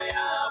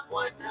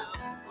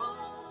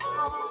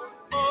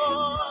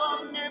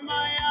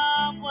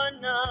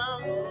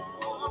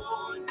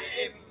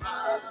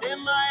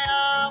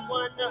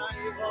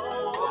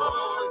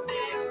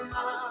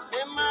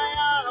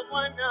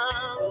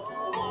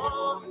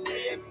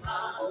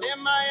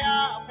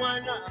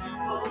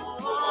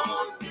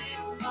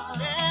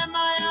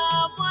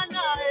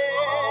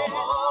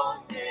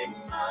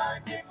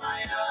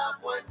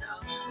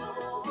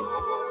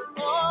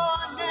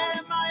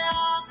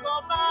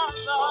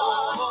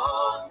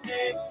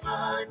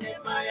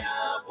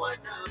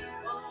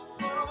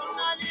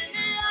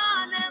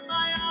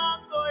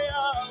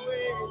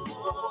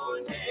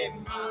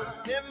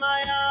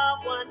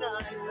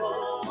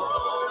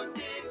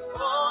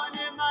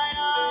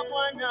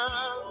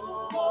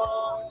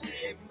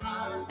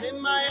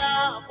neema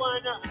ya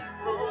Bwana,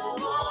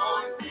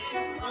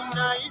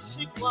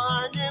 tunaishi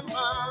kwa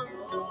neema,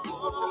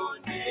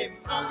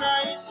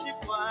 tunaishi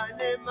kwa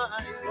neema,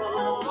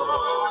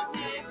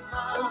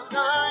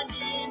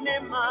 kuzani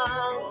neema,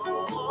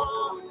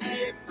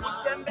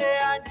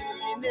 kutembea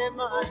ni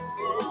neema,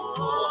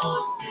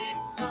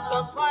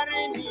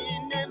 safari ni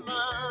neema,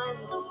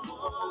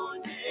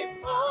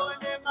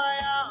 neema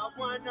ya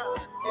Bwana,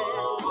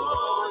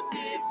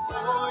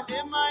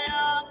 neema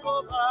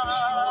yako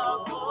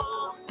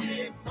Baba,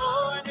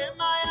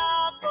 neema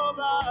yako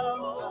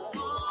Baba,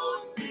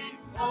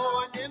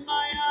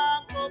 neema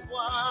yako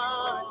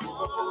Bwana,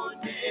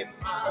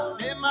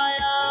 neema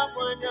ya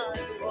Bwana,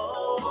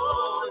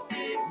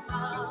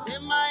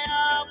 neema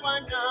ya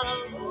Bwana,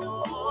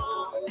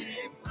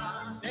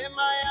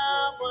 neema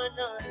ya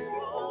Bwana.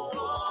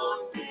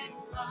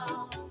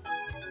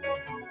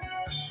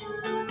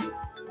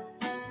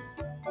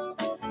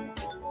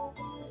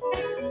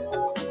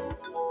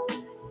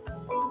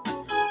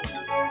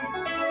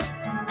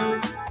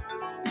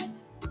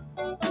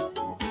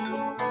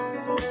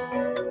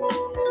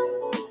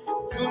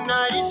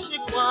 Tunaishi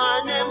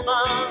kwa neema,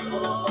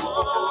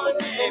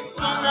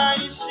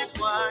 tunaishi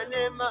kwa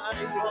neema,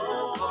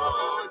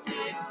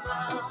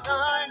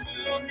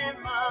 kuzani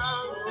neema,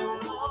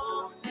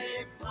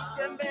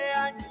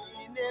 kutembea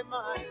ni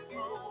neema,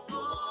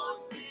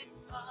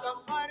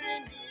 safari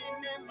ni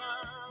neema,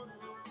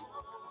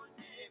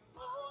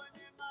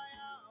 neema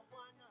ya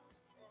Bwana.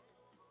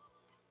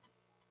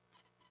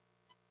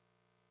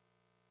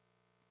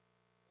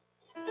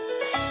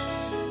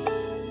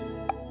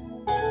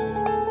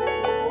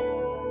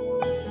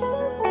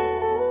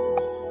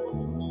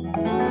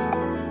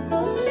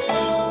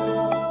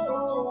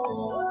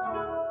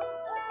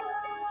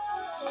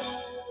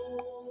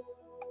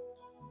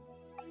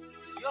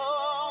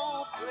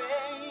 Your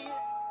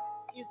grace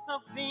is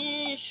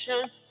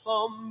sufficient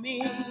for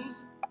me.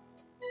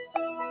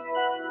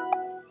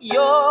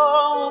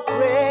 Your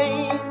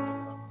grace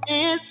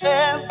is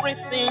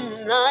everything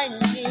I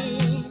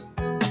need.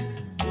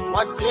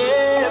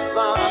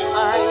 Whatever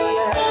I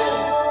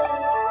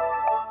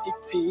am,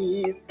 it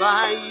is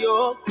by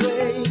your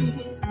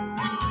grace.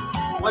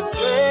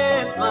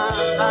 Whatever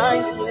I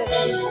am,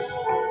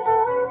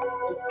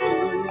 it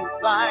is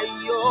by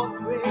your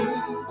grace.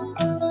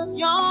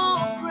 Your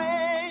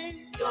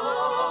grace,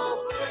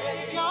 your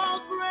grace, your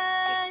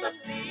grace is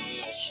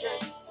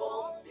sufficient for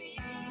me.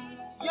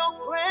 Your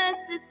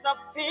grace is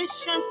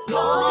sufficient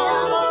for me.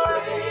 Your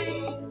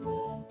grace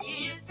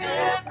is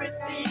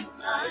everything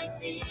I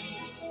need.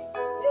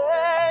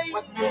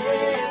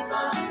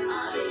 Whatever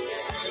I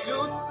am, you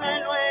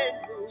said when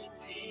it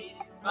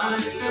is by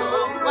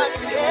your grace.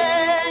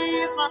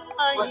 Whatever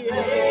I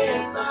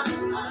am,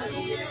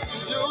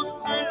 you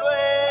said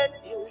when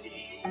it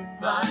is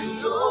by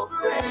your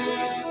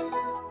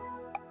grace.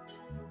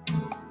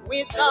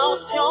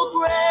 Without your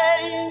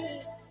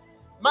grace,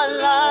 my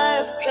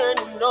life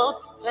cannot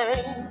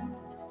stand.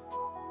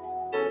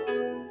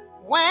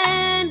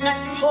 When I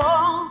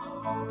fall,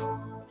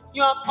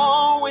 you're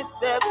always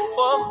there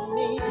for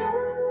me.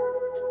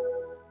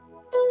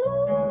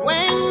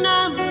 When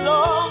I'm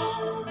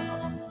lost,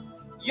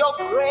 your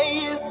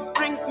grace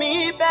brings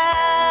me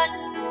back.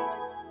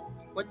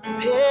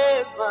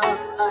 Whatever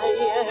I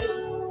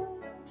am,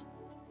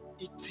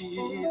 it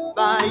is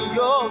by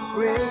your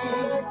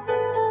grace.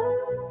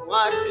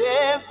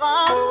 Whatever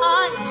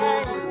I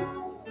am,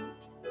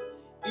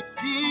 it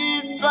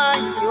is by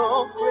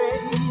your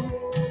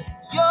grace.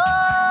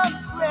 Your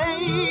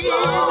grace,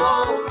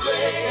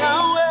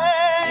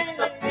 Yahweh, is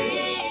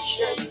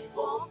sufficient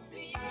for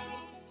me.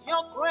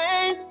 Your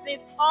grace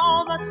is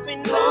all that we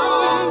need.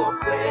 Your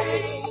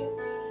grace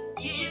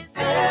is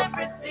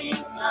everything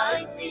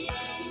I need.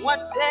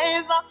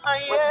 Whatever I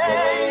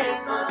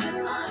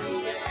am,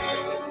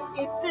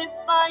 it is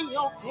by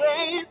your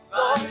grace,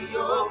 Lord.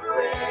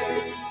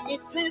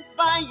 It is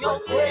by your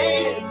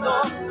grace,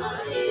 Lord.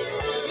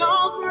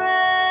 Your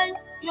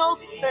grace, your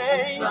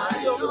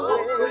grace, your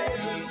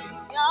grace,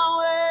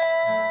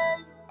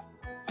 Yahweh.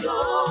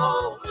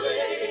 Your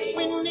grace,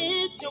 we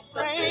need your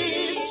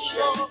grace,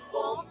 Lord,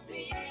 for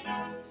me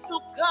to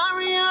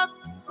carry us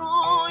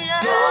through.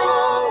 Yeah.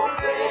 Your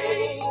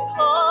grace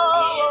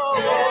is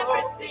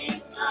everything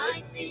I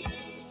need.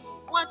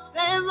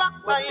 Whatever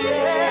I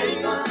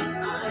am,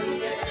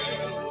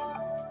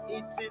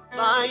 it is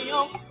by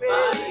your grace,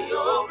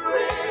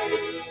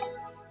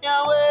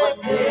 Yahweh,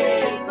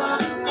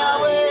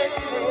 Yahweh,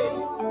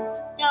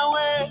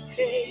 Yahweh, it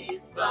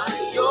is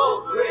by your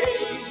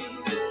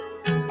grace.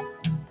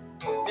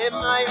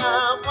 Neema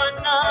ya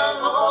Bwana,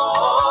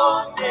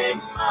 oh,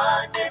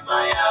 neema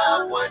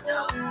ya Bwana,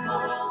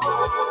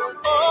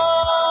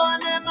 oh,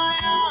 neema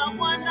ya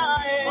Bwana,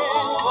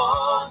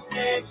 oh,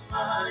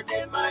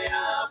 neema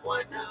ya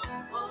Bwana,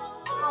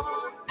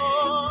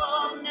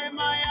 oh,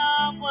 neema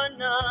ya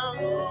Bwana,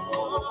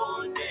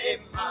 oh,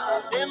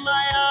 neema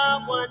ya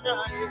Bwana,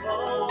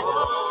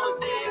 oh,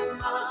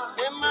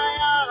 neema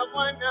ya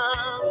Bwana,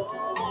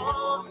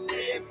 oh,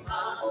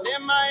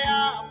 neema ya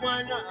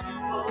Bwana.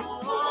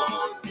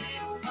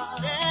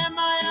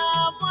 Neema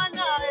ya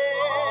Bwana,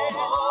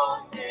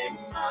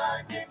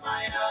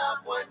 neema ya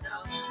Bwana,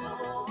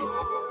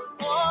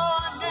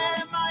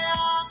 neema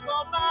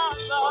yako Baba,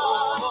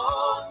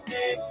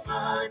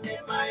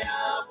 neema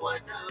ya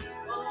Bwana,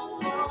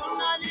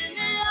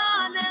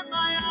 tunalilia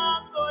neema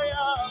yako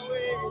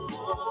Yawe,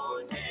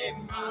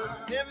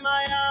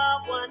 neema ya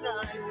Bwana,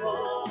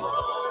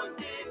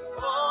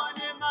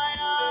 neema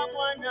ya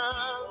Bwana,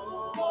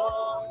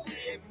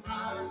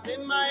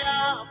 neema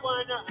ya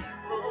Bwana,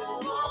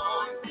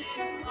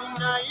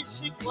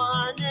 tunaishi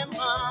kwa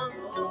neema,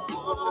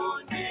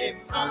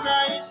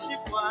 tunaishi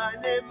kwa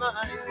neema,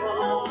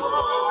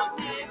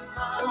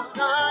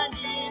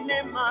 kusani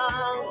neema,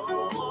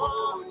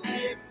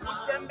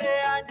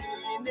 kutembea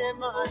ni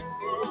neema,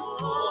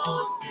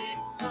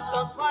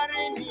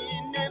 safari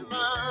ni neema,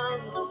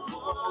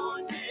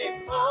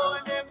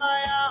 neema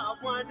ya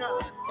Bwana,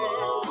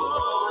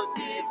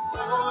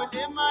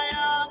 neema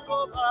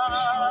yako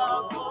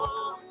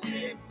Baba,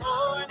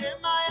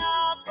 neema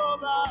yako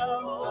Baba,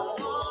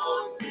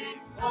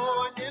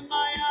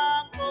 neema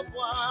yako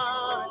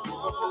Bwana,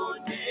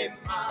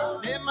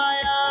 neema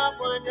ya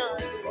Bwana,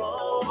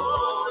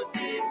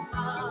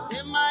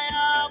 neema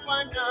ya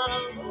Bwana,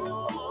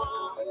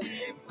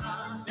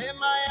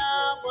 neema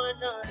ya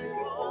Bwana.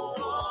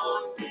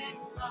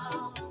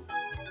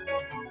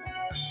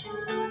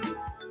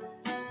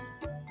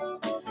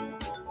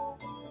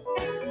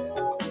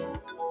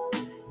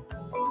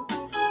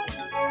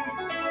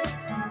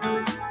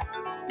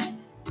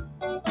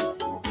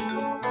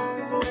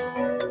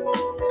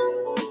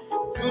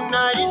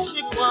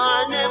 Tunaishi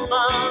kwa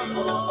neema,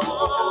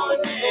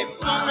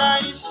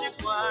 tunaishi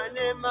kwa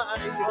neema,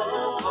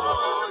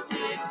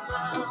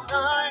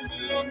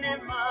 kusani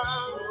neema,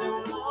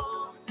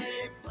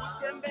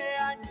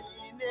 kutembea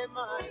ni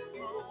neema,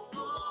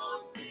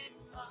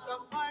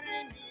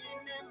 safari ni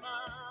neema,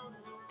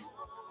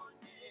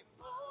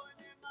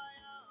 neema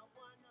ya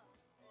Bwana.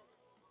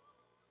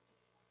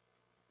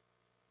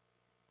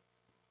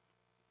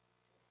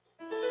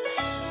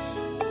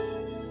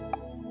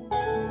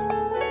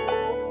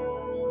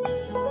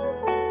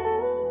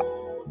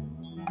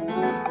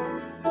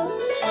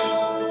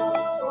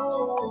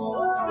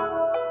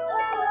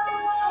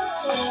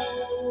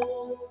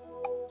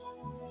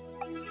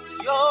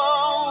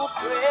 Your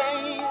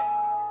grace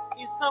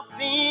is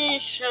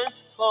sufficient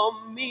for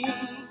me.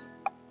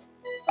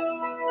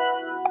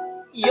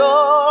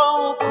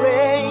 Your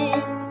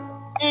grace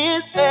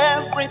is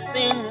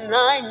everything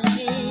I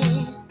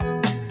need.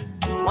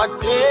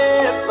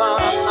 Whatever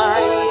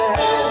I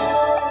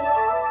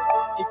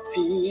am, it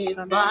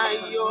is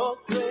by your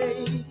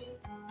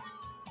grace.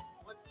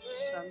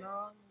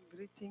 Shalom,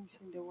 greetings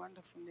in the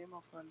wonderful name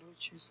of our Lord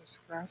Jesus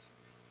Christ.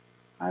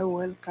 I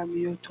welcome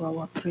you to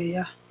our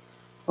prayer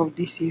of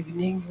this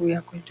evening. We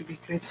are going to be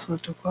grateful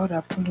to God.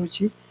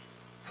 Apology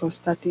for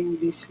starting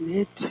this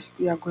late.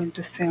 We are going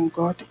to thank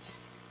God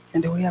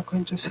and we are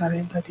going to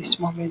surrender this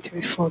moment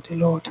before the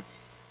Lord.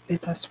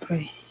 Let us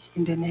pray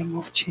in the name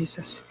of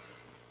Jesus.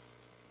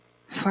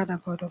 Father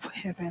God of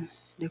heaven,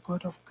 the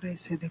God of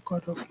grace and the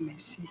God of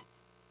mercy,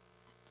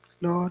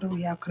 Lord,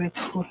 we are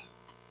grateful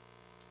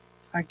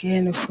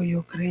again for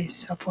your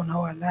grace upon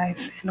our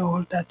life and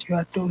all that you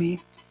are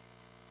doing.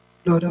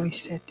 Lord, we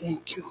say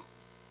thank you.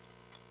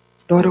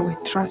 Lord, we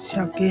trust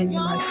you again,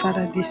 my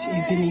Father, this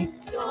evening.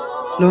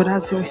 Lord,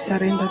 as we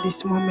surrender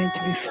this moment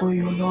before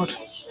you, Lord,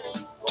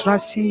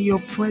 trusting your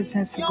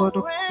presence, God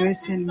of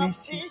grace and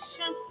mercy.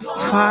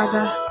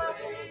 Father,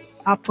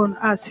 upon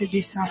us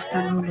this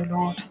afternoon,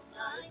 Lord.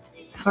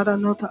 Father,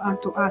 not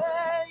unto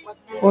us,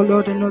 oh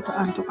Lord, not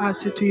unto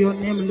us, to your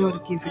name, Lord,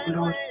 give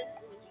glory.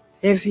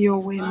 Have your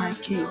way, my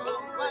King,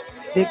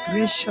 the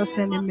gracious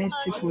and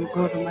merciful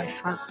God, my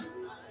Father.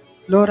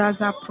 Lord,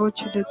 as I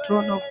approach the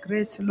throne of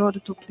grace,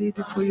 Lord, to plead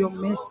for your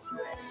mercy.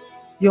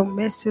 Your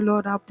mercy,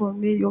 Lord,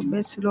 upon me, your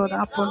mercy, Lord,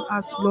 upon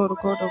us, Lord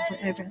God of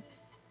heaven.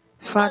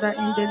 Father,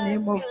 in the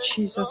name of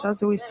Jesus,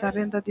 as we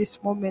surrender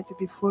this moment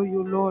before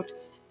you, Lord,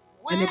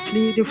 and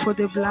plead for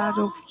the blood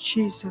of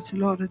Jesus,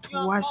 Lord,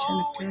 to wash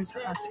and cleanse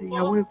us,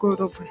 Yahweh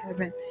God of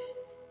heaven.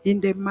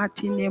 In the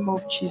mighty name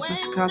of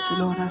Jesus Christ,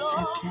 Lord, I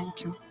say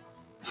thank you.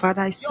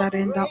 Father, I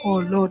surrender, oh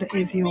Lord,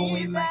 have your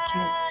way, my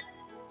King.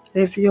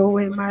 Have your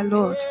way, my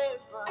Lord,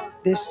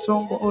 the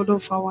stronghold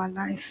of our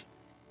life,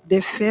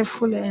 the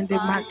faithful and the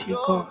mighty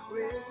God.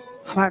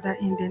 Father,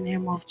 in the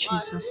name of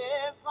Jesus,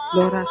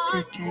 Lord, I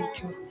say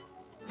thank you.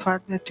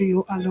 Father, to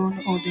you alone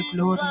all the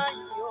glory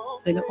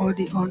and all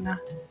the honor.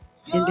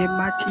 In the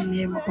mighty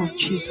name of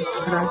Jesus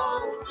Christ.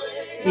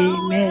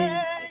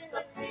 Amen.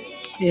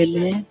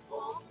 Amen.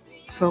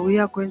 So we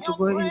are going to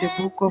go in the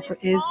book of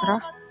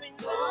Ezra.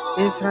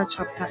 Ezra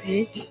chapter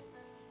 8.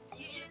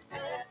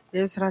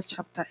 Ezra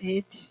chapter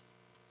 8.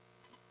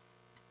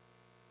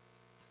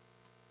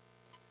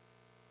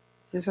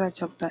 Ezra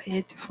chapter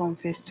 8 from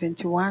verse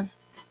 21.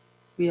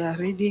 We are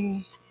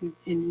reading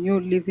in New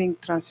Living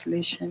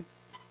Translation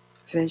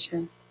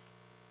version.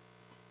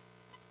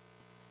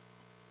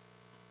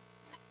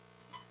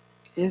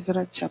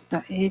 Ezra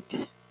chapter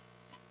 8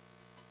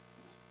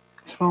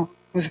 from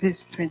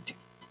verse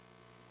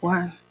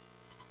 21.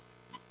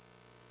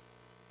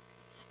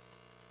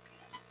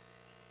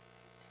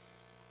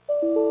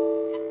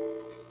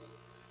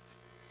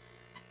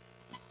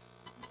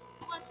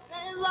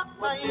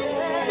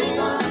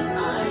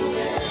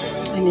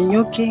 In the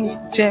New King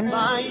James,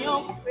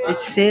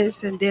 it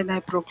says, and then I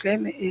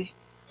proclaim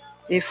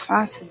a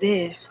fast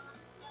day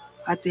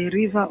at the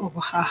river of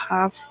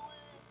Ahava,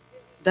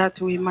 that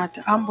we might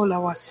humble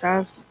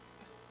ourselves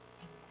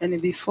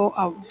and before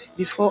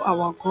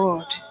our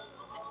God,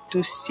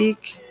 to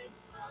seek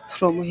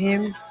from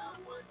him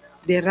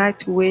the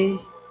right way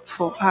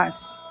for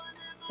us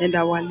and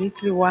our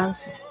little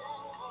ones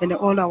and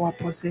all our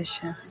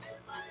possessions.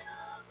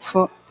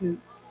 For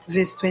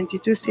verse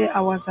 22 says,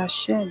 I was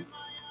ashamed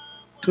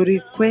to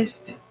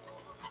request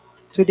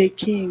to the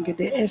king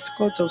the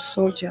escort of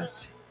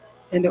soldiers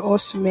and the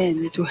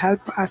horsemen to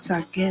help us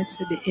against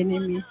the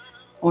enemy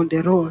on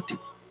the road,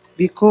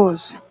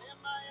 because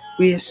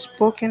we have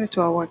spoken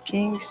to our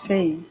king,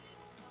 saying,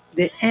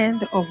 the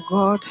end of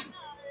God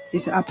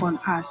is upon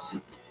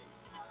us.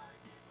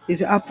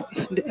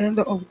 The end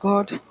of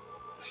God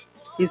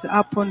is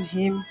upon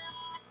him,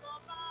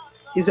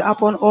 is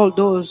upon all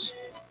those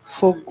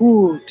for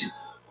good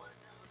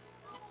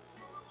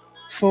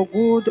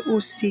who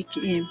seek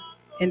him,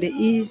 and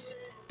his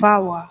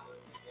power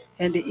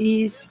and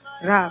his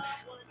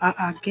wrath are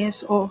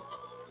against all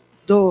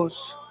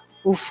those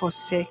who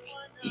forsake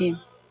him.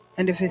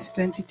 And verse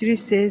 23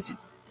 says,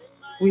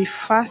 we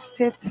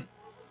fasted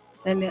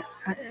and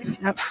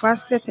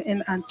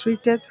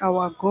entreated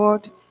our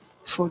God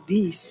for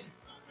this,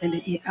 and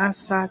he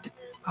answered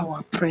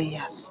our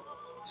prayers.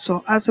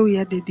 So as we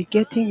are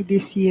dedicating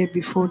this year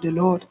before the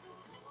Lord,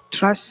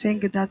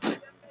 trusting that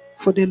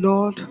for the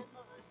Lord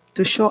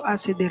to show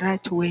us the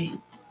right way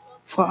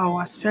for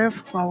ourselves,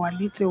 for our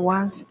little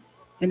ones,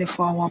 and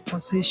for our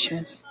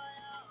possessions.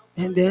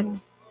 And then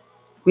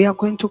we are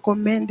going to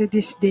commend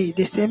this day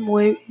the same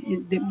way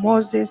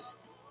Moses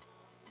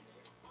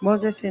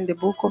in the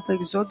book of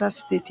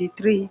Exodus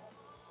 33,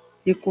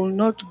 he could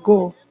not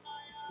go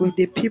with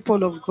the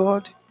people of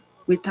God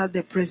without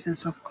the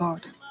presence of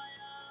God.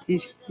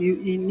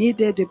 He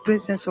needed the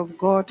presence of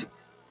God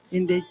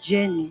in the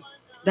journey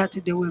that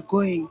they were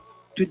going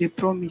to the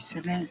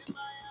promised land.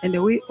 And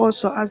we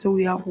also, as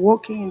we are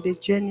walking in the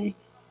journey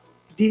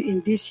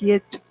in this year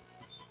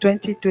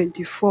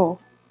 2024,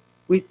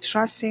 we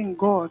trust in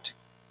God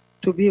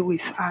to be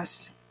with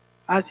us,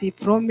 as he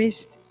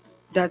promised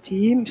that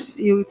he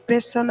will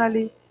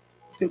personally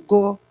to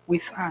go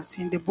with us.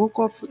 In the book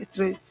of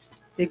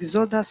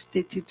Exodus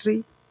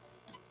 33,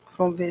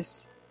 from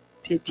verse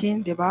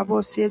 13, the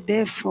Bible said,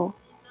 therefore,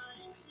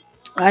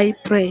 I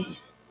pray,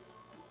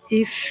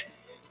 if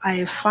I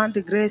have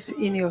found grace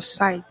in your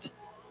sight,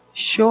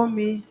 show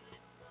me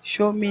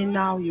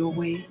now your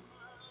way,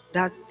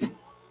 that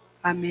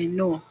I may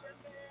know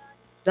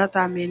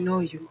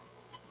you,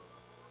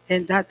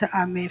 and that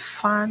I may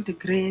find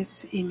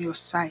grace in your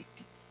sight,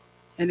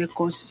 and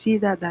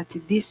consider that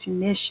this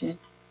nation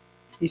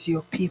is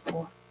your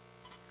people.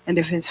 And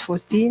verse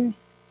 14,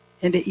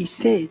 and he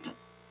said,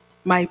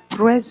 my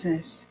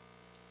presence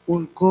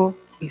will go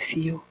with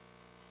you,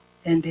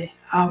 and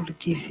I'll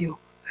give you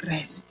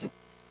rest.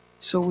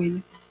 So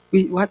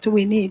what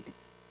we need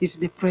is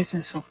the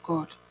presence of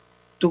God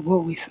to go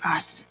with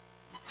us,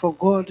 for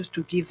God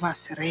to give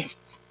us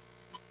rest.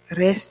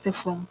 Rest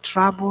from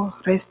trouble,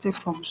 rest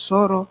from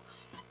sorrow,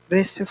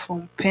 rest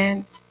from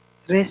pain,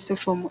 rest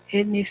from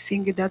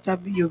anything that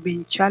you've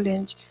been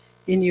challenged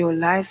in your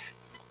life,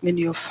 in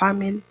your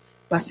family.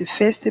 But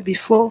first,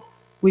 before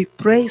we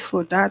pray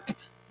for that,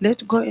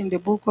 let's go in the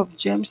book of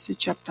James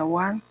chapter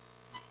 1.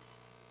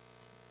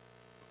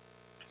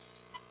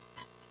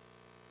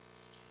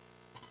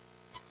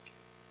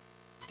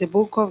 The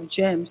book of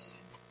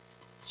James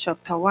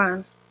chapter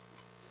 1.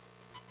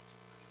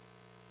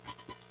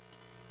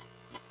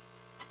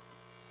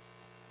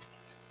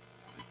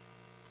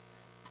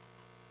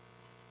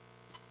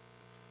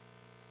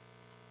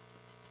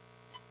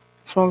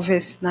 From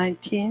verse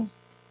 19,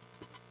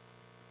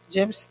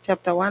 James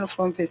chapter 1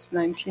 from verse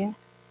 19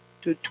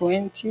 to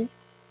 20.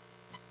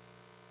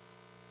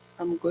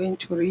 I'm going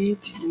to read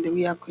and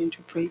we are going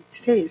to pray. It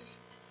says,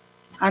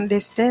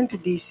 understand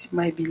this,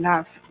 my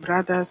beloved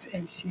brothers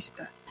and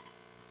sisters.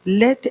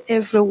 Let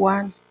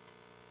everyone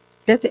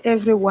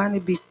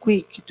be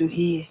quick to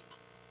hear,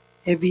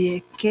 and be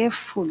a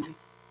careful,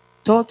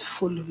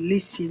 thoughtful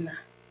listener,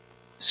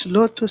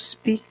 slow to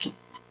speak,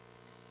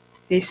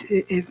 a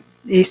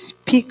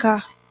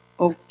speaker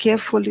of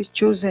carefully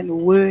chosen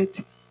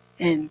words,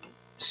 and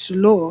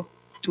slow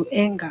to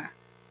anger,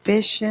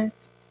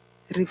 patient,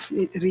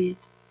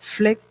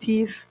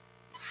 reflective,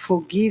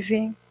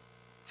 forgiving.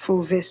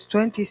 For verse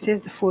 20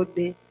 says, for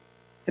the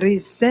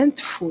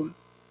resentful,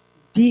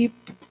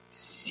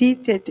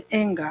 deep-seated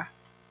anger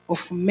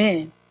of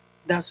man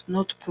does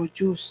not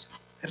produce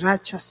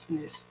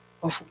righteousness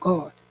of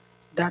God,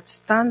 that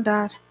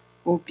standard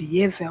of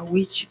behavior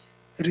which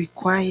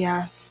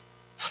requires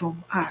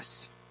from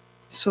us.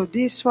 So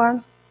this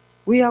one,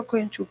 we are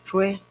going to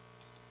pray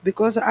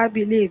Because I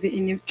believe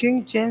in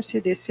King James,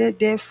 they say,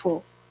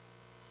 therefore,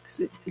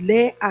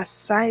 lay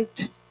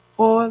aside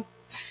all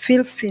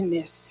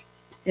filthiness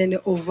and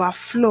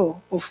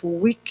overflow of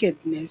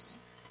wickedness,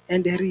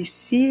 and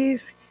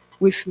receive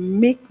with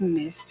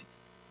meekness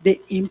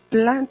the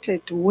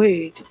implanted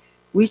word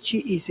which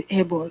is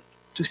able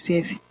to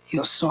save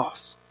your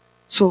souls.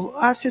 So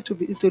ask you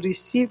to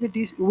receive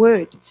this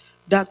word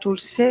that will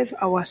save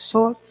our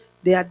soul.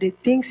 They are the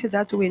things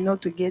that we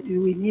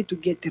need to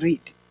get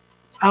rid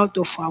out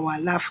of our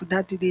life.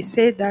 That they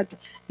say that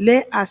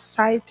lay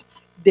aside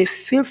the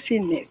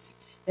filthiness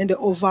and the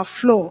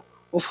overflow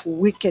of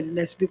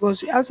wickedness,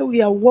 because as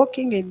we are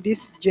walking in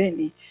this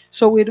journey,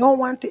 so we don't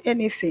want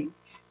anything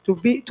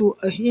to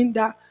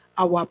hinder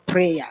our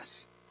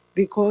prayers,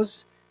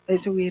 because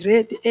as we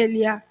read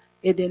earlier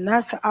in the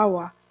ninth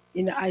hour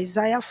in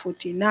Isaiah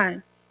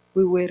 49,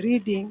 we were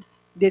reading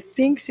the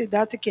things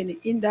that can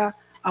hinder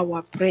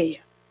our prayer,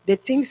 the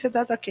things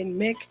that can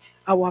make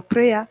our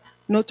prayer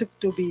not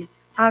to be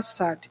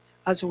answered,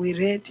 as we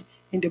read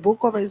in the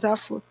book of Isaiah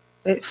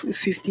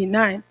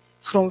 59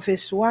 from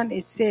verse 1.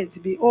 It says,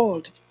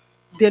 behold,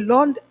 the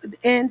Lord's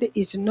hand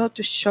is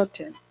not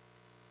shortened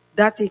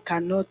that he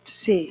cannot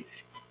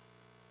save,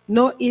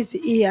 nor is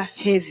ear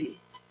heavy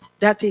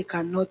that he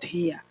cannot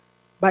hear.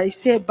 But he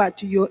said,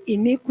 but your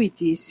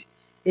iniquities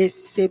is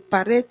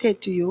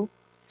separated you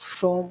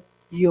from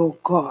your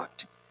God.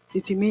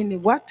 It means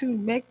what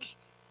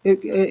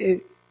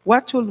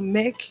will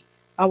make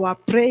our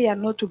prayer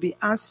not to be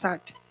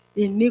answered?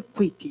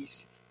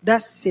 Iniquities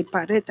that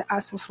separate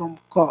us from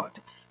God.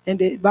 And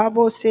the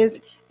Bible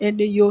says, and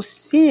your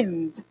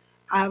sins,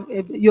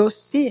 your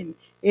sin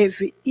have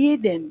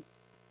hidden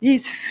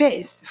his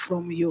face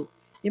from you.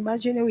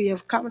 Imagine we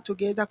have come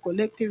together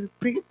collectively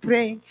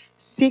praying,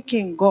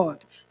 seeking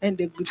God, and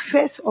the good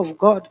face of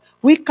God,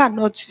 we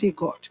cannot see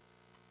God,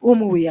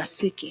 whom we are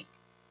seeking,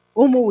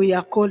 whom we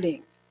are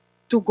calling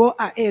to go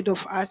ahead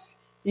of us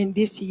in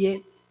this year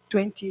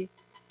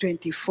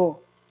 2024.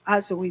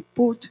 As we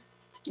put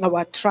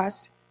our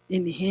trust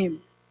in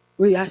him,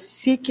 we are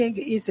seeking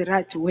his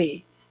right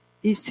way.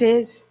 He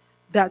says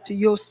that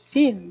your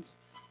sins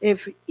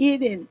have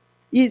hidden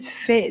his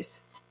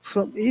face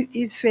from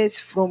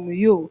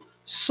you,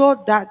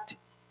 so that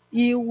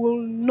he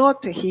will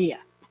not hear.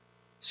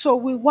 So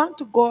we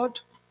want God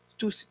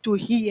to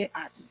hear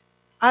us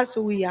as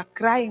we are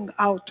crying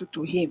out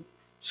to him.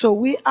 So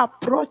we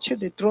approach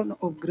the throne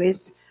of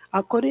grace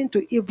according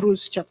to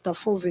Hebrews chapter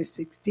 4 verse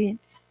 16,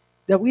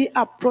 that we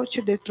approach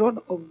the throne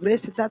of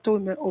grace that we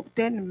may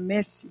obtain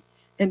mercy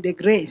and the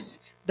grace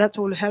that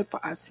will help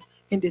us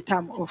in the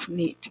time of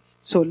need.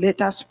 So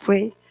let us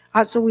pray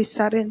as we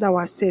surrender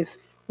ourselves.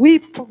 We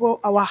pour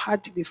our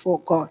heart before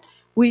God.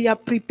 We are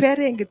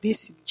preparing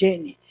this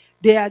journey.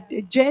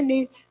 The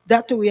journey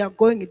that we are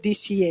going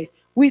this year.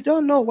 We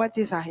don't know what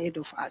is ahead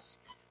of us.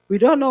 We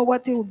don't know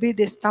what will be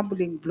the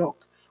stumbling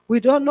block. We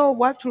don't know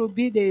what will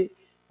be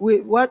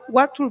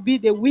what will be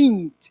the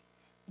wind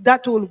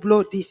that will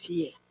blow this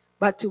year.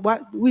 But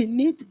we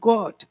need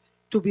God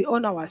to be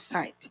on our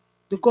side,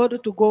 the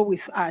God to go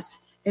with us.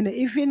 And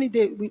even if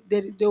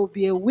there will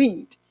be a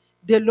wind,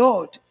 the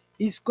Lord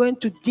is going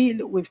to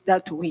deal with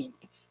that wind.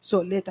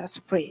 So let us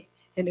pray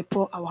and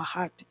pour our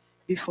heart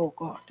before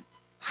God.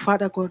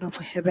 Father God of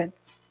heaven,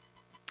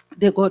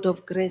 the God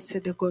of grace,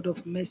 the God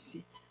of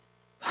mercy.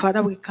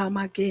 Father, we come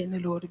again,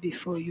 Lord,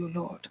 before you,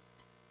 Lord,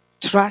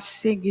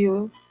 trusting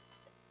you,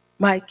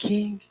 my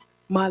King,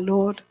 my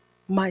Lord,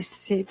 my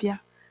Savior,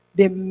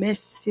 the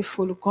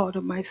merciful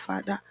God, my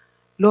Father.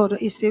 Lord,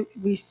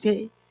 we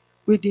say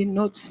we did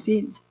not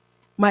sin.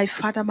 My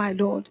Father, my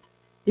Lord,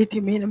 it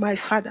means, my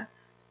Father,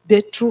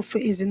 the truth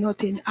is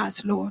not in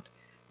us, Lord.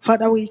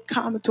 Father, we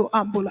come to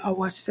humble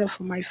ourselves,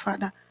 my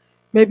Father.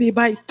 Maybe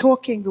by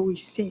talking we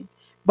sin,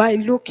 by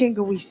looking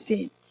we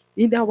sin.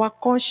 In our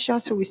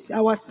conscious, with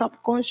our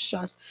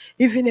subconscious,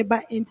 even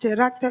by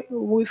interacting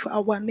with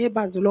our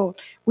neighbors, Lord,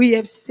 we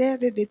have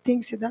said the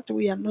things that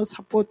we are not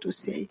supposed to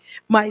say.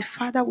 My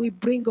Father, we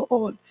bring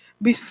all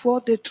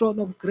before the throne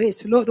of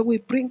grace. Lord, we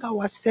bring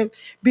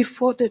ourselves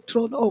before the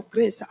throne of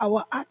grace,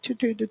 our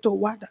attitude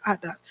toward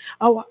others,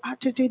 our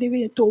attitude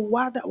even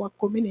toward our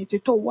community,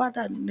 toward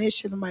our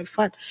nation, my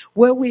Father,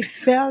 where we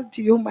failed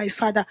you, my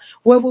Father,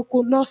 where we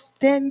could not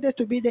stand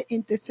to be the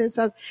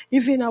intercessors,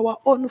 even our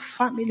own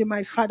family,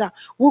 my Father,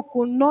 who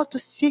could not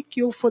seek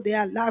you for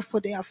their life, for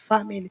their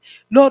family.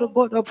 Lord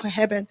God of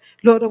heaven,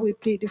 Lord, we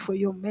plead for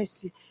your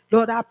mercy.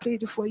 Lord, I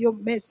plead for your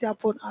mercy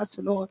upon us,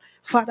 Lord.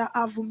 Father,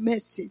 have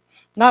mercy.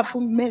 Have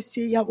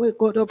mercy, Yahweh,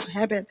 God of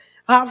heaven.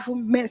 Have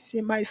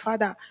mercy, my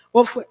Father,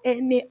 of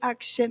any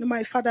action,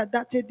 my Father,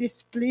 that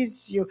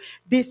displease you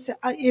this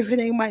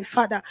evening, my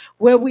Father,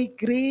 where we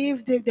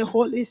grieve the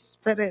Holy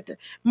Spirit,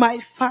 my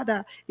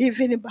Father,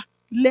 even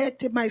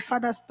Let, my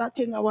Father,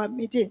 starting our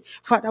meeting,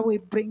 Father, we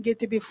bring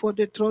it before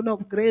the throne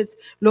of grace,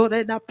 Lord,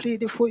 and I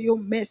plead for your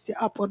mercy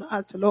upon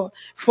us, Lord.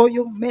 For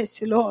your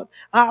mercy, Lord.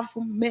 Have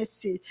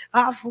mercy.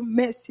 Have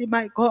mercy,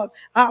 my God.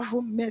 Have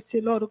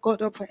mercy, Lord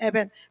God of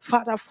heaven.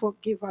 Father,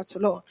 forgive us,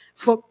 Lord.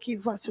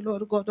 Forgive us,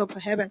 Lord God of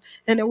heaven.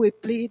 And we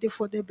plead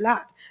for the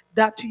blood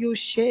that you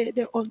shed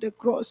on the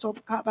cross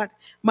of Calvary,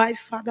 my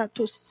Father,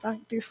 to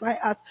sanctify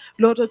us,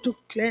 Lord, to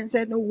cleanse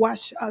and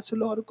wash us,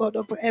 Lord God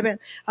of heaven,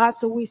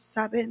 as we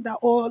surrender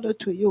all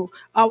to you,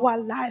 our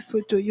life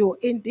to you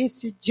in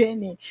this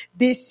journey,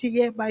 this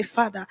year, my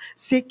Father,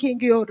 seeking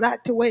your right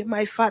way,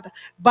 my Father,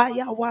 by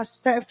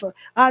ourselves,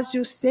 as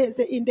you say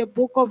in the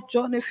book of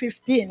John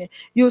 15,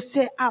 you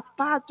say,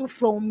 apart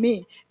from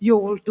me, you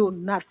will do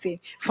nothing.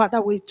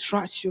 Father, we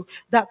trust you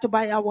that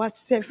by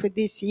ourselves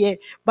this year,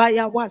 by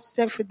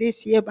ourselves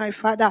this year, my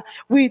Father,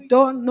 we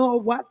don't know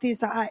what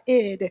is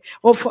ahead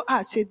of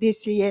us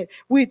this year.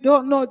 We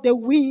don't know the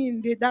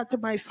wind that,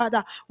 my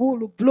Father,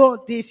 will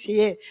blow this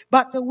year,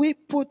 but we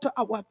put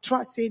our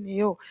trust in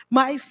you,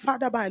 my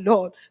Father, my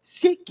Lord,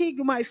 seeking,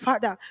 my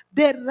Father,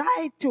 the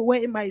right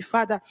way, my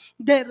Father,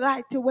 the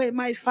right way,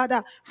 my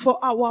Father, for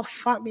our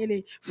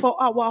family, for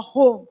our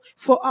home,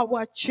 for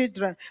our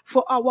children,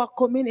 for our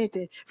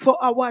community, for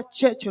our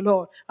church,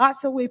 Lord,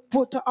 as we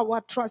put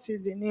our trust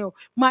in you,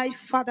 my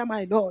Father,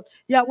 my Lord,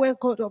 Yahweh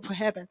God of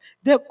heaven,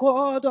 the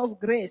God of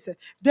grace,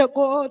 the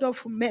God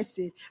of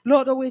mercy,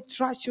 Lord, we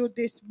trust you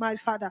this, my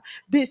Father,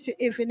 this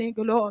evening,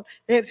 Lord,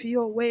 if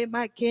your way,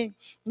 my King,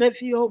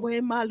 if your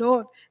way, my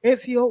Lord,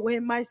 if your way,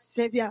 my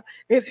Savior,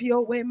 if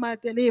your way, my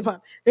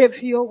deliverer,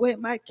 if your way,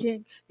 my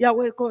King,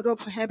 Yahweh God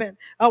of heaven,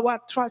 our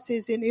trust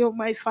is in you,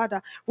 my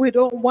Father. We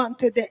don't want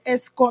the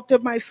escort,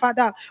 my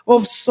Father,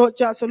 of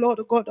soldiers, Lord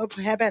God of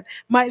heaven,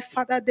 my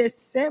Father, the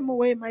same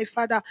way, my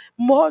Father,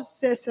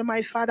 Moses,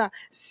 my Father,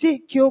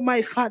 seek you,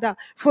 my Father,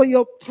 for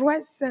your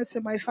presence,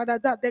 my Father,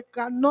 that they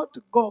cannot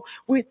go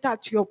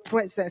without your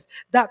presence,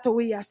 that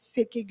we are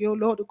seeking you,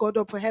 Lord God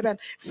of heaven,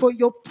 for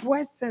your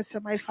presence,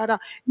 my Father,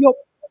 your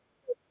presence,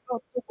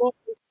 Lord, to go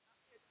with us,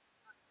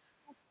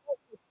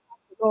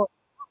 Lord.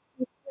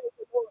 We pray,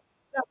 Lord,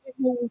 that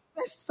you will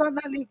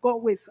personally go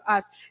with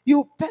us.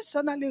 You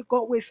personally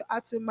go with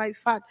us, my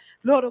Father,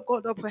 Lord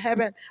God of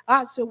heaven,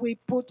 as we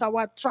put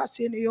our trust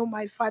in you,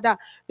 my Father,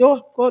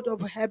 Lord God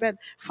of heaven,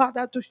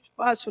 Father, to show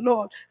us,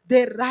 Lord,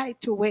 the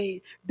right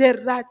way,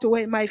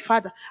 my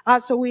Father,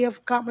 as we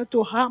have come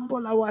to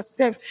humble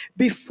ourselves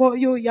before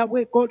you,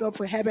 Yahweh God of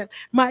heaven,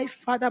 my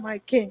Father, my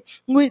King.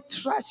 We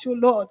trust you,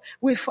 Lord,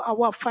 with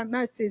our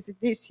finances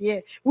this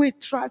year. We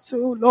trust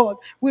you, Lord,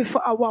 with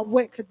our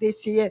work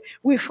this year,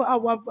 with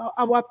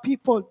our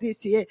people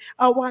this year,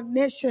 our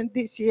nation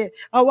this year,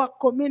 our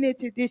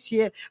community this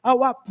year,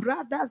 our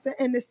brothers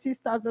and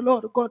sisters,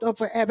 Lord God of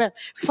heaven.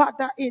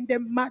 Father, in the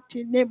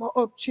mighty name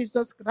of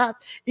Jesus Christ,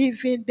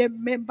 even the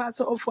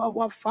members of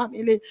our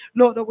family,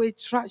 Lord, we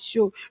trust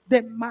you,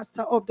 the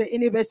Master of the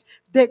universe,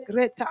 the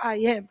greater I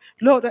am.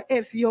 Lord,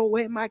 if your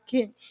way, my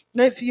King,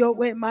 if your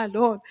way, my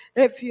Lord,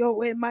 if your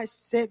way, my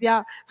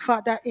Savior,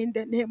 Father, in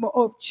the name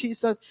of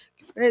Jesus,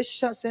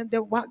 precious and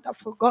the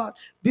wonderful God,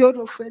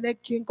 beautiful and the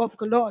King of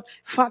glory,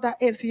 Father,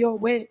 if your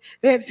way,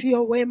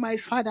 my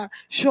Father,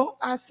 show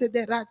us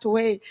the right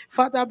way,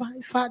 Father, my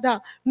Father,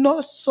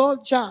 no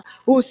soldier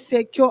will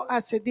secure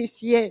us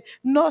this year,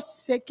 no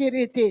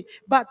security,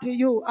 but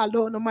you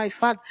alone, my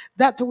Father,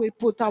 that we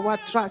put our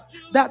trust,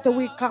 that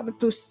we come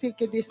to seek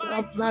this,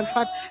 my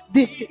Father,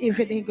 this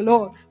evening,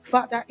 Lord,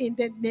 Father, in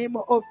the name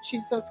of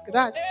Jesus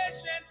Christ,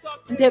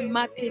 in the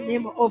mighty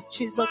name of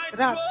Jesus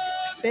Christ,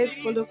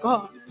 faithful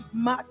God,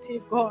 mighty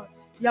God,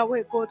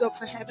 Yahweh God of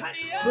heaven,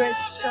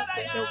 precious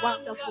and the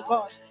wonderful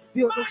God,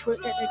 beautiful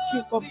and the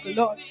King of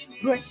glory,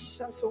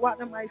 precious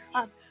one, my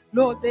Father.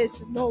 Lord,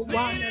 there's no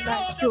one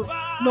like you.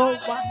 No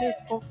one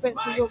is compared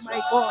to you,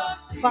 my God.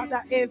 Father,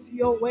 if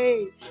your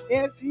way,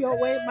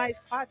 my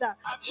Father,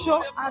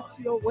 show us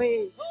your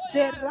way,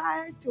 the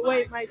right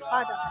way, my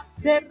Father,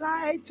 the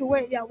right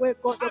way, Yahweh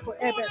God of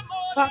heaven.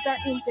 Father,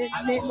 in the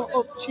name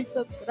of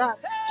Jesus Christ,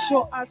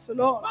 show us,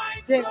 Lord,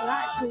 the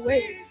right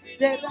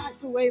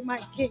way, my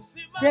King,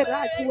 the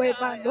right way,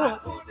 my Lord,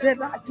 the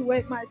right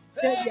way, my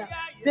Savior,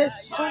 the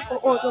strong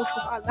order of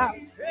our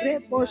life.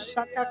 Rebo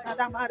shata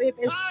kadama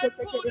rebe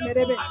shete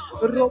kedemerebe.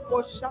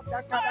 Robo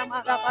shata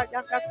kadama raba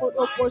yanda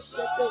kodo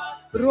poshete.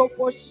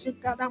 Robo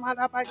shikadama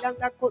raba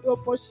yanda kodo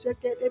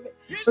poshete debe.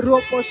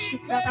 Robo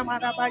shikadama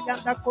raba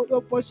yanda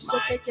kodo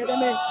poshete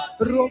kedeme.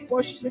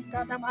 Robo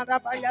shikadama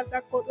raba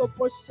yanda kodo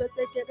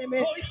poshete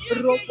kedeme.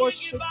 Robo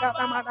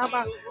shikadama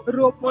raba.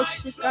 Robo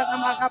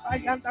shikadama raba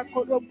yanda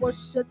kodo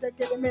poshete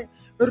kedeme.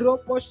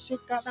 Robo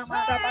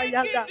shikadama raba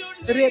yanda.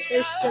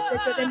 Rebe shete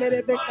kedeme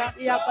rebe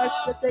kadia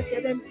bashete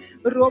kedeme.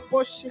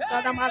 Robo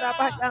shikadama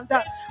raba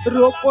yanda.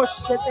 Robo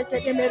shete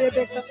kedeme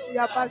rebe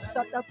kadia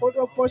bashata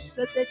kodo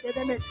poshete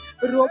kedeme.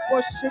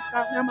 Robo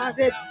shikadama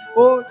rebe.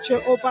 Oh,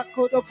 Jehovah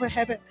God of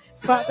heaven,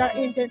 Father,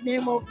 in the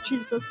name of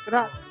Jesus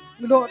Christ,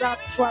 Lord, I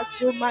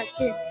trust you, my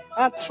King.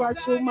 I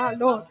trust you, my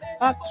Lord.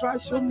 I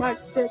trust you, my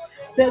Savior,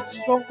 the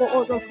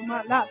stronghold of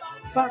my life.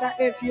 Father,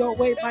 have your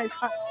way, my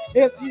Father.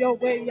 Have your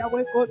way,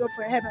 Yahweh God of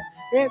heaven.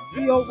 Have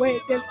your way,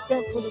 the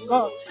faithful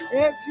God.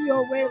 Have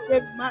your way,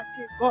 the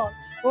mighty God.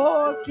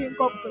 Oh, King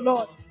of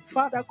glory,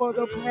 Father God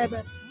of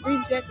heaven,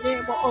 in the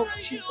name of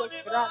Jesus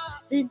Christ,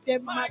 in the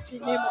mighty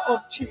name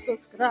of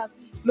Jesus Christ.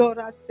 Lord,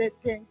 I say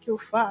thank you,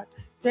 Father.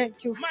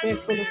 Thank you,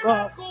 faithful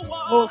God.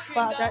 Oh,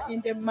 Father,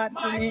 in the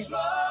mighty name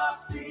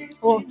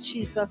of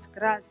Jesus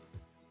Christ.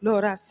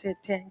 Lord, I say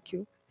thank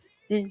you.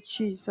 In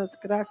Jesus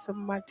Christ's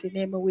mighty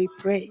name we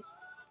pray.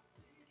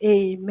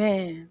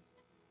 Amen.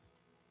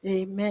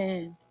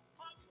 Amen.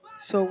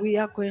 So we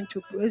are going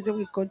to, as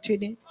we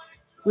continue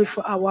with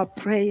our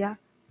prayer,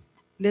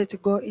 let's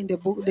go in the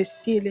book,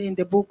 still in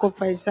the book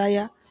of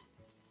Isaiah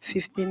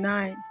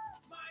 59.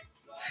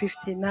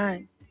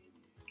 59.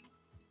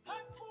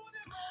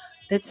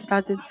 Let's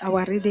start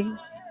our reading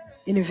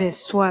in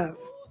verse 12.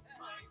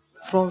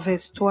 From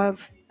verse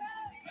 12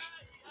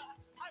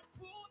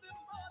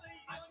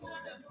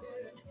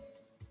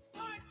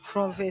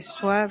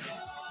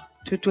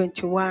 to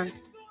 21.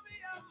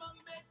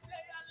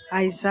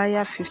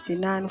 Isaiah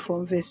 59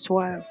 from verse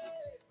 12.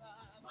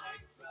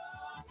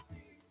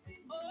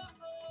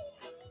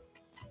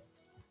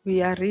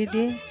 We are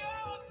reading.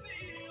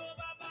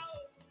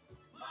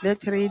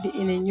 Let's read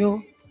in a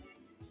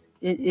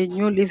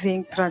new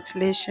living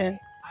translation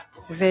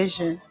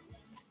version.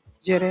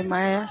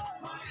 Jeremiah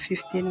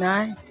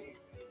 59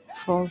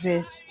 from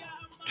verse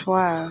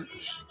 12.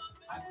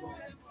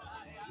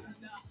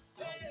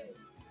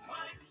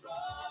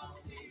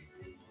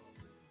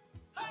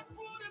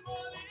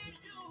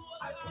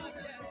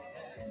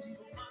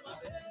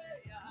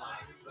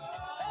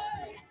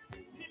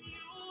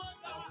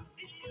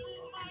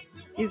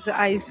 Is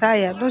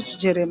Isaiah, not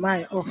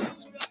Jeremiah. Oh,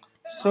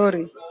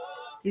 sorry.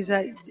 Is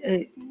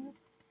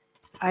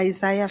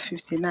Isaiah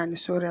 59.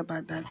 Sorry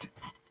about that.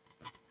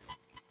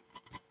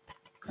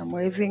 I'm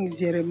having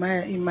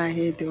Jeremiah in my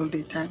head all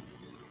the time.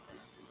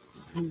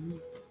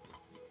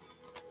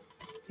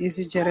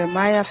 Is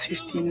Jeremiah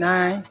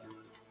 59?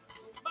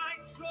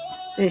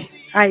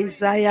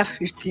 Isaiah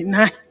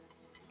 59.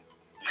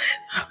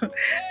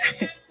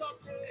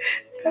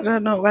 I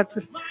don't know what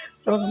is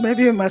wrong.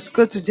 Maybe we must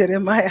go to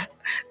Jeremiah.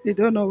 We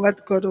don't know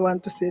what God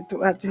wants to say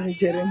to us in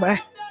Jeremiah.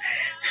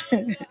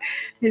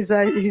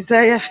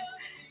 Isaiah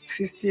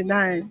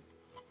 59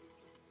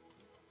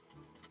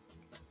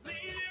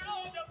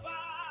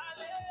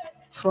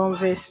 from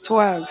verse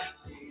 12.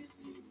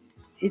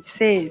 It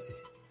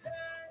says,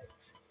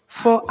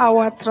 "For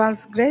our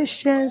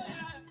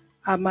transgressions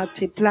are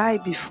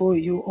multiplied before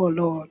you, O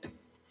Lord,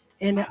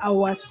 and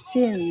our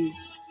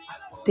sins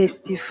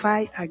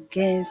testify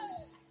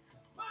against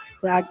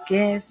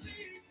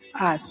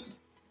us.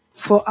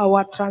 For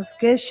our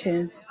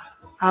transgressions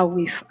are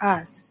with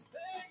us,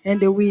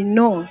 and we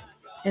know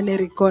and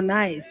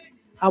recognize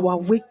our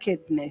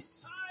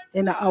wickedness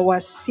and our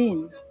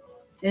sin,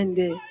 and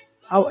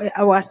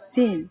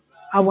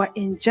our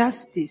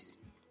injustice,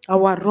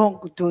 our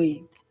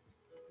wrongdoing."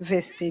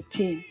 Verse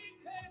 13.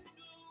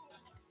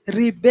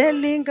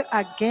 Rebelling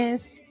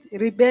against,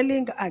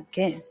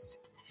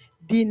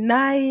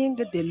 denying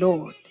the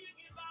Lord,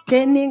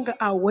 turning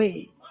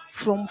away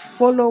from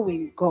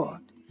following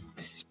God,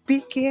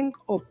 speaking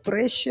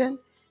oppression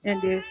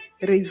and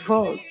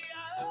revolt,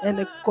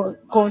 and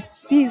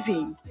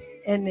conceiving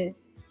and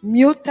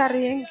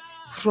muttering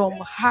from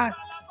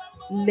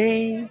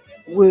heart-lying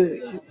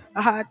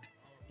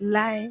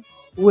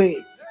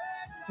words.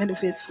 And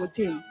verse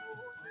 14.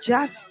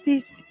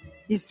 Justice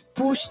is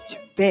pushed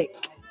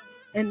back,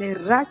 and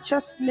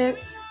righteous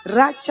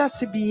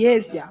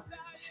behavior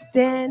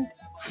stand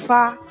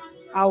far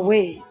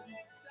away.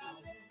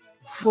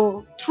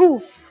 For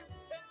truth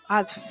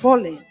has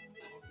fallen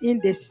in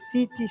the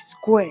city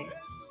square,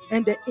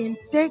 and the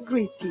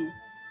integrity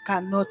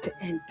cannot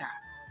enter.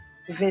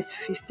 Verse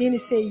 15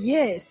 says,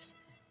 yes,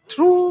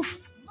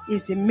 truth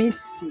is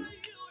missing,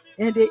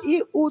 and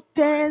he who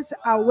turns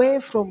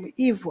away from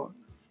evil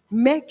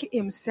make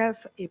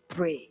himself a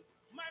prey.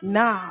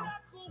 Now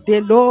the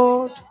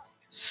Lord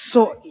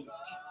saw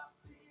it,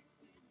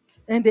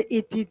 and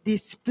it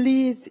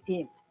displeased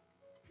him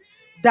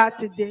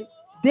that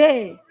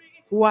there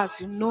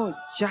was no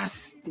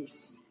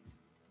justice.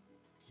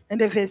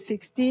 And verse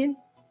 16,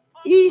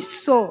 he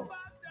saw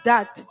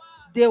that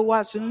there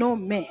was no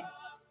man,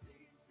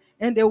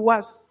 and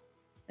was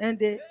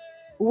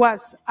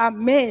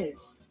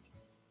amazed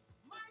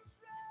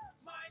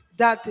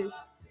that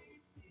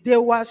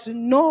there was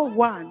no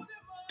one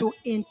to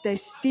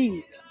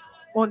intercede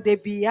on the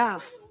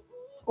behalf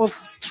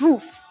of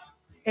truth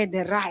and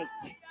the right.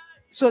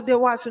 So there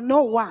was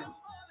no one.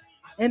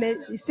 And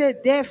he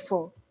said,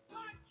 therefore,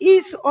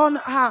 his own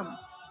arm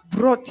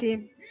brought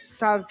him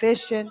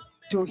salvation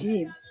to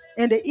him,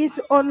 and his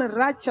own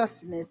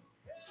righteousness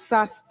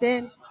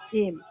sustained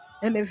him.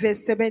 And in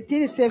verse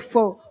 17 it says,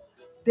 for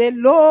the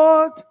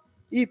Lord,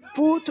 he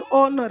put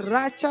on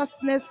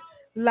righteousness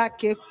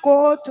like a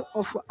coat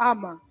of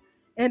armor,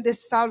 and the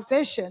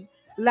salvation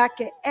like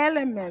an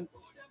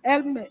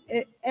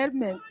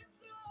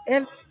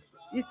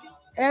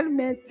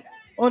helmet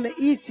on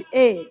his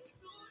head.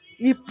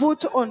 He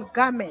put on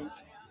garment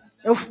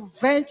of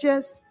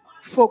vengeance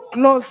for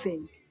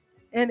clothing,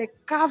 and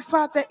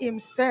covered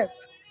himself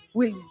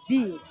with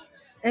zeal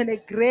and a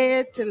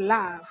great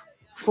love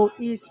for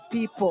his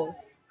people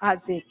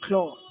as a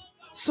cloth.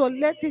 So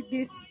let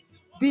this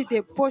be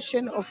the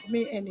portion of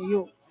me and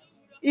you.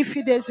 If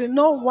there's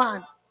no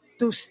one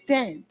to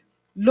stand,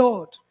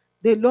 Lord,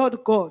 the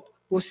Lord God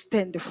will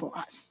stand for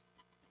us.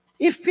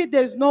 If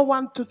there's no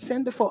one to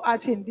stand for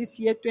us in this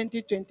year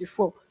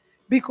 2024,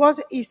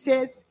 because it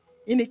says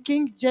in the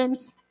King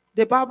James,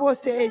 the Bible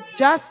says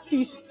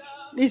justice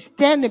is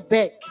turned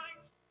back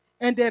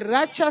and the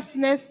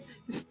righteousness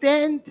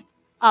stand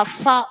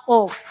afar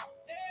off.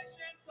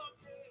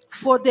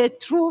 For the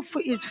truth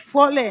is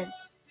fallen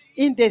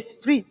in the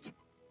street,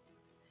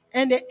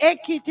 and the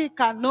equity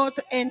cannot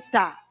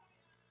enter.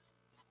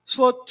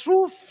 So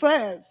truth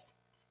fails,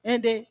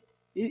 and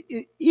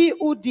he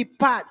who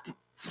depart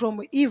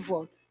from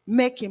evil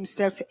make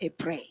himself a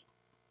prey.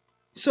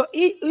 So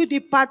he who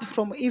depart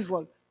from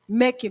evil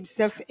make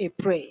himself a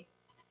prey.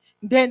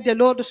 Then the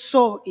Lord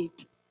saw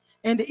it,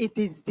 and it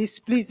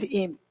displeased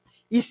him.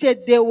 He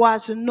said there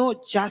was no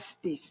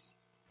justice.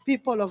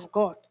 People of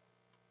God,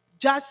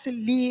 just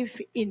live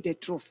in the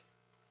truth,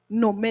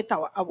 no matter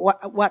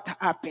what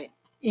happened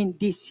in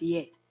this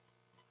year.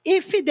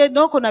 If there's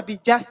not going to be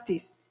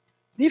justice,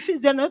 if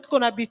there's not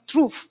going to be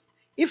truth,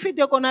 if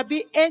there's going to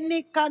be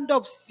any kind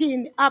of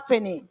sin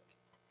happening,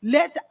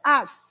 let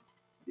us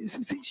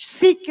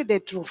seek the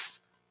truth.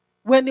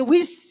 When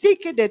we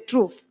seek the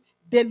truth,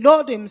 the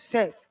Lord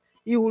himself,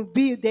 he will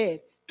be there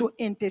to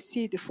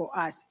intercede for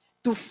us,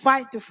 to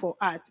fight for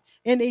us.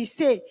 And he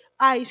said,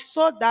 I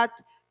saw that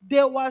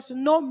there was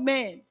no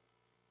man,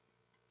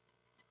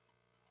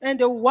 and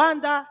the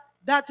wonder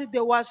that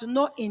there was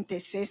no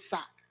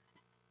intercessor.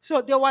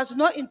 So there was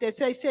no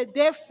intercessor. He said,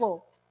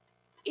 therefore,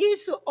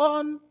 his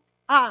own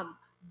arm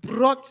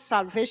brought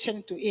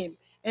salvation to him,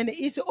 and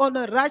his own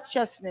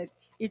righteousness,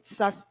 it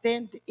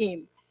sustained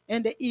him.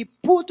 And he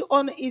put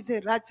on his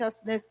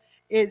righteousness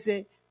as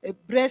a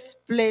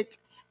breastplate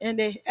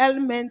and a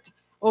helmet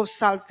of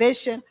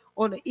salvation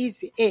on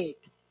his head.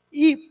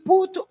 He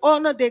put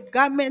on the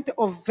garment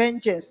of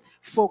vengeance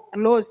for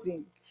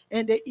clothing,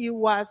 and he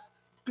was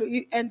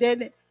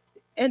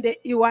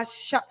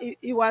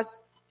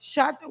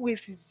shot with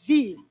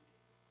zeal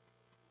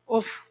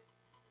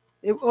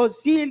or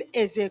zeal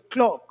as a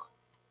cloak,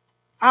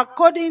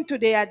 according to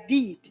their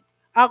deed,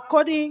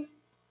 according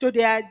to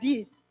their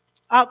deed,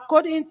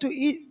 according to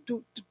it,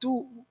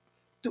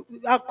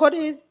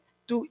 according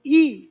to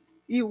he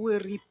will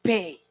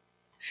repay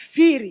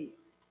fury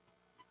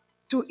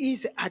to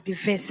his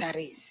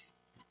adversaries,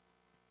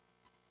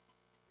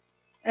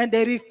 and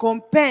the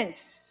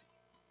recompense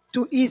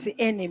to his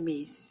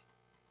enemies.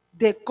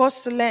 The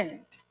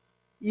coastland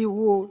he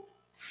will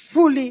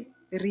fully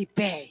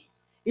repay.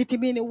 It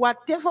means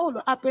whatever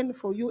will happen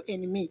for you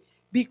and me,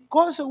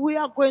 because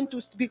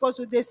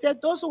they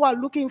said those who are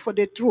looking for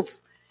the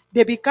truth,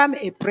 they become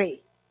a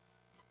prey.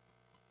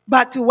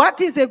 But what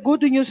is the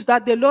good news?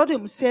 That the Lord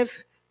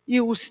himself,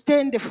 he will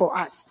stand for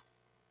us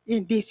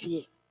in this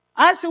year.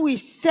 As we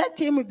set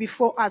him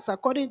before us,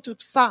 according to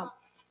Psalm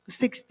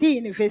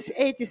 16, verse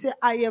 8, he said,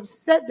 I have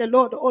set the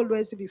Lord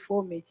always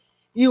before me.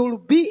 He will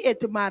be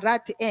at my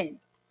right hand.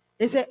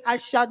 He said, I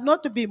shall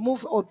not be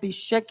moved or be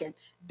shaken.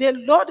 The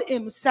Lord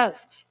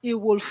himself, he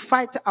will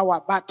fight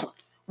our battle.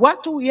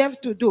 What we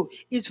have to do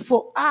is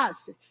for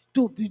us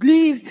to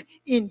believe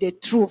in the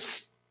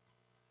truth,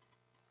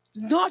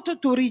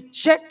 not to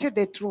reject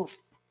the truth.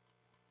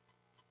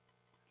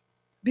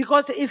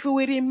 Because if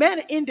we remain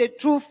in the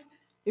truth,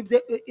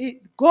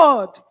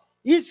 God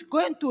is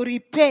going to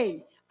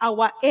repay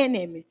our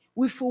enemy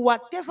with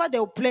whatever they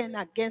will plan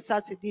against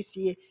us this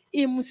year.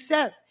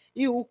 Himself,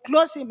 he will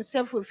clothe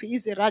himself with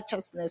his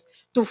righteousness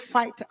to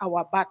fight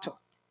our battle.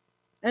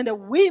 And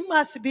we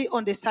must be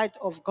on the side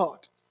of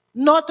God,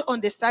 not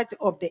on the side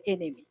of the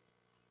enemy.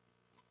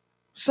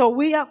 So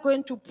we are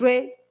going to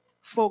pray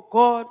for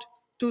God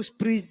to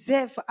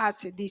preserve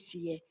us this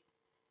year,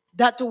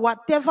 that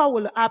whatever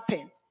will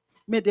happen,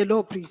 may the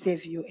Lord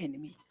preserve you and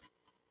me.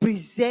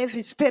 Preserve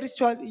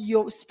especially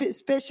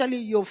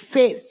your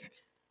faith.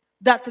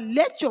 That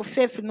let your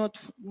faith not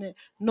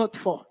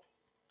fall.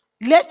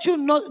 Let you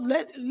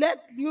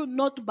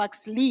not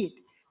backslid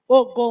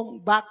or go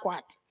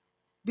backward,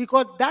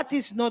 because that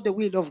is not the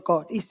will of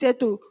God. He said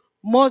to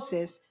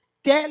Moses,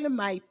 tell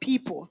my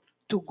people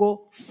to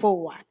go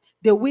forward.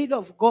 The will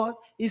of God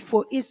is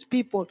for his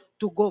people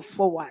to go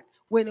forward.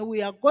 When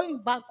we are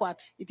going backward,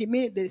 it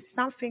means there is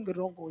something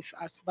wrong with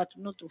us, but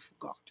not with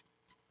God.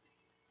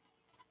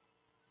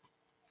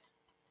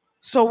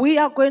 So we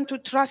are going to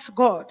trust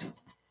God.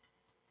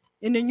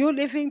 In the New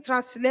Living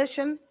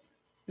Translation,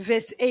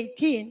 verse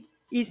 18,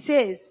 it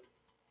says,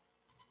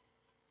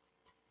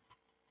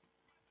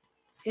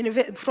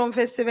 from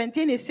verse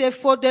 17, it says,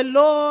 For the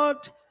Lord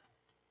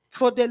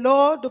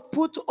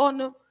put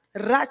on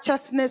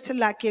righteousness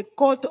like a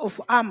coat of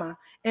armor,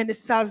 and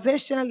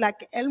salvation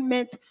like a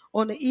helmet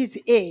on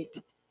his head.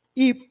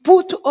 He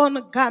put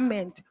on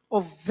garment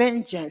of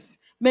vengeance.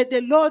 May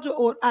the Lord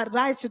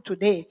arise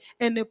today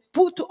and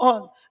put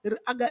on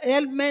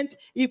helmet.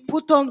 He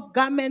put on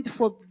garment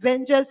for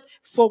vengeance,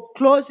 for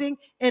clothing,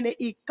 and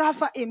he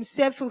cover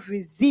himself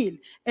with zeal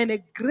and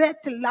a great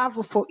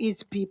love for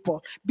his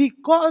people.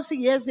 Because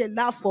he has a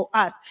love for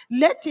us,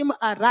 let him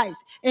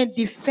arise and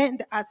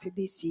defend us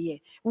this year.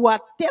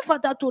 Whatever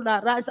that will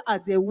arise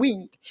as a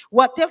wind,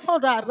 whatever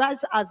will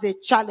arise as a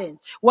challenge,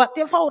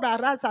 whatever will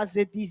arise as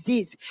a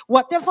disease,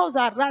 whatever will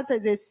arise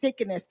as a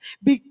sickness,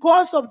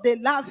 because of the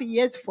love he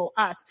has for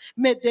us,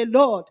 may the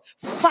Lord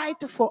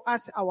fight for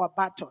us our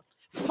battle.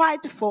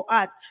 Fight for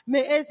us.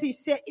 May, as he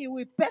said, he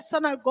will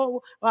personally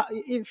go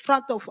in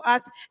front of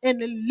us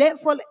and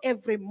level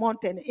every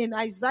mountain. In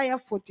Isaiah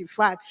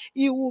 45,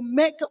 he will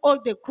make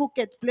all the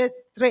crooked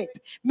place straight.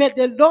 May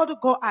the Lord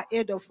go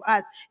ahead of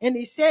us. And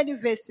he said in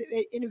verse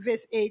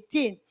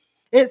 18,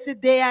 as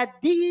their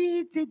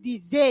deeds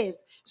deserve,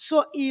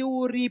 so he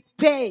will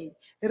repay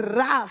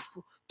wrath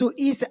to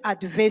his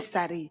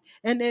adversary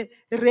and a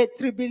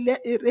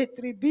retribution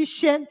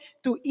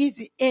to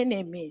his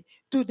enemy,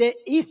 to the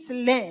east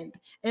land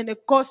and the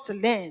coast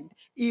land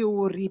he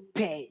will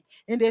repay.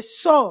 And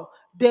so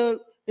they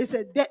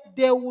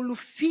will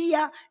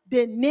fear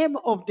the name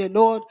of the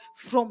Lord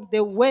from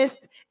the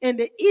west,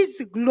 and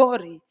his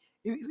glory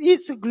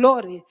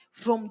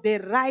from the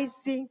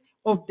rising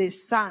of the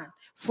sun.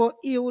 For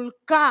he will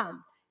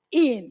come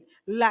in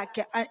like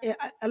a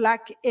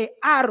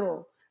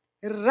arrow,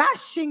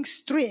 rushing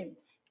stream,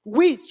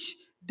 which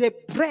the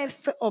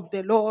breath of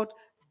the Lord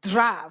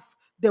drive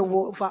the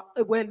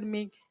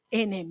overwhelming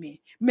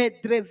enemy. May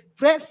the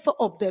breath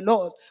of the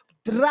Lord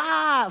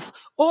drive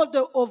all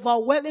the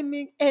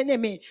overwhelming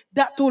enemy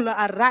that will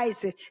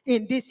arise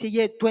in this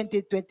year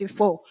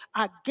 2024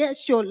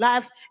 against your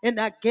life and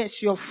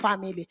against your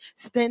family.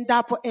 Stand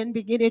up and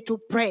begin to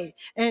pray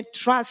and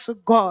trust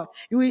God.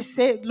 We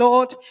say,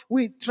 Lord,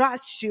 we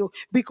trust you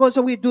because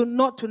we do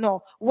not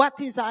know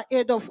what is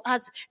ahead of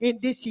us in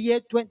this year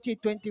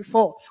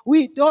 2024.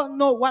 We don't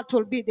know what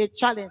will be the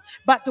challenge,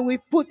 but we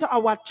put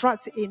our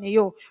trust in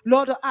you.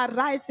 Lord,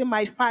 arise,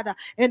 my Father,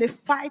 and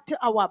fight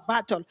our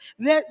battle.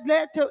 Let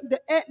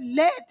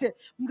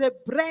the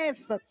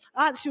breath,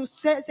 as you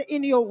says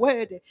in your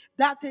word,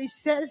 that it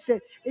says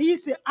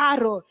is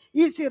arrow,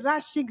 is a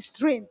rushing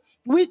stream,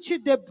 which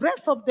the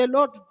breath of the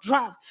Lord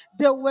drive,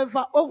 the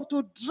weaver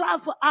to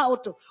drive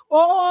out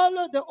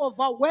all the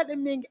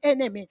overwhelming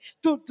enemy,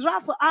 to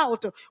drive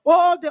out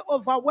all the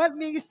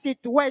overwhelming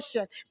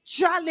situation,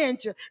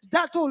 challenge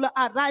that will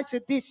arise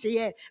this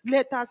year.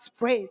 Let us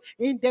pray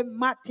in the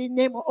mighty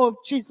name of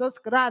Jesus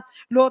Christ,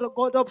 Lord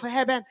God of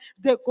heaven,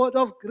 the God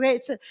of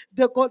grace,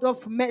 the God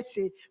of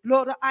mercy.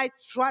 Lord, I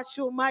trust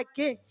you, my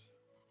King.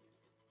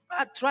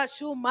 I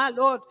trust you, my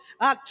Lord.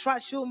 I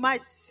trust you, my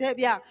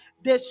Savior,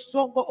 the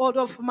stronghold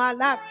of my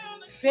life.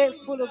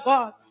 Faithful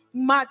God,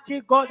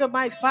 mighty God,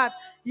 my Father,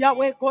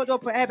 Yahweh, God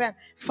of heaven.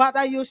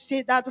 Father, you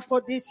see that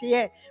for this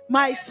year,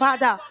 my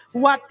Father,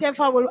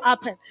 whatever will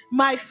happen,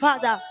 my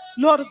Father,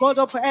 Lord God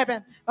of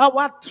heaven,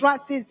 our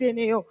trust is in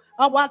you.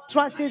 Our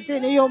trust is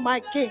in you,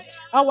 my King.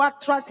 Our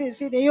trust is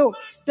in you,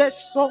 the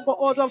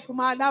stronghold of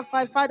my life,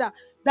 my Father,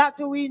 that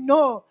we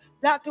know,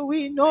 that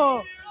we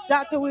know,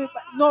 that we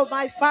know,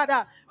 my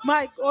Father,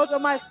 my God,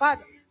 my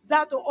Father,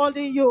 that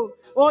only you,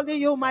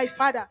 my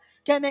Father,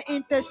 can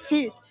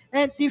intercede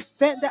and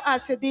defend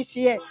us this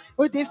year.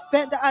 We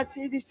defend us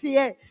this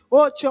year.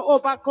 Oh,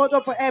 Jehovah, God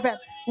of heaven,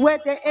 where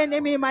the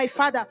enemy, my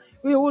Father,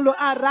 we will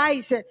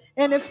arise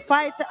and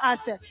fight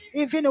us,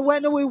 even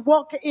when we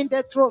walk in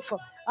the truth.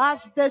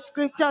 As the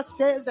scripture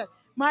says,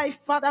 my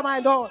Father, my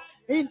Lord,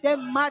 in the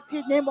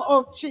mighty name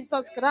of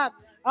Jesus Christ,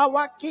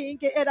 our King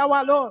and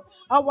our Lord,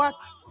 our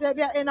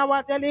Savior and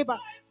our deliverer,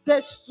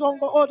 the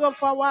stronghold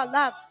of our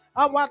life.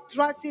 Our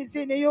trust is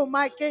in you,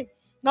 my King.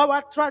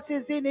 Our trust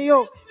is in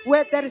you,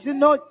 where there is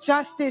no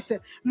justice.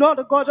 Lord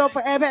God of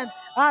heaven,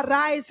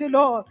 arise,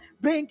 Lord.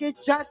 Bring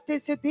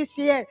justice this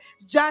year.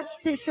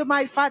 Justice,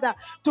 my Father,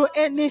 to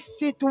any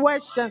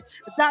situation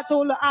that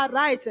will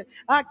arise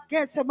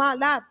against my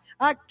life,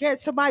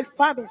 against my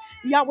family.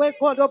 Yahweh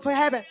God of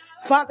heaven,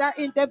 Father,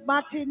 in the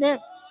mighty name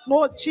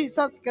of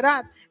Jesus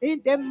Christ,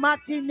 in the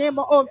mighty name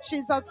of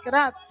Jesus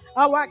Christ,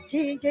 our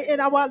King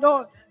and our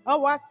Lord,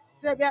 our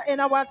Savior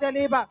and our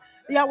deliverer,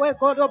 Yahweh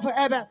God of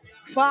heaven.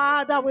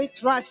 Father, we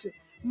trust you,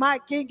 my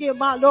King and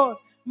my Lord,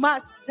 my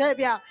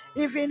Savior.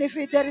 Even if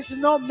there is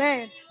no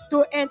man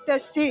to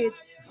intercede,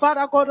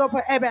 Father God of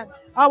heaven,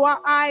 our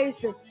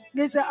eyes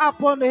is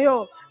upon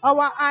you.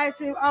 Our eyes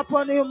is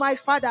upon you, my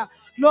Father,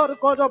 Lord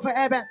God of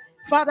heaven.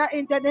 Father,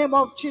 in the name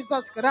of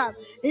Jesus Christ,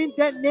 in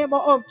the name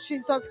of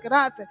Jesus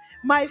Christ,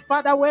 my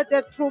Father, where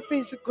the truth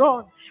is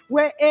grown,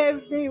 where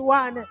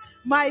everyone,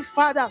 my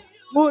Father,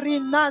 We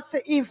renounce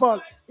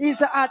evil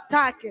is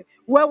attacking.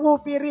 We will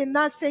be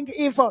renouncing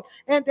evil,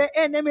 and the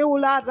enemy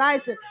will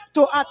arise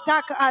to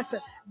attack us.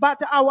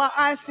 But our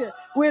eyes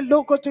will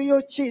look to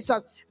you,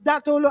 Jesus,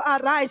 that will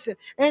arise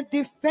and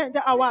defend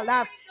our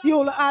life. You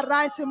will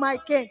arise, my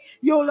King.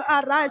 You will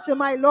arise,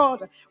 my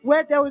Lord.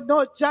 Where there is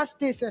no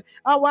justice,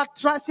 our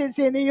trust is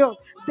in you.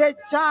 The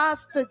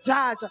just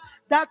judge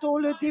that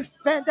will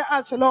defend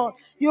us, Lord.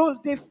 You will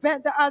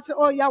defend us,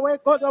 oh Yahweh,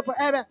 God of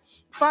heaven.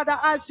 Father,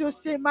 as you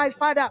see, my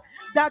Father,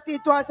 that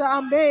it was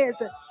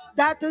amazing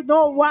that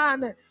no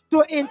one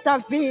to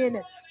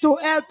intervene to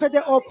help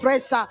the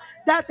oppressor,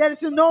 that there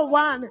is no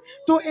one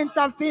to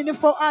intervene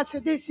for us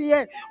this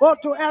year or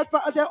to help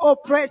the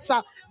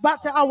oppressor,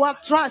 but our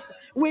trust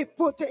we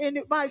put in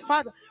my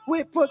Father,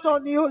 we put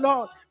on you,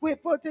 Lord, we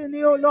put in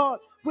you, Lord.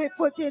 We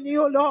put in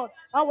you, Lord.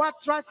 Our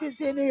trust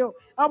is in you.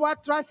 Our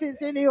trust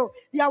is in you.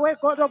 Yahweh,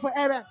 God of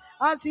heaven.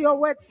 As your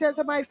word says,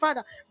 my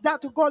Father,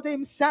 that God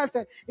himself,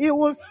 he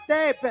will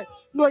step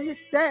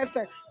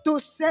to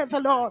save,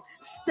 Lord.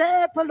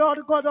 Step, Lord,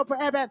 God of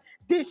heaven,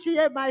 this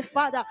year, my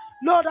Father.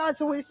 Lord,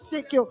 as we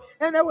seek you,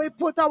 and we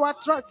put our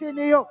trust in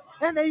you,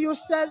 and you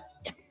said,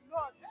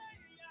 Lord,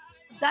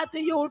 that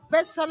you will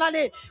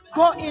personally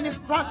go in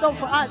front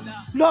of us.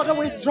 Lord,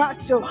 we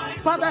trust you.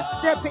 Father,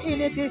 step in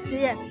it this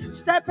year.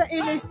 Step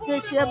in it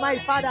this year, my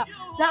Father.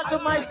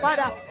 That, my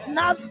Father,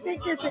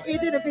 nothing is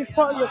hidden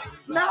before you.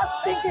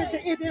 Nothing is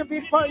hidden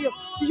before you.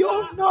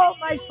 You know,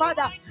 my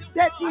Father,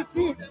 the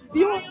disease.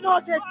 You know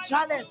the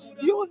challenge.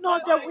 You know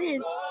the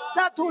wind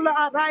that will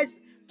arise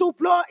to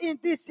blow in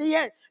this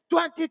year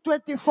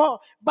 2024,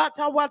 but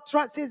our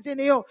trust is in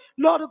you,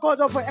 Lord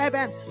God of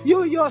heaven.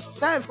 You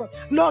yourself,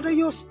 Lord,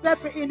 you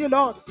step in,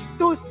 Lord,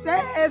 to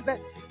save,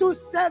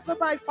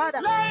 my Father,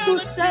 to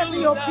save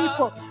your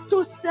people,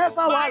 to save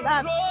our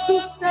land,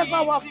 to save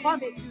our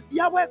family.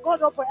 Yahweh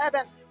God of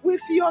heaven,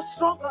 with your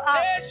strong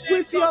arm,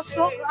 with your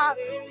strong arm,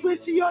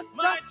 with your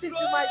justice,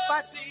 my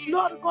Father,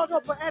 Lord God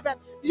of heaven,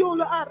 you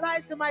will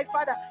arise, my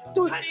Father,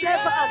 to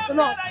save us,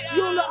 Lord.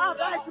 You will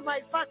arise,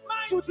 my Father,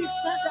 to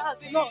defend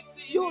us, Lord.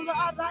 You will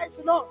arise,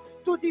 Lord,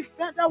 to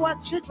defend our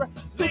children,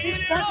 to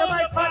defend,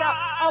 my Father,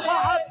 our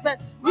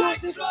husband. You will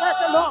defend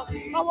the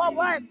Lord, our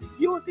wife.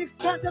 You will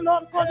defend the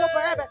Lord, God of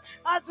heaven,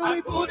 as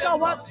we put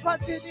our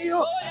trust in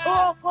you,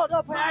 oh God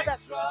of heaven,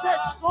 the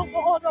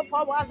stronghold of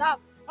our life.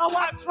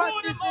 Our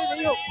trust is in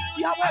you.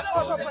 Yahweh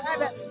God of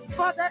heaven.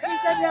 Father, in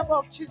the name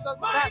of Jesus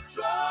Christ.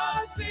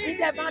 In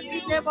the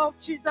mighty name of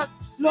Jesus,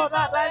 Lord,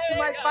 arise,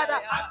 my Father.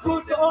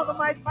 Put on,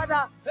 my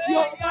Father,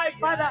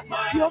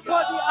 your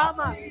body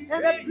armor,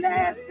 and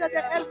place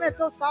the helmet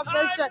of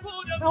salvation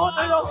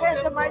on your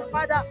head, my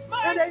Father,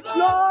 and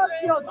clothe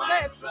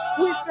yourself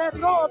with a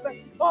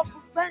robe of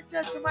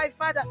vengeance, my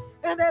Father,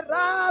 and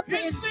wrap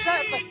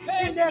himself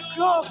in a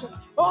cloak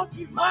of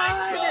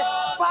divine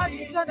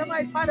fashion,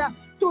 my Father,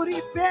 to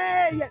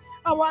repay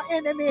our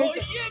enemies,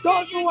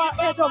 those who are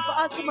ahead of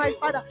us, my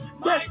Father,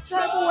 the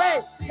same way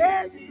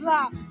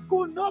Ezra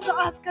could not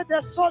ask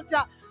the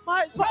soldier,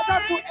 my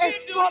Father, to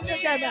escort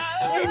them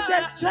in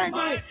the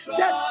journey.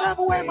 The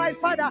same way, my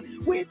Father,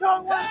 we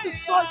don't want a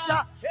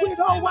soldier, we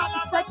don't want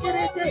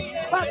security,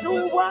 but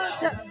we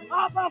want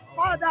our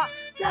Father,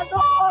 the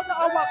Lord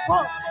our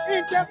God,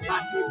 in the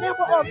mighty name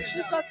of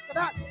Jesus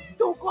Christ,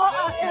 to go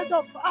ahead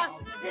of us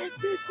in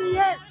this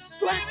year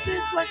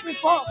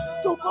 2024,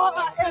 to go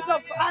ahead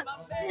of us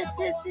in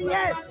this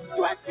year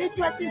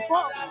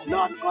 2024,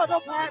 Lord God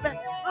of heaven,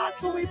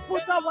 as we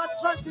put our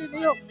trust in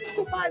you,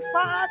 to my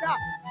Father,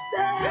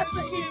 step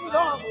in,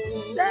 Lord,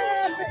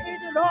 step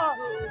in, Lord,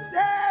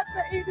 step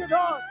in,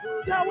 Lord,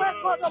 Yahweh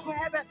God of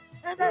heaven,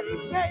 and then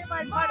repay,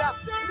 my Father,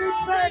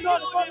 repay,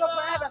 Lord God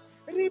of heaven,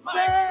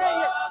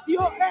 repay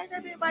your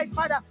enemy, my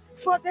Father,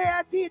 for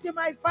their deed,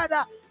 my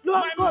Father,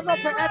 Lord God of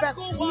heaven,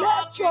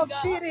 let your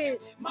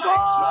spirit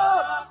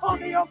fall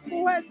on your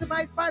foes,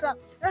 my Father,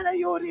 and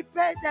you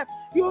repay them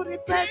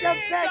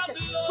back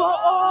for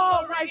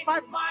all, my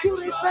Father, you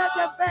repay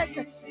them back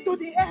to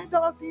the end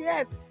of the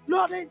earth.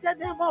 Lord, in the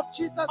name of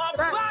Jesus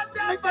Christ,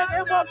 in the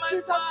name of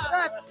Jesus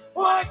Christ,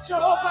 oh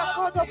Jehovah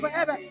God of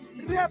heaven,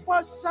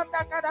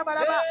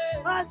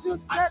 as you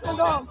said,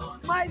 Lord,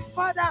 my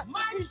Father,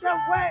 in the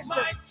West,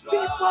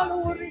 people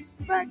will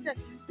respect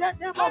the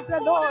name of the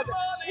Lord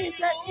in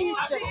the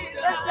East,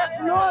 and the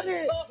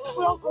glory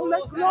of the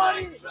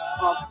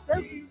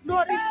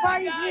glorify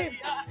Him,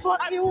 for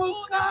He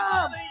will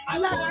come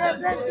like a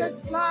raging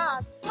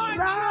flood,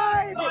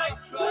 ride,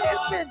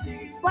 driven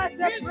by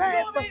the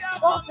breath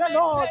of the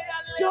Lord.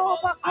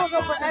 Jehovah God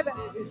of heaven,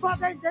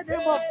 Father, in the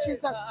name of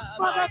Jesus,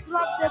 Father,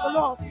 drop them,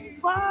 Lord,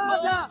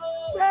 Father,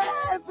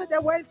 pave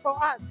the way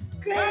for us.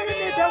 Clean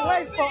the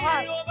way for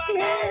us.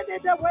 Clean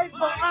the way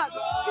for us.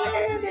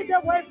 Clean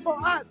the way for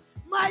us.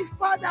 My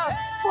Father,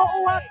 for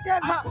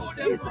whatever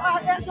is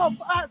ahead of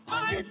us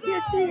in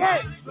this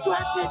year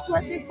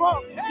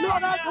 2024,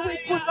 Lord, as we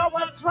put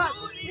our trust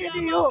in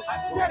you,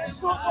 the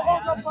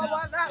stronghold of our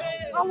life,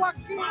 our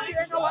King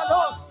and our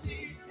Lord,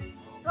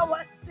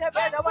 our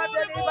Savior, our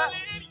deliverer.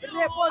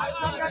 Rebo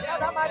shaka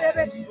kada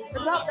marebe,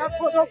 rada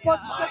kodo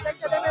poshete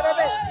kede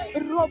merebe,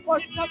 robo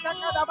shata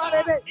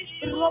kadabarebe,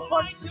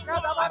 robo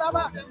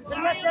shikadabaraba,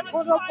 rete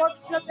kodobo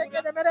shete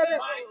kedemerebe,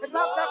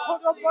 rada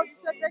kodobo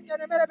shete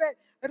kedemerebe,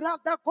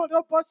 rada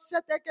kodobo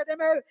shete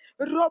kedeme,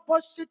 robo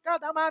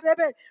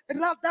shikadamarebe,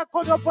 rada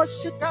kodobo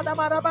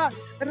shikadamaraba,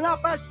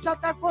 raba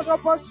shata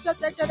kodobo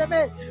shete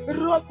kedeme,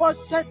 robo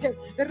shete,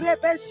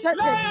 rebe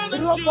shete,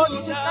 robo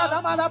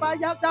shikadamaraba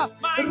yada,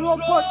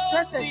 robo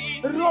shete,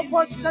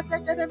 robo shete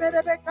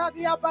kedemerebe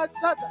kadia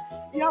basata.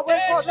 Yahweh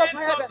God of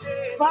heaven,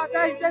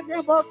 Father, in the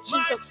name of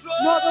Jesus,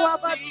 Lord,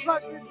 our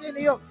trust is in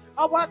you.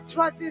 Our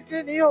trust is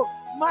in you.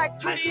 My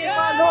King,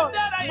 my Lord,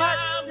 my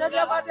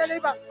Savior, my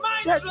deliverer,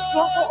 the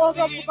stronghold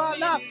of my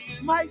life.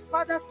 My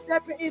Father,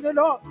 step in,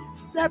 Lord.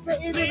 Step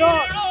in,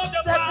 Lord.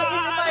 Step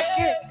in, my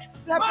King.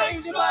 Step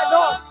in, my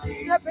Lord.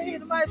 Step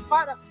in, my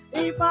Father.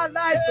 In my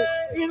life,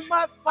 in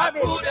my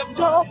family,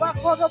 Jehovah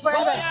God of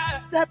heaven,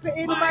 step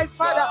in, my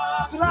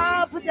Father.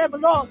 Drive them,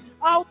 Lord,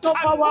 out of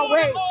our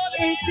way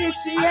in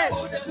this year.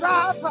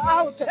 Drive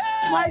out,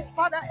 my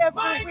Father,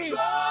 every wind.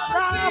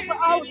 Drive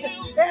out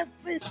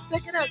every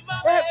sickness,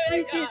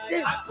 every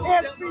disease,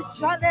 every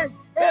challenge,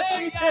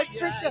 every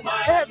restriction,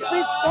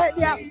 every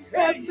failure,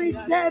 every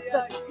death.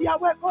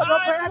 Yahweh God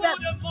of heaven,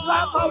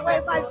 drive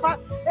away, my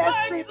Father,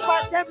 every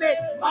pandemic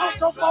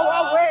out of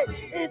our way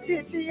in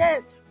this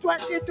year.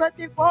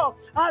 2024,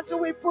 as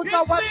we put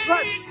our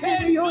trust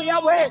in you,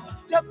 Yahweh,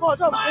 the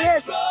God of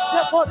grace,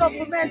 the God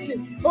of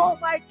mercy. Oh,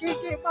 my King,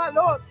 my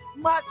Lord,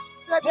 my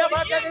Savior,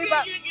 my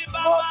deliverer.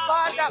 Oh,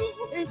 Father,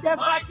 in the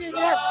mighty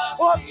name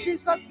of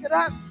Jesus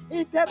Christ,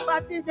 in the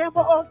mighty name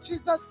of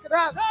Jesus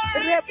Christ.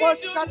 Rebo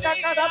shata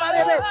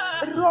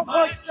kadabarebe,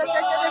 robo shata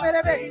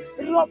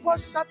kadabarebe, robo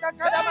shata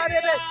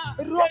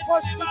kadabarebe, robo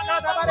shata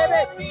kadabarebe,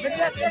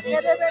 rete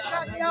kedebe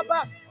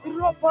kaniaba,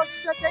 robo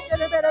shata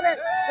kadabarebe,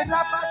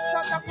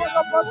 rabashata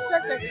robo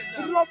shata,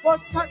 robo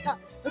shata,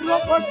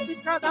 robo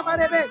shata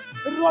kadabarebe,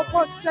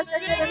 robo shata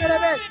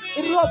kadabarebe,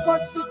 robo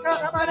shata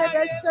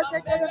kadabarebe, shata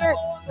kadabarebe,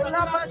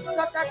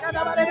 rabashata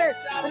kadabarebe,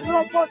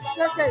 robo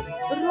shata,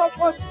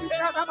 robo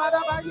shata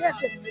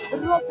kadabarebe,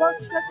 robo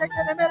shata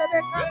kadabarebe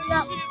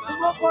kania,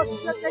 robo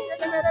shata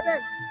kadabarebe,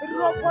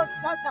 robo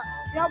shata.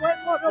 Yahweh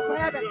God of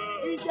heaven,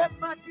 in the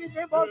mighty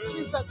name of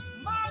Jesus.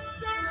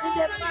 In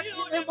the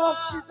mighty name of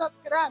Jesus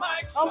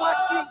Christ, our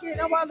King,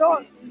 our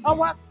Lord,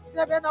 our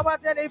Savior, our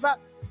Deliverer.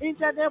 In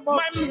the name of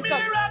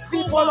Jesus,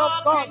 people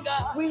of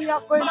God, we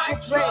are going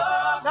to pray.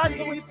 As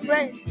we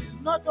pray,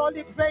 not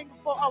only praying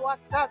for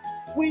ourselves,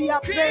 we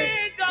are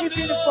praying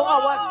even for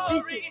our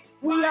city.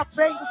 We are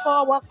praying for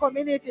our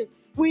community.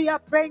 We are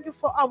praying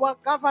for our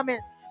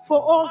government, for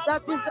all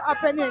that is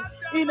happening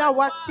in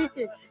our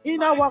city,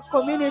 in our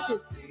community.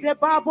 The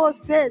Bible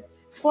says,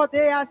 for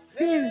their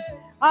sins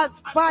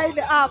has piled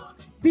up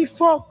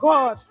before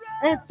God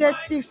and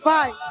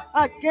testify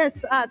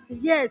against us.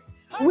 Yes,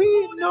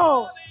 we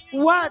know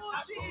what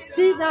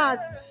sinners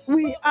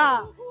we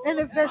are.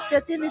 And verse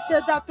 13 it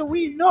says that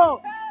we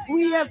know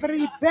we have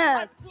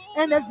rebelled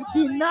and have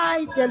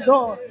denied the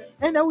Lord,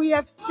 and we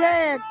have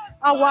turned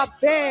our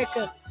back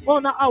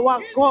on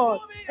our God,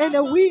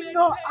 and we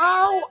know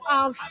how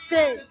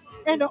unfair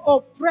and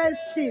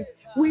oppressive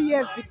we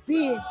have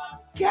been,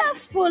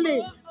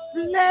 carefully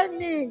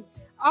planning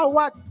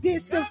our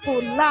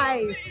deceitful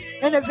lies.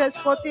 And in verse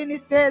 14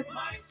 it says,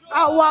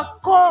 our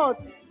court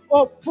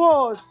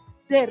oppose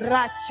the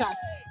righteous,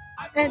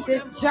 and the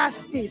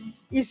justice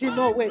is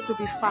nowhere to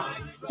be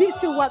found.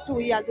 This is what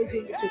we are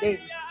living today.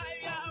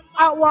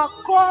 Our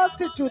court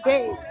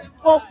today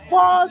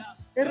oppose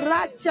the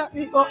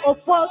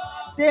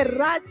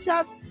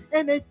righteous,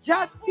 and the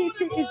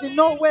justice is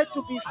nowhere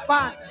to be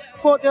found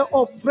for the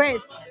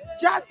oppressed.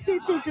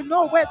 Justice is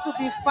nowhere to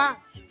be found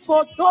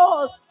for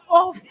those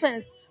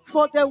orphans,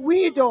 for the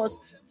widows.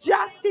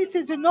 Justice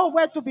is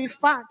nowhere to be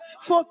found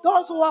for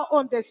those who are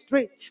on the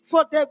street,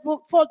 for those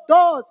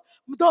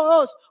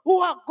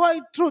who are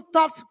going through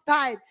tough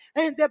time.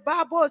 And the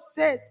Bible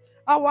says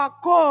our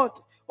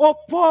court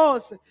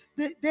oppose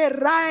the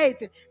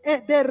right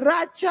and the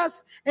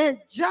righteous, and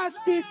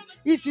justice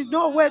is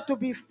nowhere to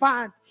be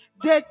found.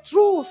 The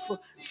truth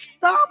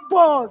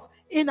stumbles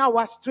in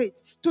our street.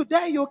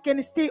 Today you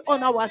can stay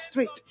on our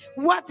street.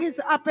 What is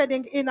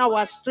happening in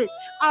our street?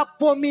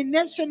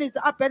 Abomination is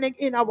happening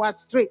in our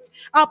street.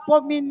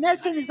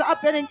 Abomination is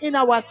happening in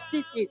our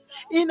cities,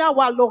 in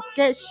our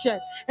location.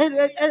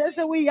 And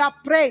so we are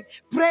praying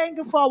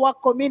for our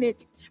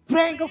community,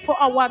 praying for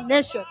our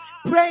nation,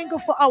 praying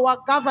for our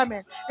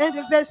government. And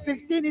in verse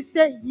 15 it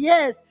says,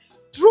 yes,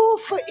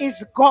 truth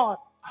is God.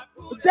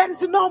 There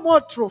is no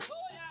more truth.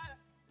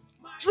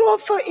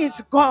 Truth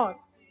is God.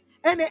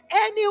 And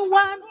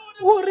anyone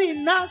who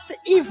renounces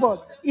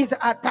evil is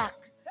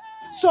attacked.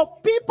 So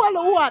people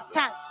who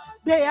attack,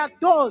 they are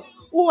those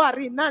who are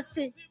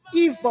renouncing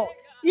evil.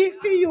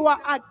 If you are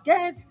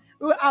against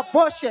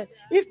abortion,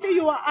 if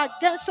you are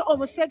against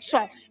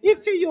homosexual,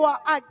 if you are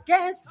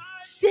against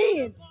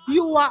sin,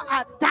 you are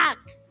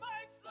attacked,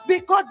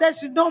 because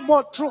there's no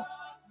more truth.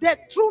 The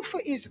truth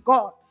is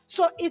God.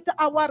 So it's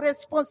our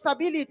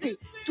responsibility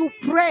to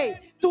pray,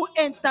 to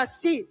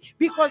intercede.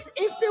 Because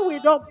if we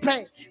don't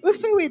pray,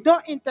 if we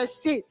don't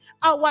intercede,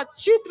 our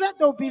children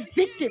will be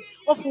victims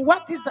of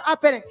what is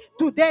happening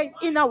today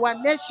in our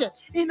nation,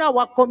 in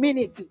our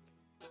community.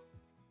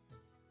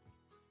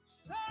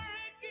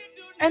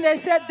 And they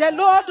said, the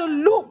Lord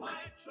looked,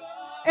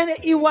 and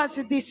he was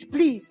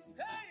displeased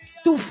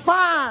to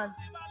find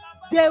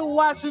there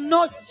was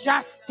no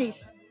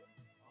justice.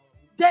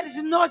 There is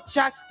no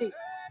justice.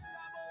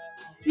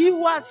 He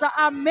was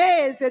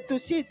amazed to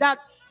see that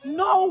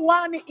no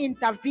one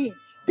intervened.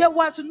 There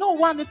was no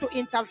one to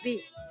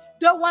intervene.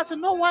 There was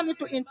no one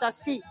to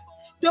intercede.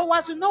 There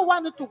was no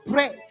one to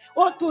pray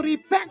or to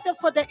repent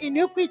for the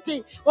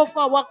iniquity of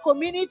our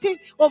community,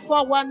 of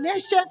our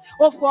nation,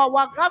 of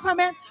our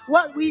government.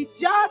 Well, we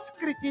just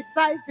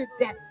criticize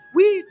them.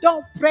 We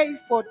don't pray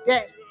for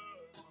them.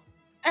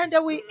 And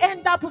we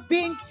end up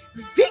being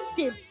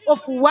victim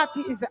of what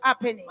is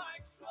happening.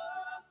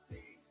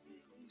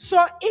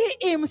 So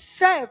he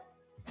himself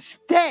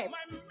stepped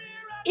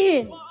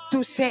in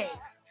to save.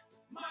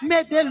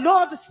 May the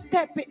Lord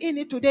step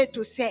in today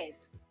to save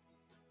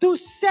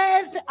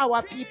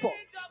our people,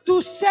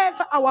 to save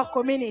our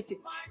community,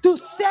 to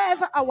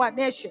save our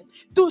nation,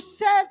 to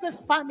save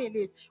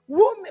families.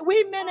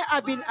 Women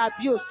have been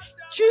abused.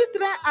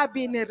 Children have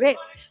been raped.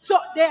 So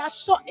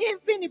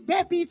even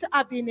babies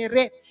have been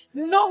raped.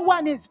 No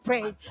one is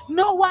praying.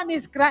 No one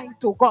is crying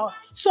to God.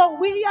 So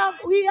we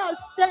are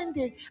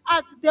standing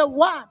as the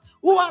one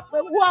who are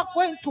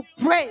going to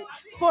pray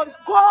for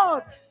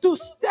God to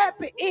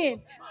step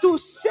in to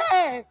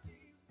save.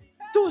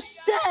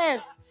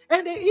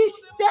 And he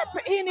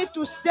stepped in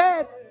to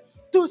save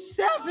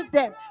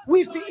them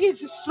with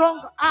his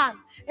strong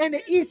arm and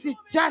his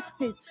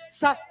justice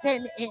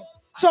sustain him.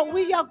 So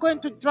we are going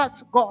to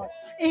trust God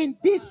in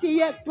this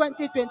year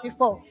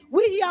 2024.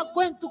 We are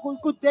going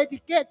to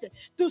dedicate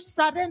to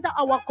surrender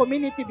our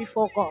community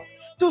before God,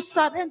 to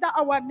surrender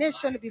our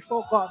nation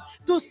before God,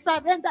 to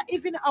surrender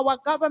even our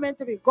government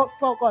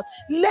before God.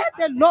 Let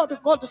the Lord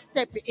God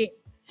step in.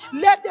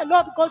 Let the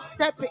Lord God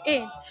step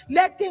in.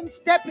 Let him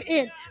step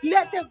in.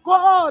 Let the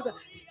God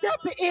step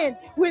in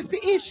with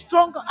his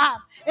strong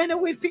arm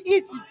and with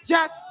his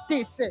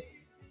justice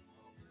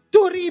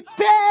to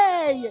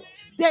repay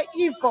the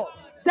evil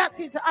that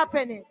is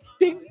happening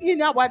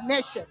in our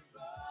nation.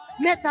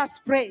 Let us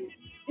pray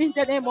in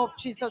the name of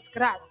Jesus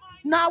Christ.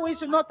 Now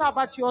it's not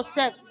about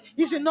yourself.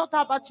 It's not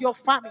about your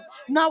family.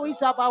 Now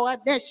it's about our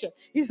nation.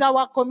 It's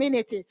our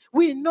community.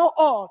 We know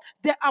all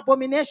the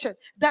abomination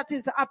that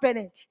is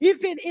happening.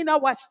 Even in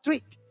our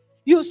street,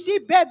 you see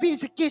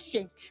babies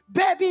kissing,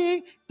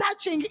 baby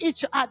touching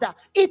each other.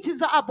 It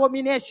is an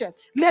abomination.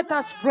 Let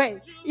us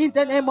pray in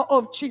the name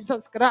of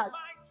Jesus Christ.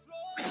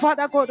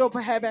 Father God of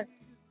heaven,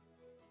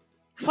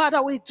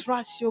 Father, we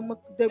trust you,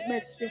 the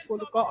merciful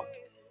God.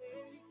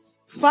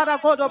 Father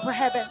God of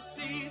heaven,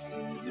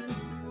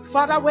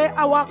 Father, where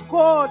our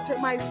God,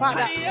 my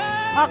Father,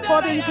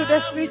 according to the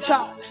scripture,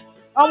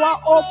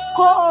 our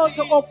God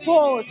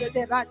opposes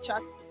the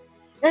righteous.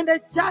 And the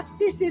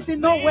justice is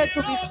nowhere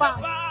to be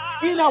found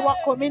in our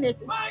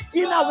community,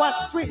 in our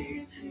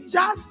street.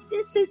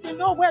 Justice is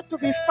nowhere to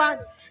be found,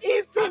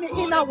 even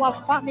in our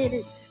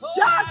family.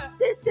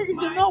 Justice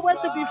is nowhere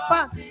to be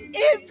found,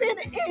 even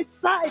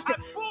inside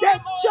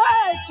the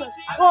church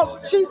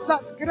of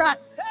Jesus Christ.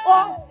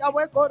 Oh,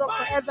 Yahweh God of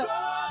heaven,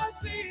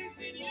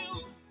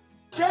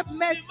 the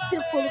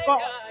merciful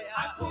God.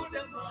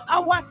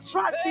 Our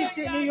trust is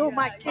in you,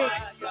 my King.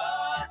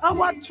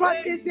 Our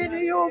trust is in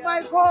you,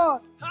 my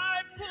God.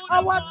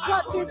 Our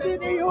trust is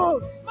in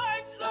you.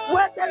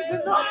 Where there is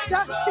no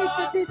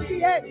justice this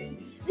year,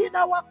 in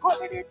our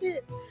community,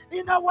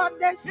 in our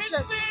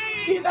nation,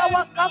 in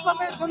our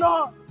government,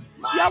 Lord.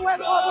 Yahweh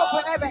God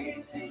of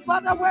heaven,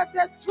 Father, where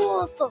the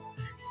truth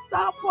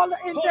stumble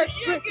in the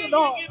street,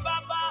 Lord.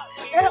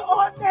 A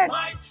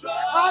honest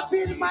have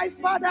been, my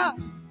Father,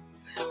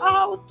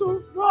 how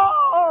to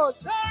know.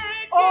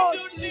 Oh,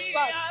 Jesus.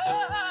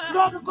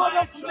 Lord God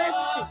of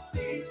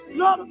mercy.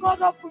 Lord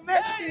God of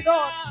mercy,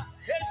 Lord.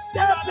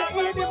 Step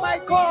in, my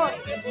God.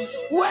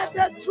 Where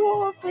the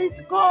truth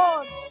is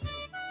gone,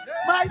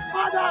 my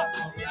Father,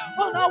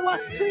 on our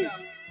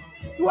street.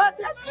 Where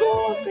the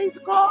truth is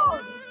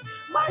gone,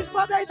 my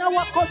Father, in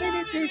our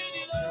communities.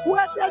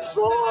 Where the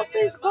truth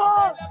is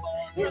gone,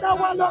 in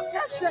our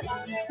location.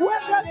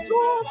 Where the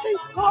truth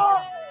is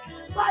gone,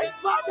 my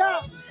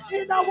Father,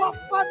 in our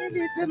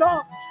families,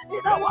 Lord.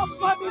 In our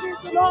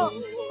families, Lord.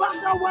 But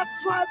our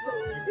trust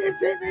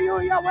is in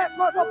you, Yahweh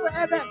God of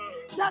heaven.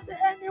 That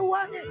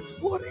anyone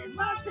who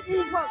renounces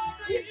evil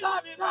is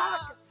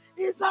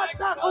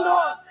attacked,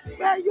 Lord.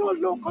 May you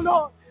look,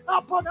 Lord,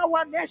 upon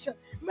our nation.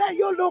 May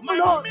you look,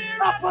 Lord,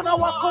 upon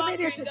our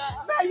community.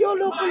 May you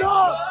look,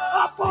 Lord,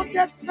 upon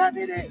the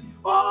family.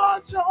 Oh,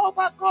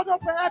 Jehovah God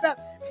of heaven.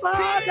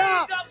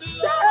 Father,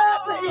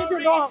 step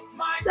in, Lord.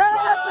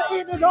 Step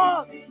in,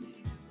 Lord.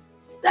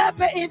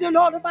 Step in,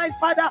 Lord, my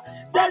Father.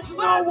 There's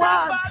no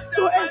one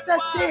to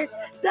intercede.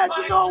 There's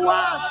no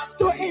one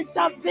to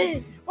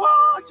intervene.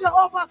 Oh,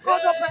 Jehovah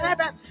God of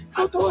heaven,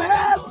 to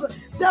help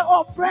the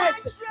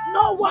oppressed.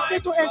 No one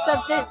need to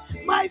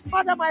intervene. My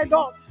Father, my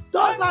Lord,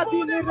 those have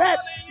been raped.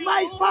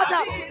 My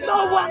Father,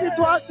 no one need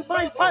to,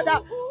 my Father,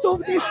 to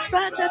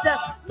defend them.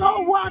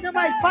 No one,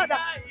 my Father,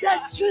 the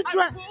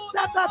children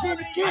that have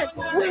been killed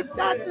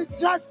without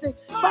justice.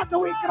 But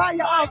we cry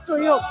out to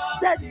you,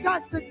 the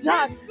just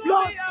judge.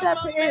 Lord, step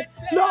in.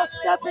 Lord,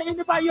 step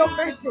in by your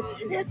mercy.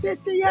 In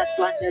this year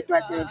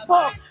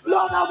 2024,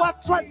 Lord, our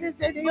trust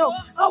is in you.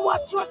 Our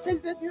trust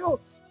is in you.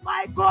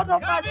 My God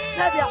of my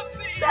Savior,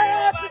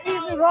 step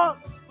in, Lord.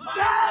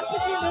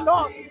 Step in,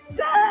 Lord.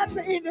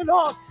 Step in,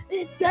 Lord.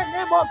 In the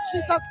name of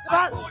Jesus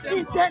Christ.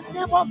 In the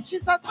name of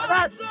Jesus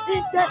Christ.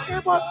 In the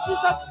name of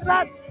Jesus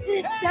Christ.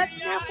 In the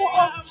name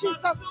of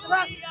Jesus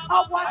Christ.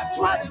 Our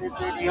trust is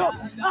in you.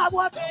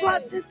 Our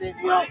trust is in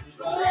you.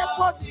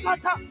 Rebo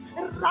Shata.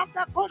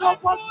 Ramda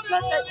Kodobo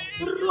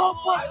Shete.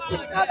 Robo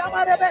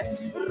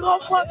Shikanamarebe.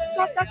 Robo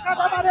Shata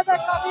Kanamarebe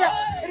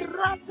Kabia.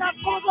 Ramda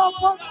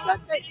Kodobo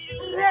Shete.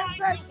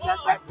 Rebe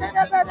Shete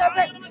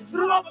Kenemerebe.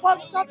 Robo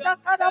Shata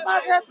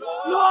Kanamarebe.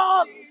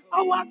 Lord,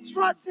 our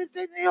trust is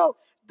in you.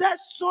 The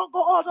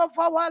stronghold of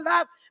our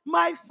life,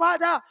 my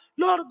Father,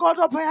 Lord God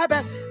of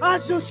heaven,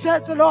 as you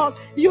said, Lord,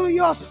 you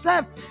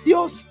yourself,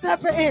 you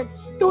step in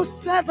to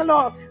save,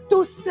 Lord,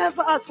 to save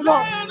us,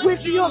 Lord,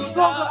 with your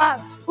strong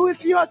arm,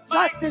 with your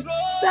justice.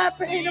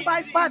 Step in,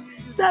 my Father,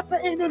 step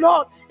in,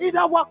 Lord, in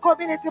our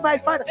community, my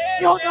Father,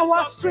 in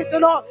our street,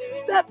 Lord,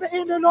 step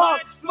in,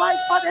 Lord, my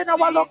Father, in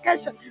our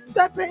location,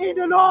 step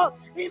in, Lord,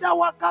 in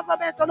our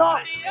government,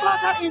 Lord,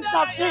 Father,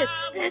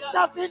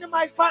 intervene,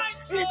 my Father,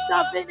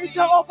 intervene,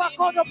 Jehovah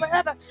God of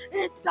heaven,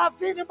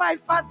 intervene, my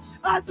Father,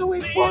 as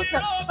we put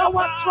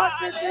our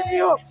trust is in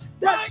you,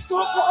 the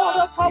stronghold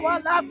of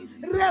our life.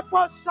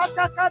 Rebo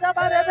Shata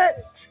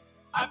Kadabarebe.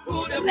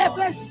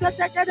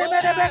 Rebeshete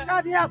kedemerebe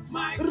kadia,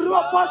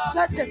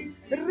 roboshete,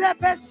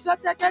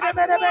 rebeshete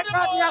kedemerebe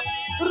kadia,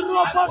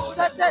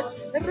 roboshete,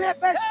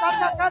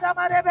 rebeshete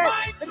kedemerebe,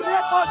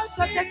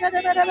 reboshete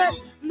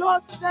kedemerebe.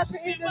 Lord, step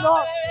in,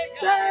 Lord,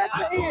 step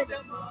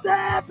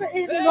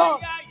in,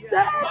 Lord,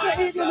 step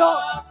in,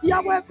 Lord.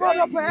 Yahweh God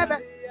of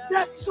heaven,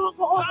 the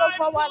stronghold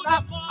of our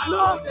life.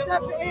 Lord,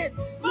 step in,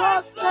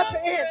 Lord, step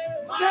in,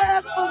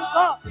 faithful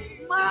God,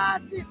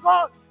 mighty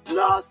God.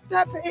 Lord,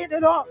 step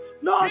in, Lord.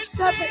 Lord,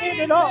 step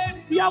in, Lord.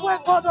 Yahweh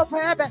God of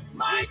heaven.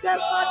 In the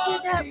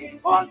mighty name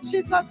of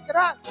Jesus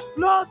Christ.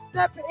 Lord,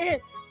 step in.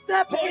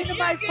 Step in,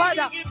 my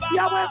Father.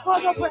 Yahweh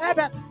God of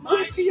heaven.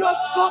 With your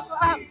strong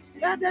arm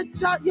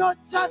and your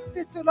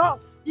justice, Lord.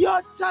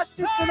 Your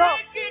justice, Lord,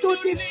 to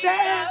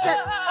defend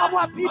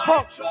our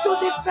people, to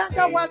defend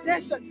our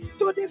nation,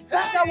 to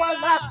defend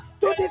our life,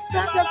 to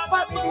defend the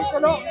families,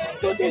 Lord,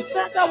 to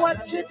defend our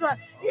children,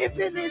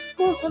 even in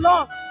schools,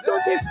 Lord, to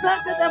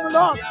defend them,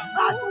 Lord,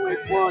 as we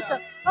put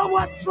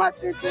our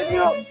trust is in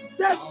you,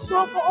 the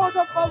stronghold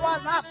of our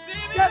life,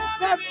 the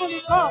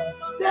faithful God,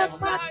 the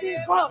mighty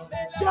God,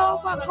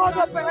 Jehovah God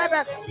of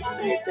heaven,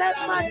 in the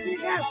mighty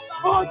name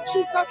of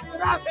Jesus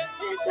Christ,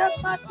 in the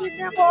mighty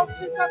name of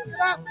Jesus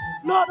Christ.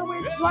 Lord, we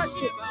trust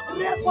you.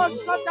 Rebo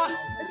Shata,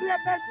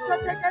 Rebe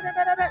Shata,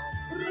 Kenemerebe,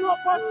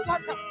 Robo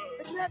Shata,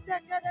 Rede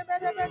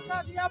Kenemerebe,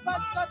 Kadiaba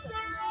Shata,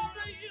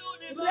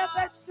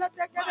 Rebe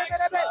Shata,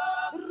 Kenemerebe,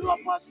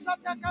 Robo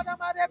Shata,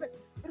 Kanamarebe,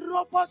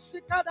 Robo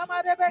Shikana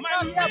Marebe,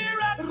 Kadia,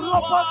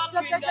 Robo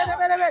Shata,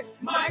 Kenemerebe,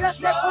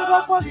 Rede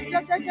Kodobo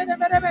Shata,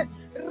 Kenemerebe,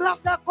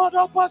 Rada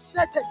Kodobo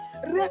Shata,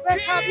 Rebe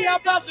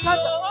Kadiaba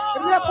Shata,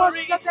 Rebo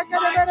Shata,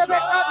 Kenemerebe,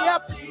 Kadia,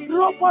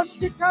 Robo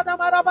Shikana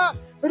Maraba,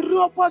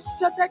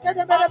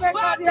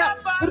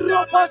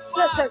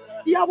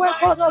 Yahweh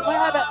God of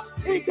heaven,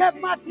 in the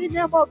mighty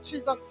name of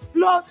Jesus.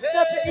 Lord,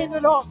 step in,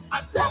 Lord.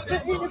 Step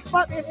in the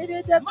families,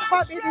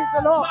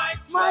 Lord.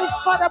 My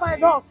Father, my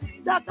Lord,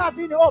 that have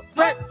been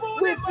oppressed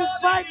with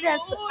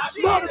violence,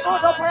 Lord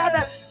God of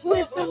heaven,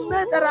 with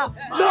murderer.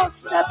 Lord,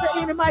 step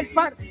in, my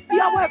Father.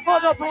 Yahweh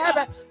God of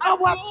heaven,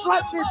 our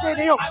trust is in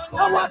you.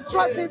 Our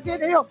trust is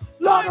in you.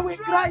 Lord, we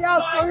cry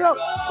out to you,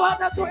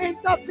 Father, to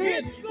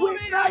intervene. We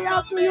cry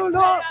out to you,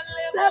 Lord.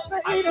 Step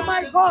in,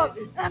 my God,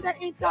 and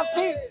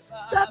intervene.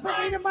 Step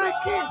in, my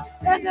King,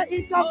 and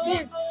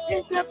intervene.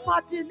 In the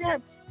mighty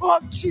name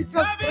of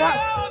Jesus Christ,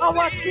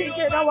 our King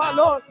and our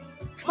Lord.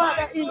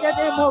 Father, in the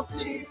name of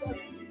Jesus.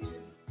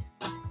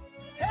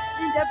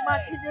 In the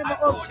mighty name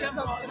of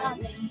Jesus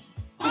Christ.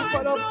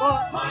 People of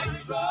God,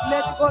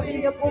 let's go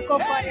in the book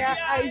of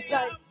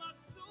Isaiah.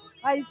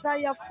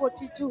 Isaiah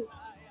 42,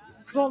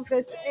 from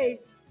verse 8.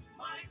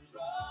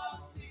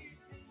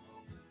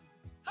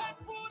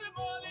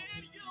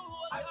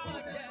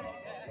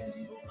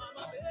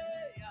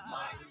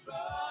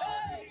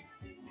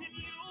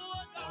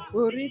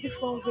 We read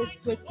from verse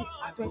 20,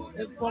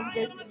 from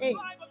verse 8.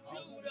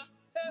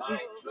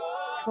 It's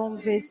from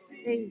verse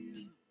 8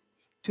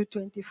 to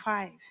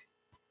 25.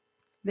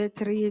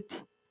 Let's read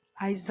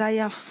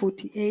Isaiah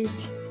 42.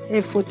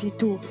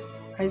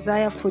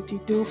 Isaiah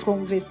 42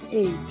 from verse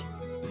 8.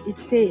 It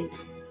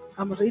says,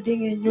 I'm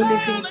reading a New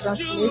Living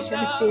Translation.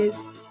 It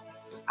says,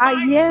 I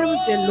am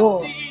the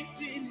Lord.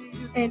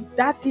 and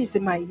that is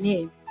my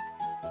name.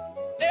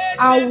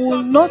 I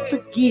will not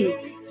give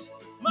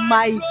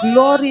my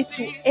glory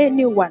to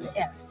anyone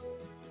else,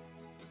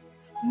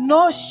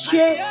 nor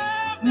share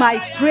my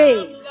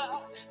praise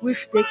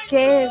with the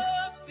cave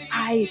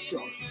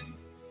idols.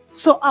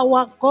 So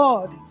our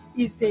God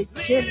is a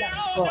jealous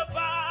God.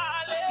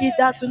 He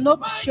does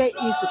not share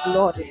his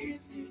glory.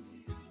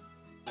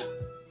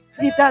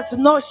 He does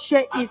not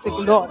share his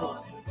glory.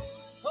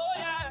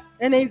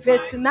 And in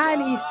verse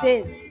 9 he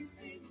says,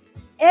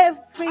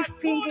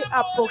 everything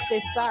I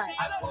prophesy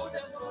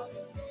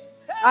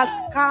has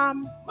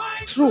come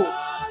true,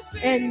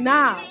 and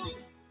now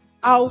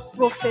I'll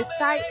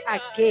prophesy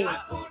again.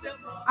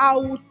 I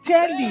will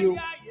tell you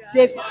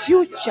the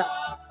future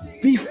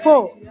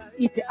before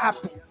it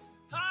happens.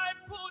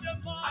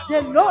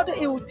 The Lord,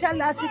 He will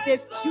tell us the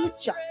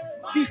future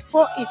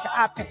before it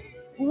happens.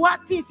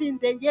 What is in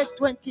the year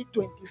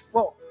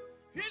 2024?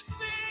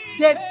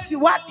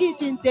 What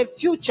is in the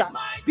future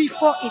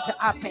before it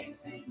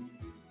happens?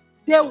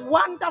 The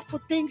wonderful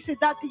things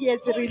that He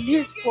has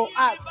released for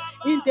us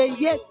in the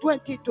year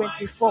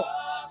 2024.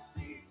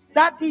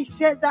 That He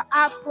says that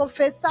I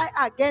prophesy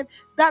again,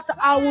 that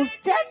I will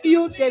tell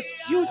you the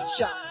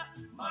future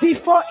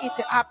before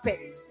it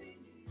happens.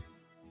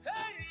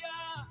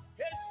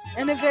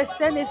 And in verse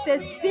 10 it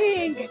says,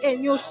 sing a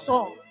new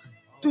song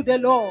to the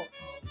Lord.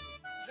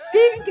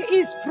 Sing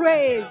His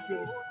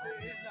praises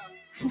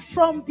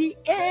from the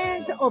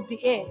ends of the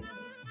earth.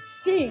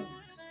 Sing,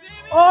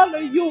 all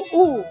you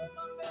who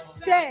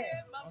sail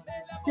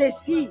the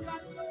sea,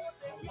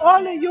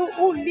 all you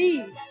who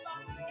live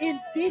in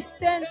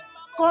distant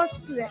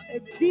coastland,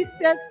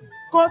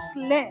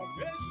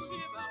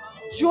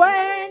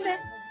 join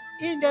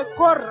in the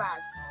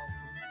chorus.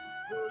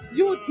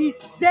 You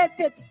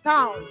deserted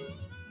towns,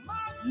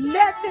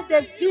 let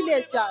the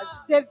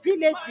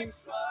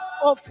villages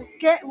of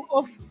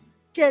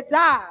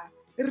Kedar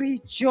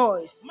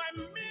rejoice.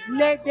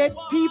 Let the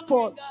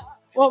people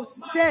of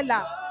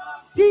Selah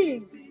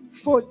sing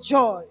for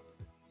joy.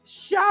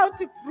 Shout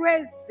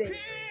praises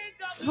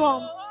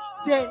from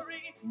the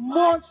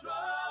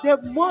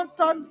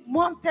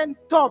mountain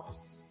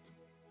tops.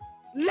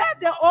 Let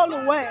the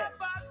whole world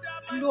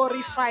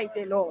glorify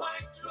the Lord.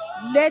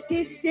 Let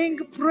us sing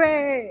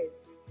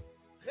praise.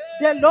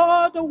 The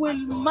Lord will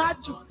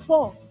march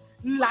forth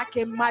like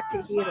a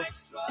mighty hero.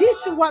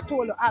 This is what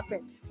will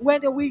happen.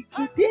 When we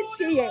do this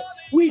year,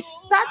 we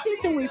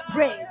started with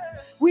praise.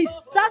 We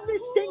started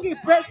singing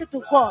praise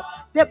to God.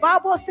 The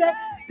Bible says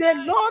the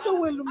Lord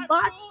will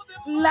march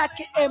like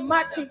a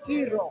mighty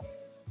hero.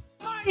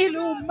 He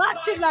will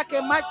march like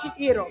a mighty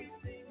hero.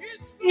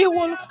 He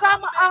will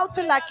come out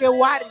like a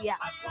warrior,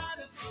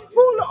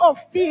 full of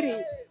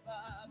fury.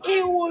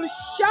 He will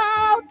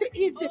shout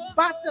his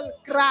battle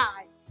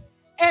cry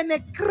and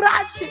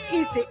crush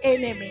his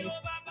enemies.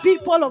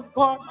 People of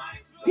God,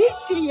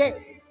 this year,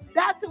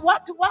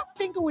 what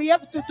thing we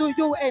have to do,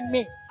 you and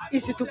me,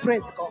 is to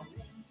praise God.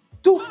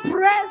 To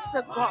praise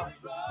God.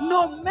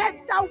 No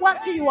matter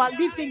what you are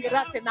living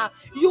right now,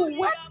 you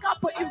wake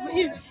up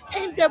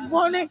in the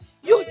morning,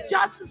 you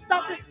just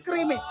start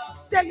screaming,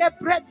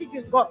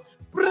 celebrating God,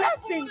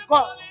 praising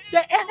God.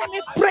 The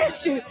enemy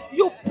praise you,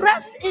 you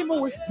praise him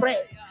with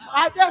praise.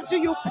 Others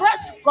you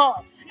praise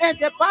God. And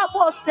the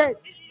Bible says,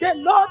 the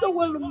Lord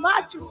will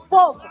march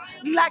forth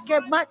like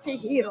a mighty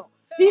hero.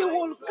 He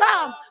will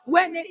come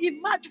when he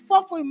march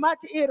forth with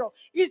mighty hero.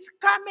 He's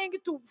coming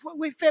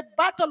with a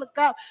battle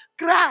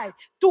cry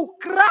to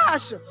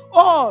crush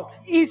all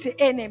his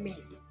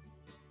enemies.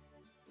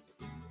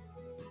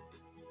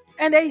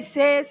 And he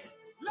says,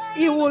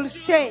 he will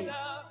say,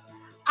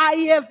 I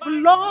have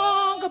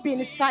long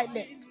been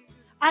silent.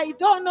 I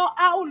don't know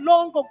how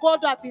long God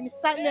has been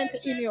silent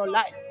in your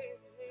life.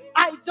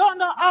 I don't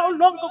know how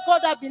long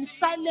God has been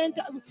silent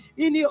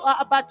in you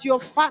about your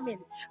family,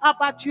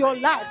 about your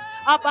life,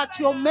 about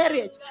your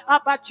marriage,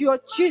 about your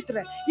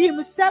children. He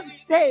himself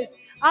says,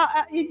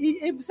 I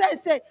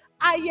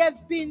have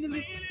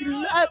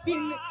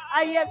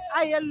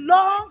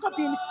long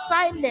been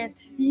silent.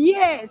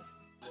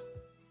 Yes,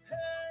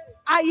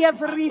 I have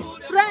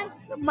restrained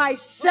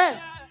myself,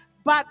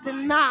 but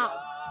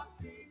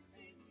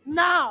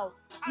now,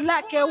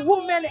 like a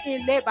woman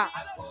in labor,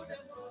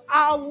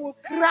 I will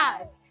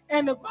cry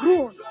and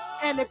groan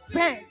and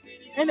pant.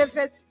 And in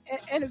verse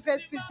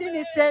 15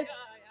 it says,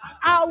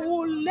 I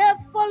will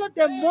level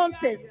the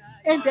mountains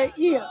and the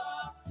hill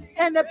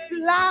and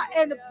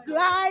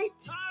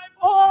blight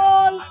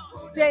all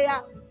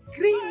their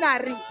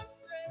greenery.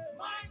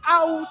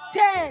 I will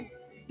turn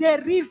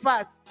the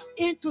rivers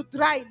into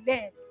dry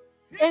land,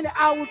 and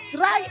I will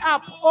dry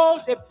up all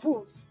the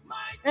pools.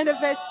 And in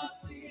verse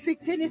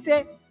 16 it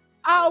says,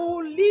 I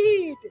will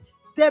lead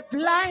the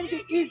blind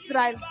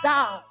Israel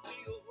down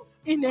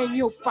in a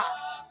new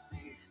path.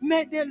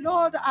 May the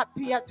Lord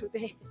appear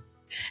today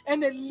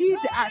and lead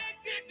us,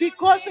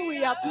 because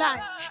we are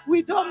blind.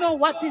 We don't know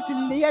what is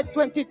in the year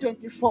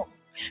 2024.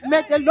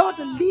 May the Lord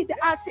lead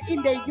us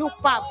in the new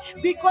path,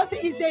 because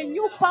it's a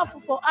new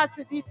path for us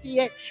this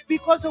year,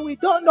 because we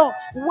don't know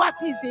what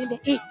is in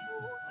it.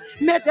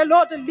 May the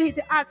Lord lead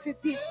us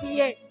this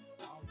year,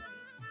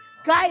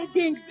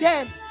 guiding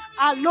them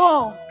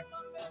along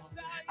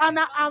an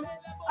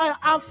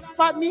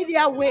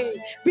unfamiliar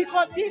way,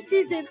 because this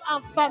is an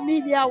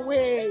unfamiliar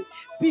way,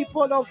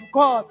 people of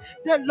God.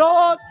 The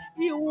Lord,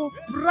 He will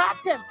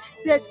brighten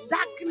the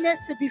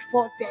darkness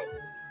before them.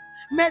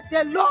 May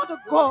the Lord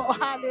go,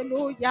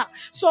 hallelujah.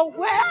 So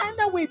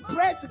when we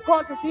praise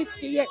God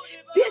this year,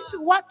 this is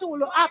what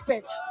will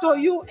happen to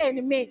you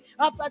and me,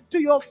 to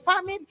your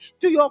family,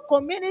 to your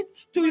community,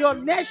 to your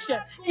nation,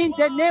 in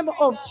the name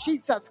of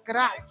Jesus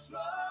Christ.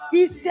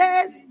 He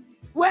says,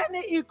 when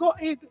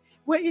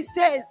he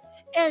says,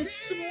 and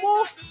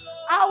smooth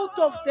out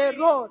of the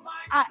road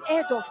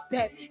ahead of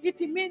them. It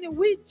means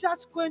we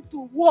just going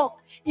to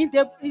walk in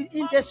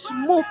the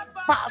smooth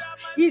path.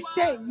 He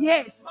said,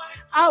 yes,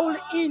 I will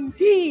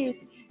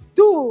indeed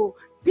do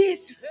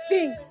these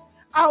things.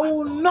 I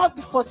will not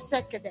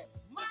forsake them.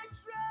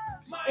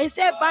 He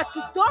said, but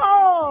to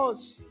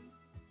those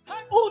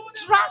who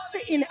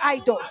trust in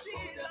idols,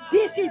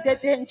 this is the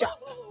danger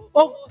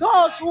of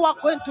those who are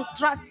going to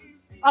trust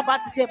about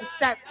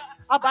themselves,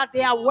 about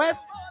their wealth,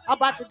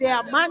 about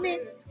their money,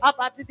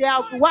 about their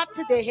what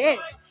they have.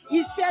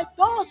 He said,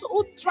 those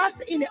who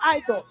trust in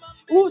idol,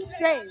 who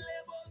say,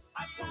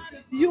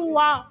 you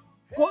are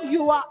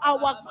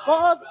our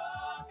gods,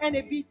 and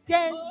be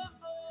turned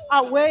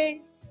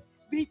away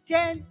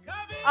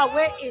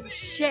in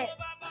shame.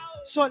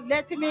 So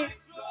let me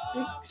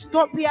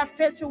stop here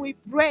first. We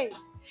pray,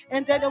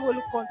 and then we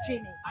will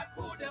continue.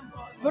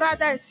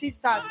 Brothers and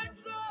sisters,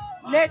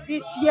 let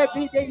this year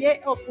be the year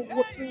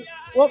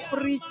of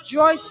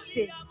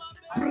rejoicing,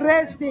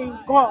 praising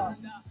God,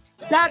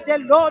 that the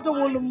Lord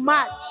will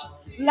march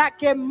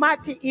like a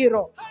mighty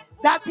hero,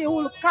 that He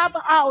will come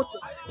out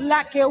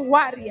like a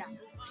warrior,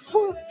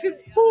 full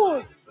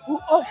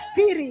of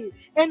fury,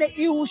 and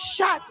He will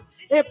shout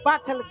a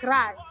battle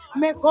cry.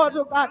 May God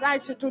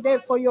arise today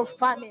for your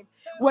famine.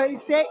 Where He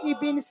said He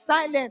been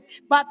silent,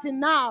 but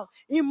now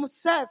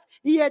Himself,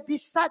 He had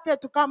decided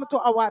to come to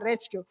our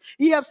rescue.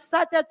 He has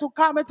started to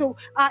come to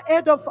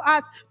ahead of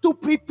us to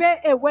prepare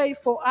a way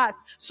for us.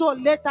 So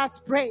let us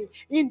pray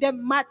in the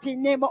mighty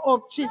name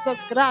of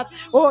Jesus Christ.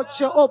 Oh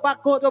Jehovah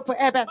God of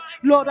heaven,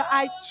 Lord,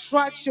 I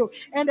trust You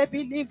and I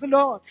believe,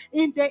 Lord,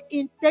 in the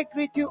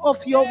integrity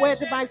of Your word,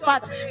 my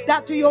Father,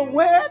 that Your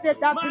word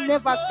that will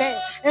never fail,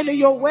 and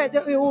Your word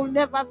it will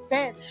never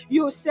fail.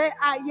 You say,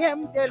 I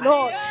am the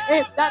Lord,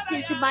 and that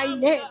is my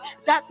name,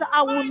 that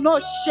I will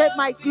not share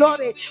my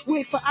glory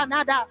with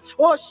another,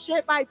 or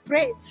share my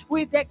praise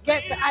with the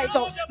gift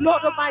idol.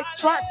 Lord, my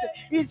trust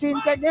is in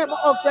the name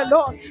of the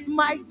Lord,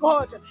 my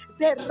God,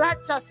 the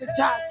righteous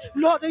judge.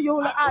 Lord, You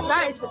will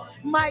arise,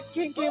 my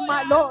King and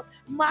my Lord,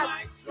 my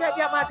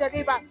Savior, my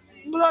deliverer.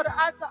 Lord,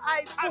 as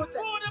I put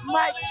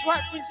my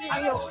trust in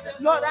You,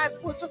 Lord, I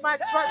put my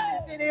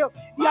trust in You,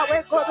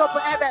 Yahweh God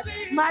of heaven,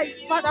 my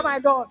Father, my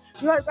Lord.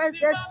 As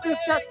the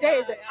scripture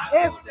says,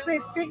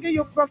 everything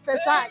You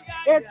prophesy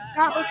is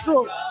coming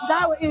true.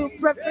 Now You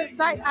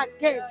prophesy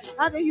again,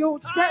 and You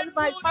tell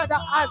my Father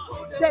us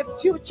the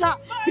future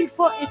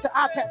before it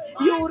happens.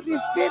 You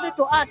reveal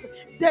to us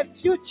the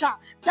future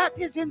that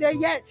is in the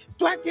year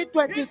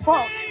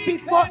 2024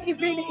 before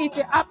even it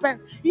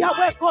happens.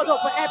 Yahweh God of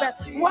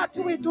heaven, what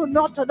we do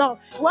not know,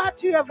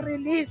 what You have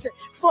released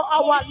for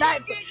our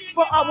life,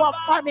 for our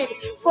family,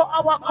 for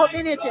our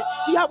community,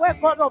 Yahweh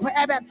God of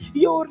heaven,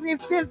 You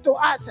reveal to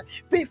us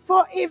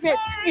before even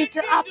it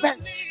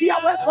happens.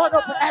 Yahweh God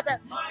of heaven,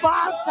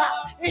 Father,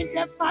 in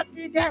the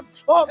mighty name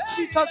of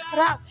Jesus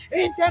Christ,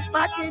 in the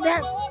mighty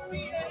name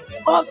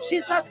of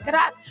Jesus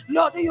Christ,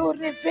 Lord, You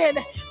reveal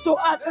to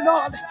us,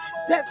 Lord,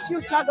 the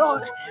future,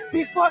 Lord,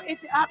 before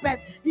it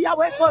happens.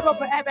 Yahweh God of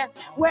heaven,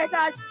 when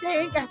I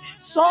sing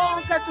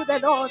song to the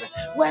Lord,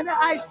 when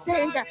I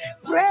sing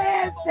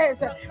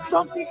praises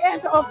from the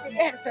end of the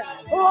earth,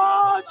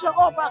 oh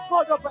Jehovah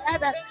God of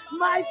heaven,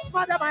 my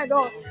Father, my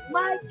Lord,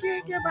 my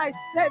King and my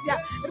Savior,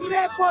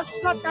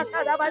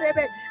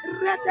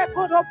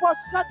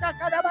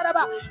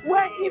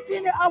 where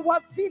even our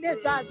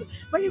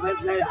villagers,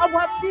 even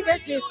our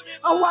villages,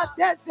 our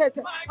desert,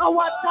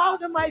 our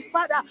town, my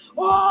Father,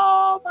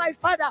 oh my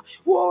Father,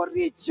 will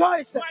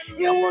rejoice.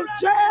 You will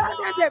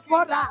join the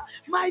border,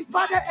 my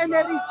Father, and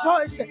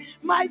rejoice.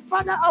 My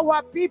Father,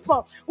 our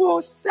people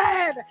will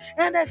sing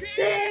and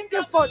sing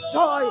for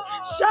joy,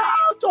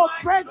 shout of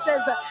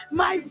praises,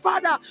 my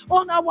Father,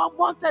 on our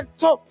mountain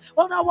top,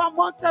 on our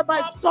mountain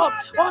by top,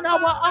 on our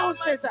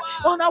houses,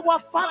 on our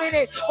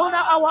family, on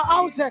our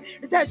houses,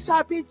 there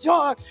shall be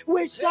joy.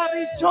 We shall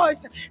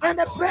rejoice and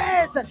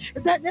praise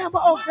the name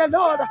of the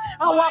Lord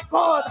our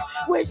God.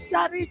 We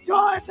shall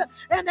rejoice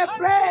and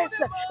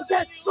praise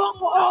the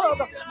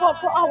stronghold of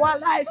our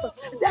life,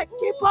 the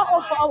keeper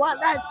of our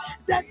life,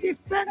 the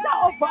defender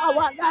of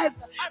our life.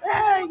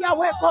 Hey,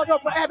 Yahweh God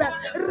of heaven.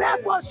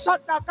 Rebo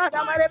Sata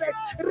Kadamarebe,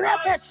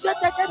 Rebe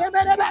Sete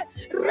Kedemerebe,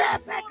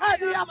 Rebe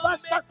Kadia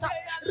Basata,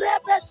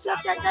 Rebe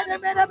Sete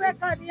Kedemerebe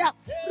Kadia,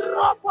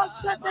 Robo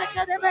Sete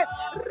Kedeme,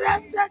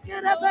 Rete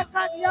Kedeme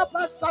Kadia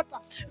Basata,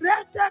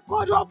 Rete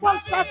Kodobo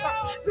Sata,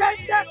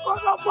 Rete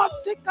Kodobo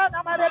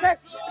Sikana Marebe,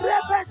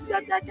 Rebe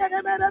Sete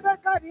Kedemerebe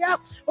Kadia.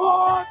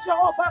 Oh,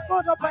 Jehovah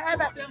God of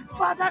heaven,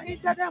 Father, in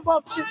the name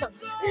of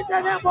Jesus, in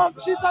the name of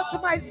Jesus,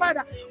 my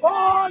Father,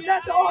 oh,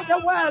 let all the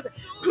world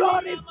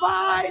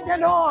glorify the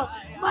Lord.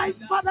 My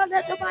Father,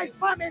 let my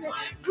family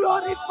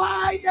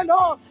glorify the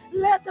Lord.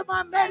 Let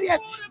my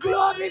marriage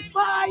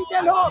glorify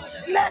the Lord.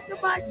 Let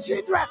my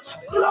children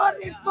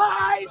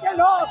glorify the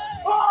Lord.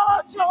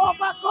 Oh,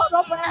 Jehovah God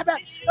of heaven.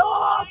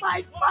 Oh,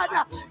 my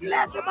Father,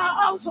 let my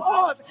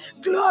household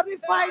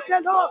glorify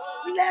the Lord.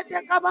 Let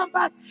the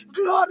government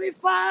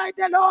glorify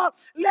the Lord.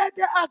 Let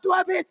the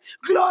Adwabit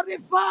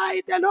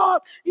glorify the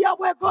Lord.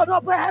 Yahweh God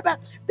of heaven,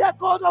 the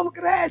God of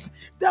grace,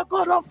 the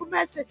God of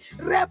mercy.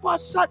 Rebo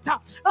Sata,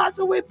 as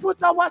we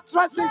put our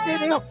trust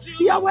in you,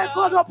 Yahweh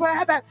God of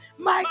heaven,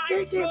 my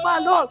King, my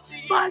Lord,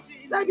 my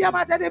Savior,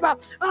 my deliverer.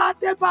 And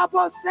the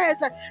Bible says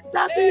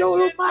that you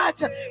will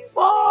march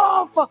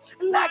forth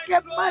like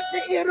a mighty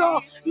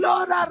hero.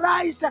 Lord,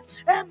 arise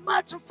and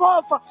march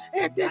forth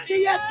in this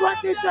year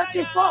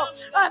 2024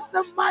 as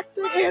a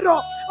mighty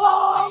hero.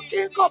 Oh,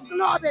 King of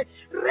glory,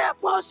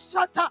 Rebo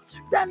Sata,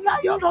 the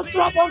Lion of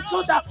trouble,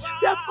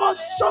 the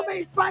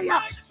consuming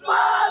fire.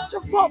 March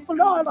forth,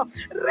 Lord.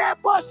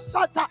 Rebo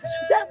Sata,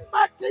 the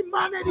mighty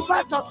man in the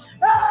battle.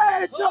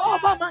 Hey,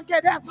 Jehovah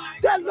Mangeda,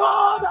 the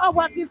Lord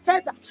our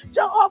defender.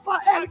 Jehovah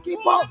El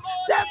Gibor,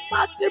 the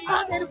mighty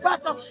man in the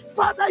battle.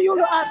 Father, you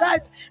will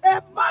arise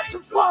and march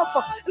forth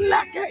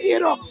like a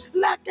hero,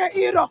 like a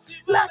hero,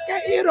 like a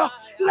hero,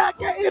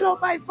 like a hero,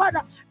 my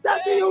Father.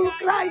 That you will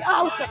cry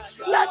out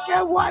like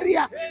a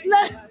warrior.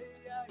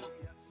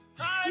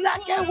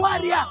 Like a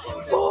warrior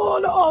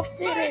full of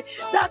fury,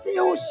 that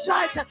you will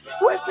shout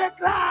with a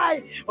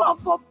cry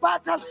of a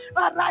battle.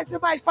 Arise,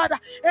 my Father,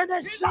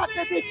 and shout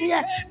this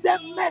year, the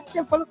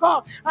merciful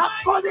God,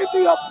 according to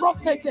your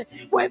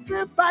prophecy, with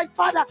my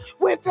Father,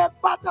 with a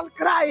battle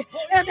cry,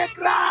 and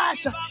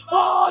crash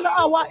all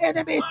our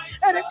enemies,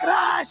 and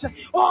crash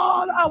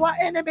all our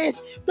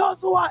enemies, those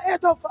who are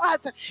ahead of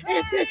us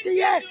in this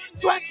year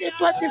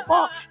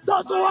 2024,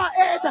 those who are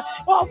ahead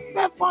of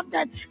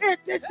Fairfontaine in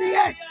this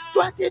year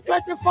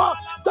 2024,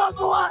 those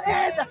who are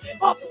ahead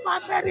of my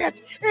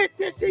marriage in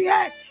this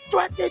year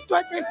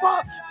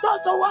 2024, those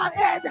who are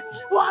ahead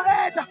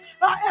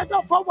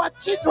of our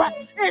children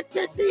in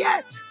this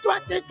year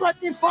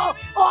 2024.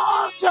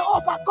 Oh,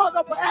 Jehovah God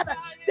of heaven,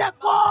 the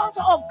God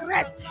of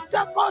grace,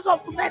 the God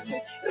of mercy,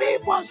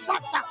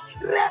 Ribosata,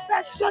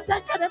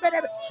 Rebesete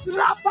Kerebere,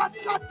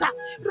 Rabasata,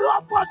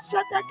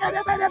 Robosete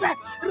Kerebere,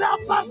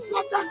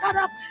 Rabasata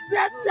Karab,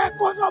 Rete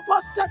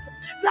Kodobosete,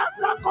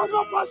 Rata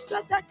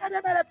Kodobosete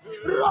Kerebere,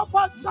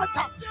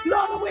 Robosata.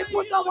 Lord, we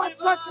put our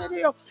trust in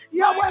you.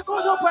 Yahweh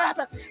God of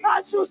heaven,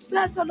 as you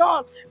says,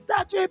 Lord,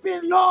 that you've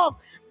been long,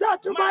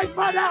 that my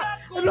Father,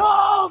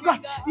 long,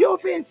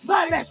 you've been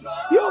silent.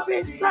 You've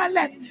been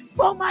silent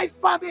for my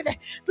family.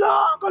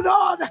 Long,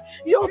 Lord,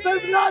 you've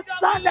been not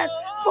silent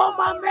for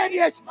my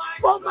marriage,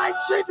 for my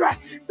children,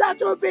 that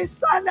you've been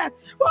silent.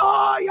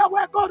 Oh,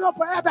 Yahweh God of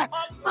heaven,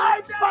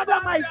 my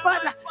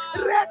Father,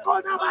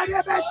 Rekona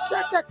Marebe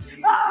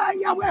Shete. Ah,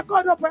 Yahweh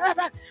God of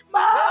heaven,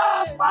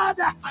 my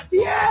Father,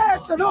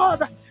 yes,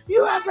 Lord,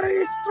 you have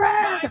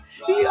restrained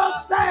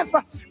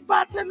yourself,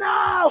 but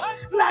now,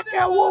 like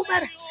a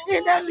woman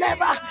in the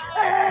labor,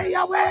 hey,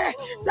 Yahweh,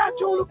 that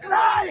you will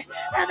cry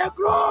and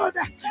groan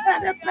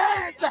and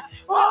pant.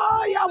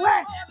 Oh,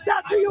 Yahweh,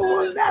 that you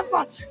will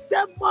never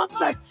the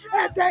monsters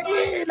and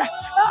the ill.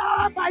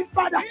 Ah, my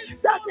Father,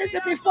 that is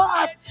before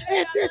us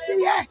in this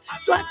year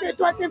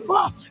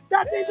 2024.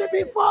 That is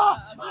before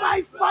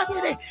my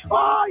family.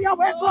 Oh,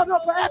 Yahweh God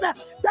of heaven,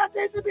 that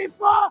is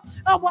before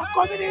our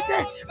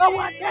community,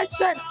 our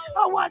nation,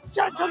 our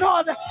church,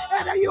 Lord,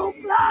 and you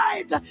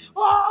blind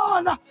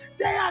all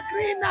their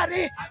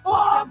greenery.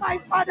 Oh, my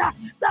Father,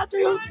 that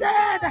you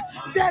turn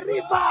the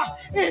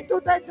river into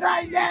the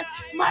dry land.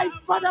 My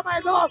Father, my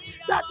Lord,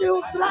 that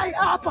you dry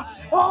up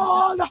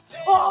all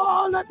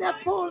the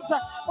pools.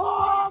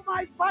 Oh,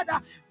 my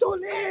Father, to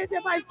lead,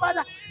 my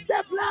Father,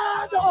 the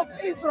blood of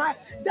Israel,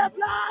 the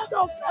blood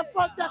of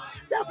Ephraim,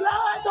 the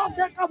blood of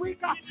the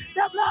Kawika,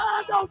 the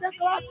blood of the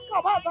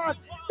Kawabat,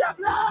 the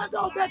blood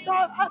of the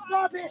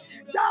Adobe,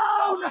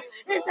 down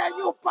in the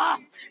new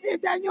path, in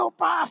the new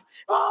path.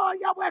 Oh,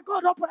 Yahweh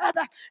God of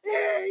heaven,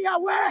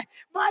 Yahweh,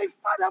 my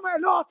Father, my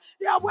Lord,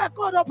 Yahweh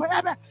God of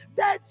heaven,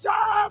 the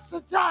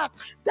just judge,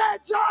 the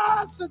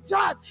just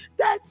judge,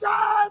 the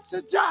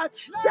just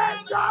judge, the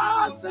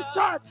just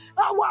judge.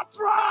 Our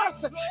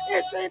trust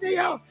is in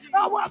you.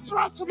 Our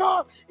trust,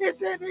 Lord,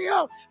 is in you.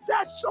 you,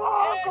 the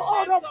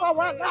stronghold of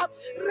our life.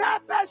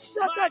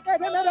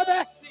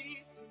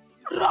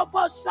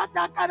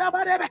 Robosata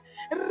Kanabarebe,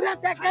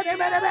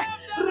 Ratakanebe,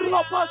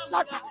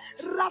 Robosata,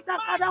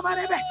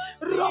 Ratakanabarebe,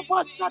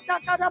 Robosata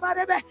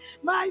Kanabarebe,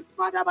 my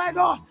Father, my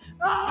Lord,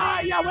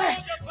 Yahweh,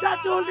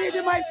 that you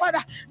lead my Father,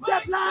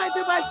 the blind,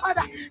 my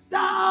Father,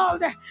 down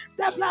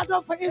the blood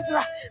of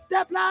Israel,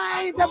 the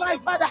blind, my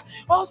Father,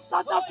 of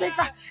South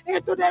Africa,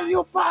 into the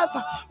new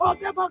path of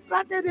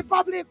Democratic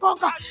Republic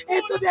Congo,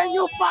 into the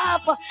new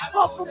path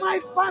of my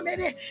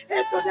family,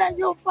 into the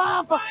new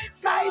path,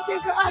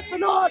 guiding us,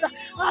 Lord,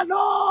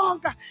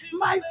 along,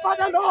 my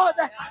Father, Lord,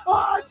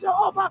 oh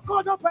Jehovah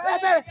God of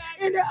heaven,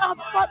 in a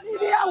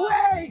unfamiliar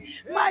way,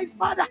 my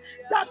Father,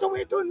 that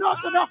we do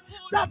not know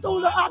that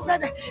will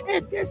happen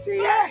in this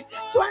year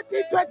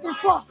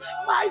 2024.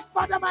 My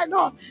Father, my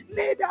Lord,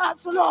 lead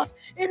us, Lord,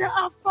 in an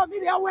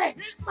unfamiliar way,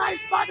 my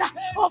Father,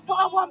 of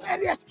our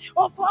marriage,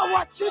 of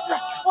our children,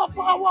 of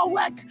our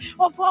work,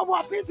 of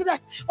our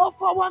business,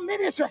 of our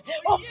ministry,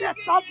 of the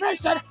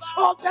salvation,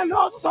 of the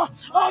lost,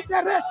 of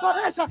the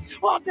restoration,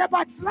 of the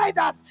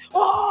backsliders,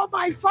 oh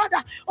my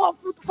Father,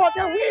 for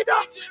the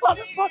widow,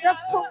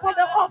 for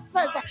the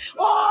orphans,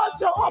 oh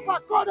Jehovah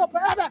God of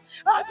heaven,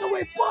 as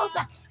we put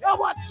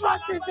our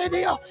trust is in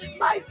you,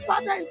 my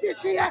Father, in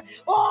this year,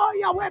 oh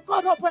Yahweh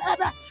God of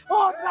heaven,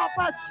 oh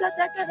Rabba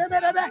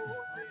Shete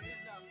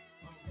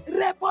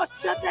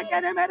Rebosete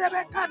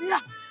Kenemerebe Karia,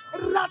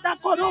 Rada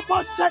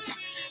Korobosete,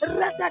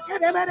 Rada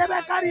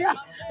Kenemerebe Karia,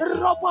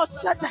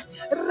 Robosete,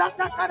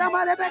 Rada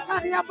Kanamarebe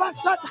Karia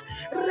Basata,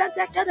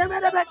 Rada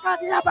Kenemerebe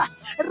Kariaba,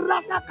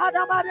 Rada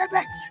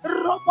Kanamarebe,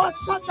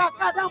 Robosata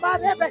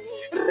Kanamarebe,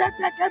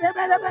 Rada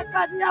Kenemerebe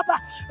Kariaba,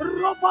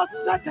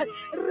 Robosete,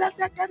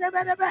 Rada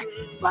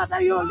Kenemerebe.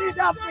 Father, you lead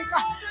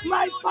Africa,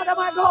 my Father,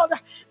 my Lord,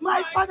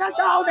 my Father,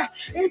 down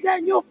in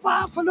the new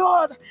path,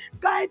 Lord,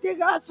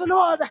 guiding us,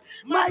 Lord,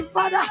 my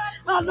Father,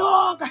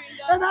 along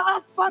in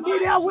a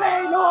familiar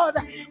way, Lord.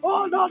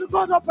 Oh Lord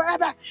God of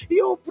heaven,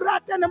 you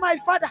brought in, my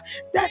Father,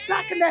 the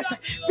darkness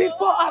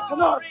before us,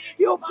 Lord.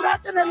 You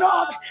brought in,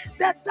 Lord,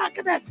 the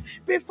darkness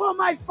before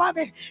my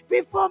family,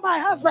 before my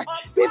husband,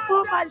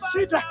 before my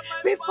children,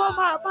 before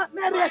my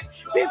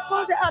marriage,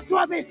 before the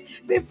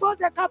Atuamis, before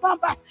the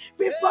Kabambas,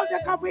 before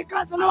the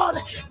Kawikas, Lord,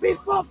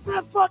 before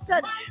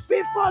Fairforten,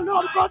 before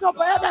Lord God of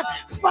heaven,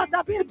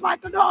 Father, be back,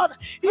 Lord.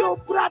 You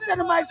brought in,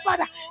 my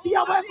Father,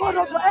 Yahweh God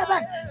of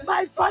heaven,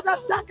 my Father,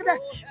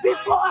 darkness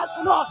before us,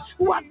 Lord.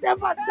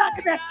 Whatever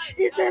darkness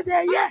is in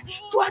the year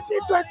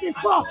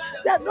 2024,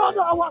 the Lord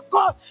our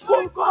God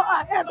will go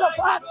ahead of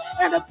us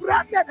and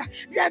threaten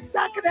the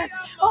darkness.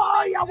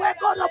 Oh, Yahweh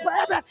God of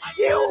heaven,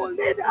 He will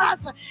lead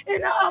us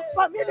in a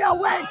familiar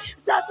way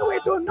that we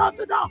do not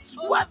know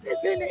what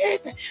is in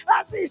it.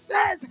 As He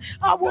says,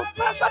 I will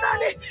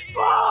personally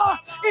go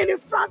in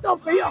front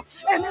of you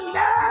and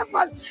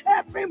level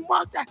every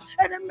mountain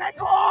and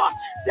make all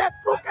the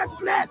crooked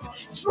place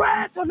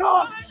straight,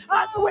 Lord,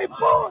 as we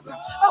put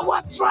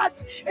our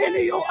trust in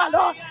you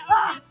alone.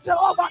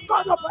 Jehovah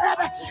God of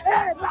heaven,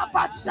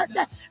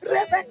 Rabashete,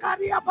 Rebecca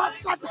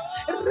Basata,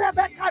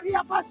 Rebecca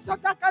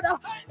Basata,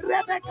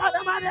 Rebecca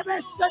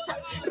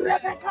Marebesete,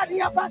 Rebecca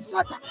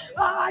Basata,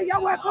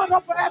 Yahweh God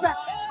of heaven,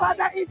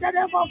 Father, in the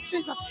name of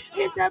Jesus,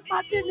 in the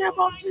mighty name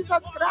of Jesus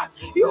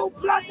Christ, you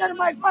planted,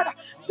 my Father,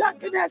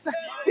 darkness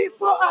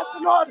before us,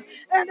 Lord,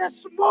 and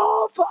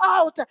smooth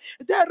out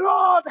the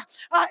road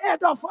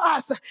ahead of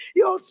us.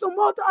 You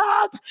smooth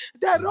out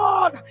the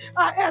road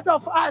ahead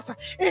of us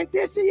in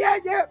this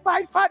year,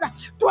 my Father,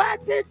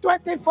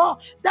 2024,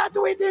 that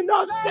we did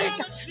not seek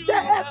the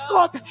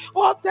escort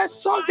of the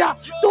soldier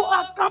to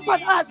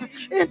accompany us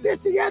in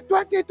this year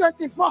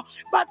 2024,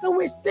 but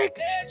we seek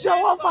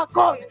Jehovah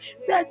God,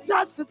 the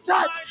just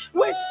judge.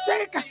 We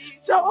seek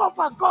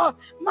Jehovah God,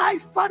 my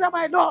Father,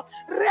 my Lord.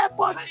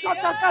 Rebo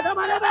Sota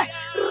Kadamarebe,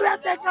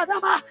 Rete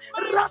Kadama,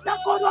 Rata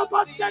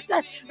Kodobo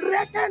Sete,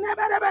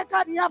 Rekenemerebe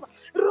Kadiab,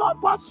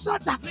 Robo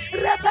Sota,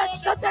 Rebe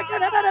Sete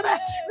Kenemerebe,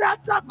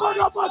 Rata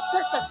Kodobo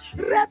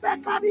Sete,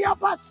 Rebe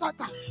Kadiaba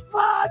Sota.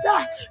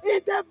 Father, in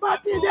the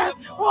mighty name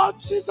of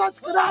Jesus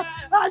Christ,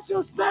 as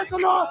you says,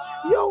 Lord,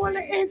 you will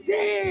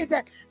indeed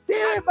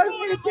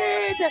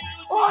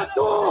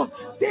do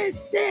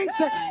these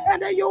things,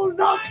 and you will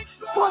not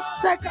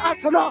forsake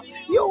us, Lord.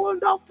 You will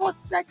not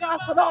forsake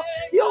us, Lord.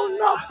 You will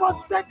not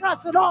forsake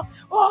us, Lord.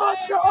 Oh,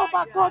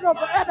 Jehovah God of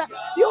heaven,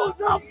 you will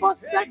not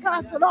forsake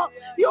us, Lord.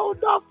 You will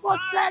not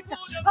forsake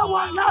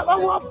our love,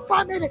 our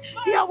family.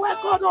 Yahweh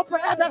God of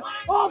heaven,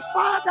 oh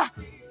Father,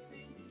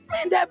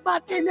 in the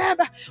mighty name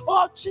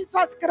of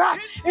Jesus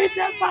Christ, in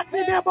the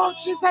mighty name of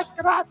Jesus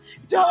Christ,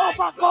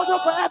 Jehovah God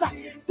of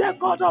heaven, the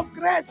God of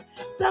grace,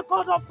 the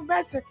God of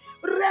mercy,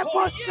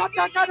 Rebo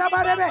Shata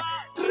Kanabarebe,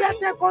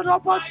 Rete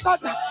Kodobo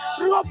Shata,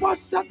 Robo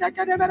Shata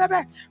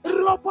Kanabarebe,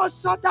 Robo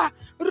Shata,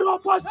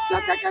 Robo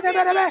Shata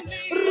Kanabarebe,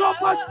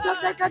 Robo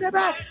Shata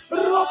Kanabe,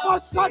 Robo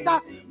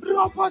Shata,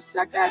 Robo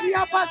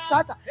Sekeria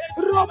Basata,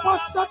 Robo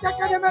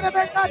Sotekere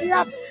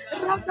Merebecaria,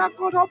 Randa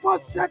Kodobo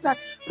Seta,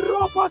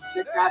 Robo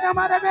Sikana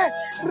Marebe,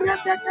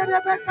 Redekere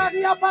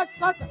Becaria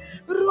Basata,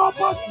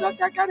 Robo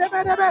Sotekere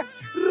Merebe,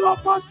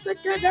 Robo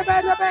Sikene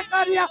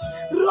Merebecaria,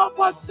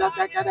 Robo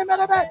Sotekere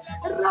Merebe,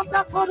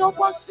 Randa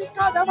Kodobo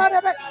Sikana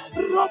Marebe,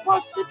 Robo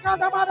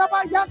Sikana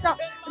Marabayanda,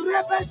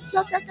 Rebe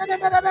Sotekere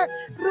Merebe,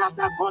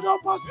 Randa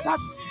Kodobo Sat,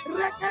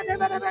 Rekene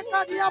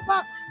Merebecaria,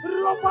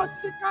 Robo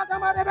Sikana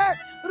Marebe,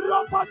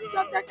 Robo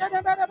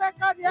Sotekere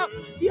Merebecaria,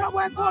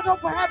 Yahweh God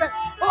of heaven,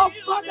 oh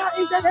Father,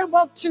 in the name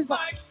of Jesus,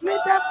 in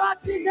the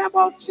mighty name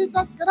of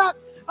Jesus Christ,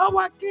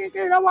 our King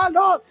and our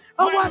Lord,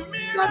 our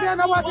Savior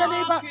and our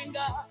deliverer.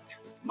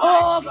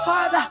 Oh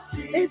Father,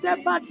 in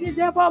the mighty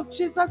name of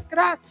Jesus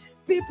Christ,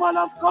 people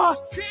of God,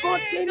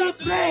 continue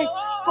praying.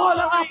 Call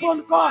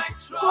upon God.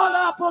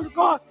 Call upon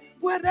God.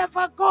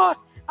 Wherever God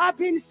have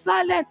been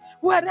silent,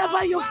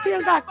 wherever you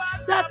feel that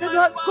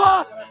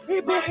God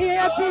he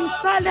has been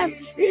silent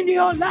in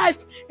your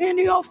life, in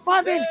your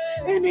family,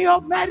 in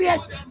your marriage,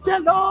 the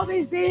Lord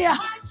is here.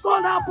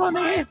 Call upon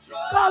Him.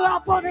 Call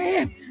upon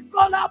Him.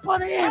 Call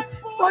upon Him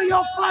for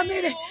your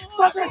family,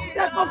 for the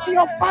sake of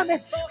your family,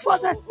 for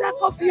the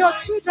sake of your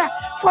children,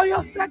 for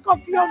your sake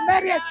of your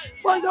marriage,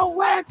 for your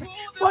work,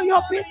 for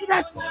your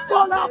business.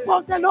 Call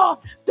upon the Lord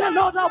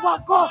our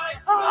God.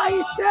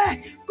 I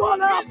say,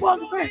 call upon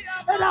me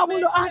and I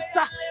will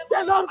answer.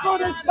 The Lord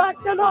God is back.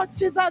 The Lord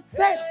Jesus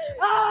said,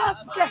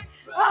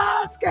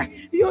 ask,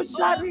 you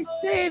shall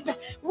receive.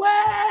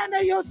 When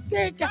you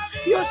seek,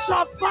 you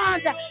shall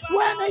find.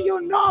 When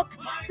you knock,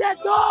 the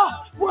door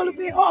will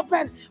be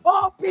open.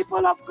 Oh,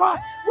 people of God,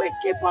 we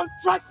keep on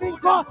trusting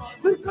God.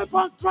 We keep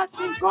on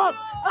trusting God.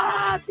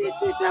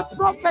 This is the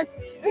prophet.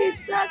 He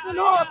says,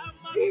 Lord.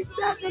 He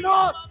says,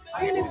 Lord,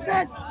 in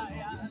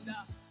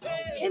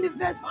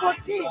verse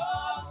 14.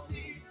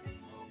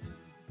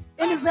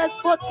 In verse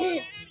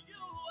 14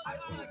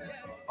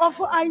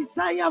 of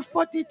Isaiah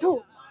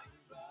 42.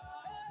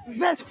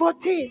 Verse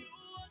 14.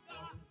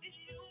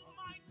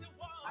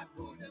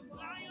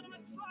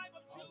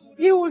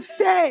 He will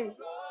say,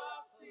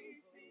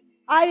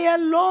 I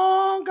have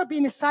long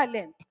been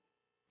silent.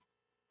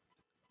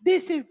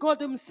 This is God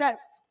Himself.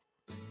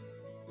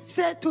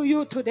 Say to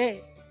you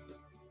today,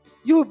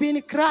 you've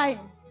been crying.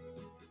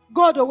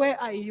 God, where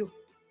are you?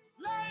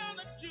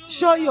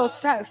 Show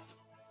yourself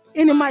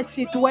in my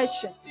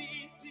situation.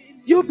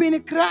 You've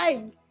been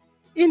crying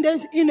in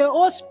a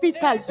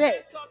hospital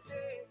bed.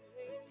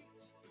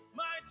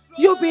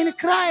 You've been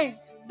crying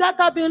that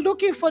I've been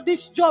looking for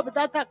this job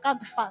that I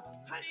can't find.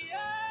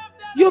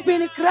 You've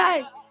been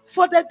crying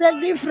for the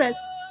deliverance.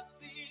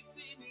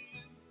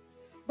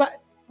 But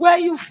where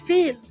you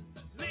feel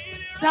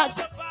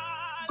that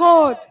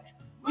God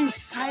is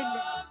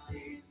silent,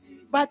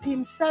 but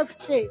Himself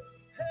says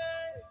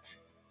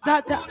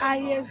that I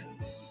have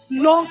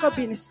long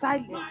been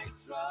silent.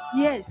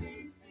 Yes.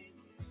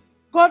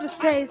 God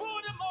says,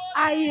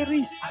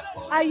 I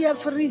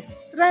have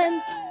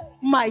restrained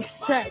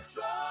myself.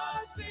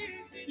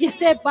 He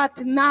said,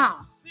 but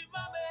now,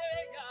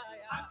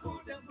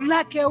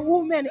 like a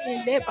woman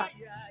in labor,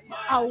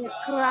 I will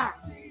cry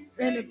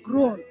and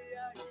groan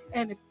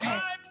and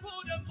pant.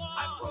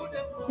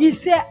 He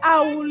said, I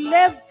will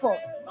level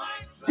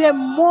the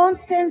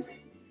mountains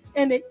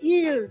and the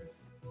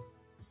hills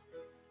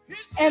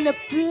and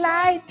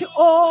plight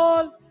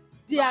all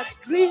their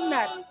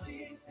greenery.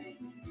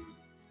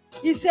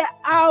 He said,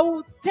 I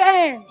will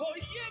turn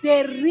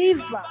the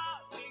river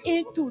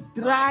into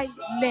dry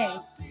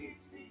land.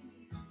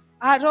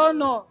 I don't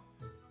know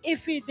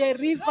if it's the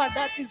river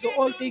that is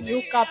holding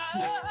you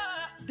captive.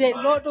 The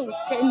Lord will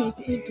turn it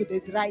into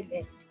the dry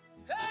land.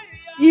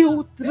 He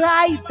will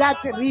dry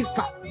that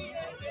river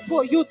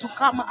for you to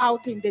come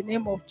out in the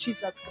name of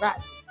Jesus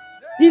Christ.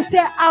 He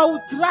said, I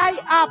will dry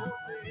up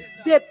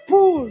the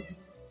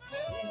pools.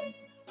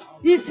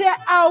 He said,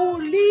 I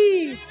will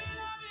lead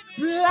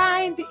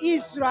blind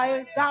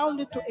Israel down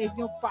to a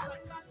new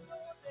path.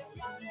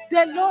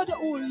 The Lord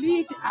will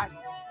lead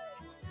us.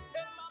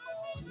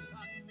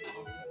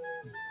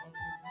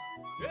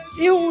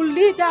 He will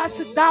lead us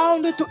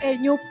down to a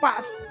new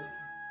path.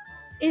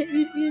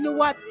 In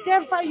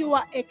whatever you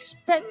are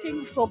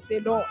expecting from the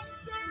Lord,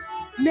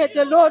 may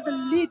the Lord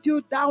lead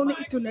you down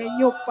into a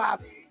new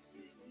path.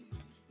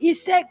 He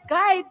said,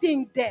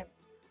 guiding them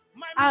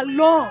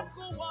along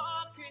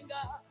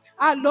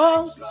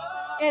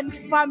a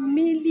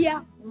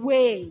familiar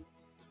way.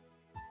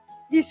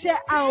 He said,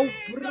 I'll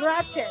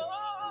brighten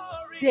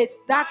the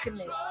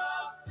darkness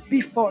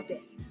before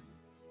them.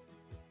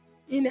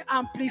 In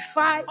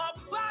Amplified,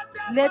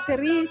 let's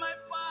read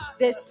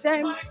the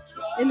same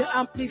in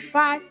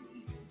Amplified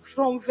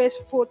from verse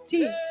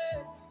 14.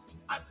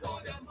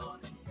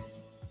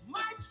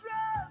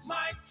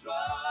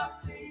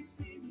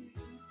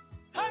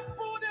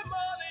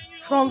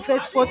 From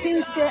verse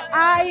 14 say,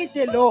 I,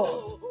 the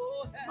Lord,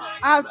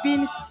 have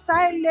been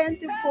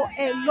silent for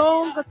a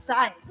long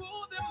time.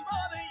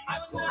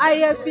 I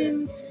have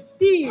been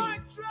still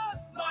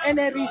and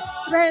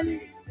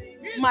restrained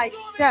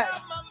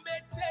myself.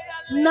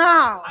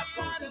 Now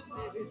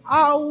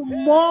I will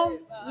mourn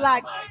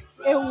like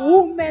a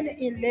woman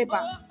in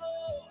labor.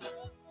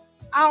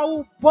 I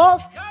will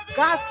both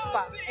gasp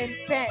and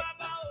pant.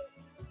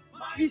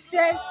 He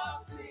says,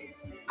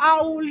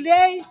 I will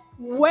lay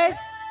waste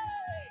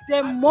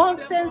the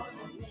mountains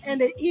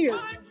and the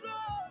hills,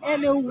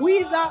 and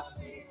wither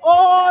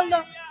all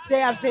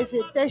their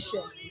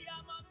vegetation.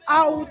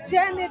 I will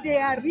turn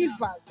their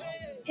rivers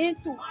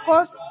into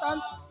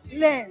constant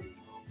land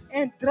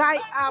and dry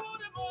up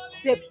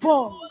the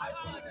ponds.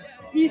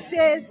 He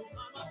says,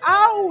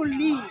 I will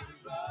lead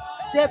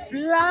the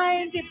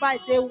blind by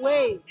the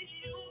way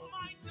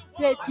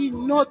they did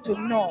not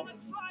know.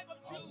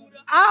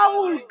 I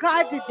will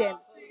guide them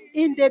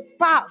in the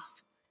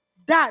path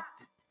that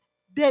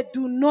they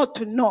do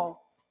not know.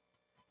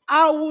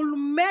 I will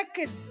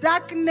make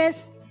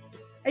darkness.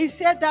 He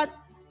said that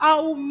I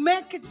will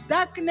make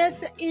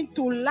darkness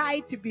into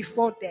light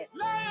before them,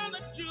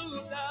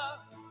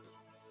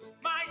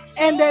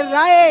 and the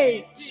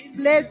rage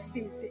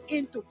places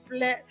into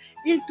plain.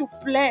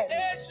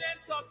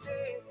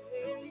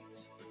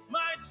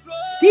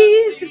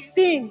 These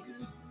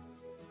things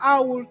I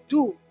will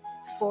do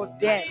for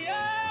them,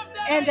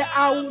 and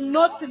I will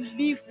not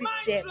leave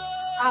them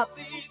up.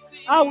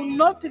 I will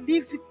not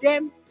leave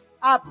them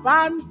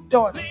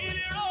abandoned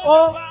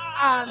or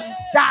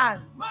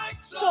undone.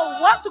 So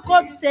what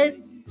God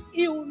says,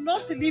 He will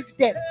not leave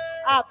them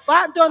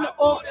abandoned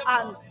or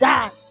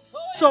undone.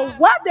 So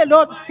what the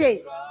Lord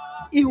says,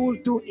 He will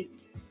do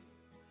it.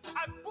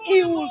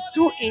 He will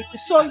do it.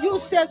 So you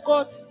say,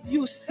 God,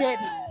 you said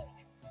it.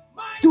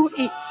 Do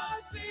it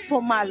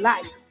for my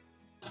life.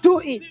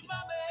 Do it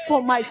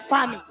for my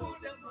family.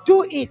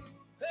 Do it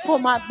for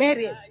my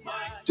marriage.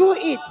 Do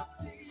it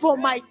for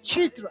my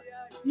children.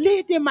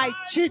 Lead my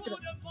children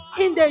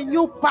in the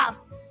new path.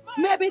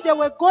 Maybe they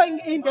were going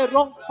in the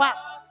wrong path.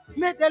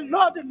 May the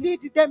Lord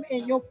lead them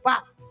in your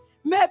path.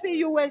 Maybe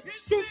you were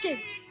seeking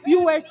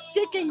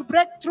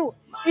breakthrough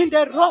in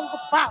the wrong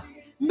path.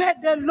 May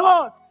the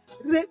Lord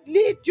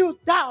lead you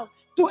down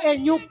to a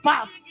new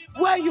path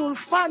where you'll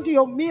find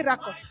your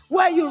miracle,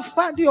 where you'll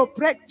find your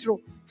breakthrough.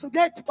 So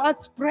let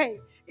us pray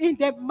in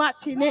the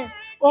mighty name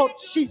of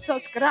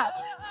Jesus Christ.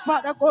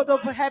 Father God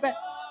of heaven,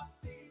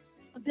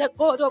 the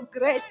God of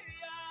grace,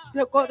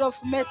 the God of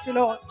mercy,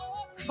 Lord.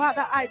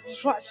 Father, I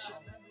trust you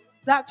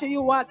that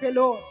you are the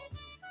Lord.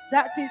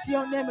 That is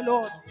your name,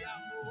 Lord.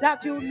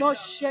 That you will not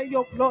share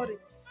your glory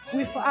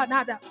with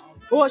another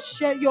or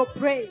share your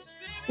praise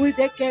with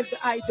the caved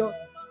idol.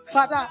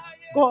 Father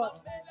God,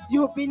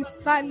 you've been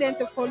silent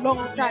for a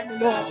long time,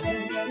 Lord.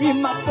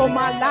 For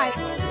my life,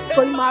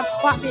 for my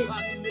family,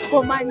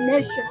 for my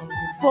nation,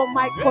 for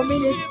my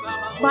community,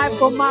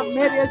 for my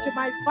marriage,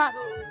 my Father.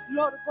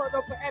 Lord God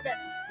of heaven,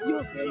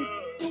 you've been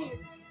still,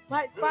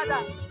 my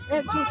Father.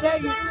 And today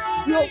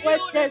your word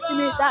tells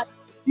me that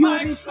you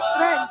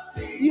restrain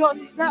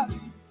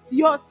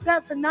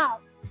yourself now.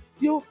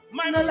 You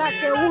not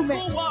like a woman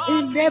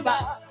in labor.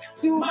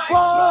 You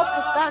both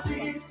gasp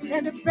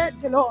and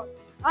pant, Lord.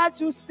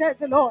 As you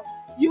said, Lord,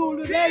 you will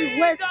lay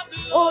waste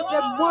all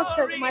the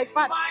mountains, my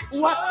Father.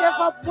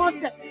 Whatever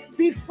mountain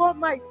before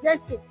my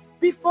destiny,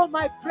 before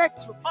my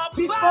breakthrough,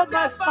 before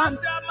my family,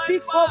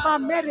 before my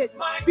marriage,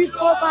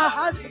 before my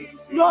husband.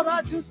 Lord,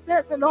 as you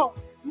said, Lord,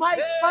 my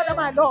Father,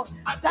 my Lord,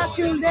 that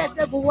you let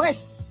them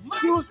waste.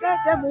 You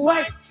let them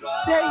waste.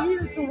 The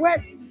hills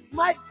waste.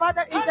 My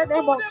Father, in the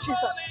name of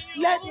Jesus,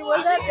 let them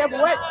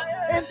waste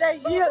in the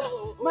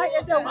hills,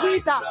 in the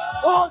wither,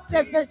 all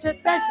the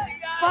vegetation.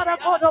 Father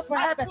God of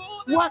heaven,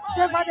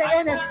 whatever the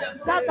enemy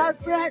that has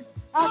bred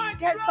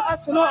against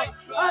us, Lord,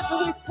 as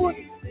we put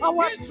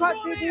our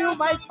trust in you,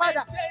 my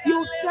Father,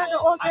 you turn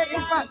all the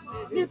rivers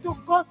into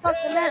constant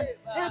land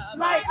and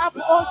dry up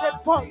all the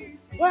ponds.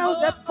 Well,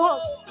 the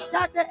ponds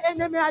that the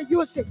enemy are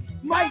using,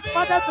 my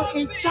Father, to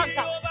enchant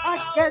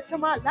against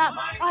my life,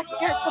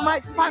 against my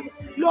family.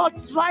 Lord,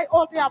 dry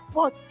all their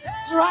ponds,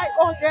 dry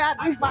all their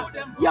rivers.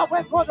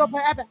 Yahweh God of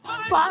heaven,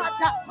 Father,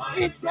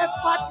 in the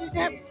mighty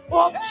name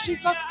of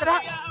Jesus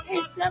Christ,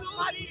 in the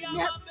mighty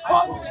name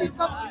of Jesus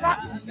Christ,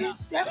 in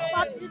the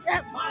mighty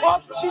name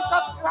of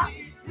Jesus Christ.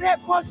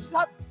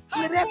 Reposat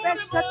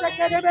Rebesata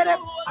Kerebere,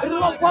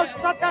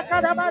 Robosata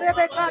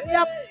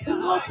Karabarebekadia,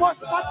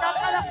 Robosata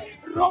Kara,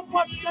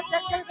 Robosata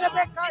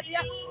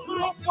Kerebekadia,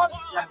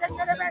 Robosata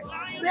Kerebe,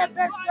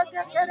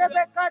 Rebesata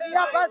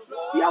Kerebekadia,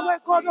 Yahweh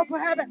God of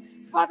heaven.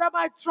 Father,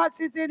 my trust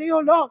is in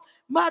you, Lord.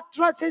 My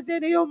trust is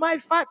in you, my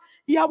Father.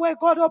 Yahweh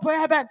God of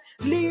heaven.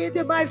 Lead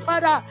my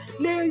Father.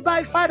 Lead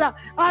my Father.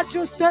 As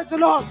you said,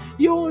 Lord,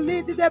 you will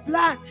lead the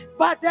blind,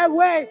 but the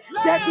way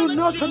they do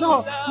not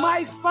know.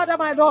 My Father,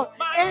 my Lord.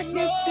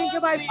 Anything,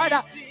 my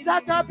Father,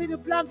 that have been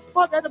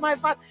blindfolded, my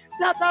Father,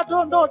 that I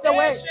don't know the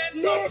way.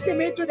 Lead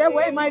me to the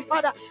way, my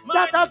Father,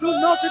 that I do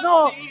not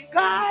know.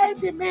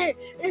 Guide me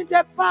in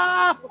the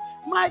path,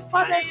 my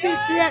Father,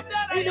 this year,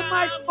 in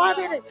my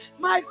family,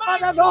 my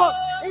Father, Lord,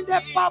 in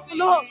the path,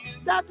 Lord,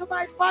 that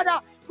my Father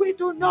We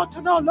do not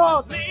know,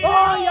 Lord.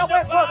 Oh,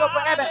 Yahweh God of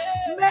heaven.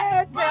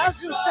 Make,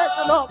 as you said,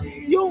 Lord,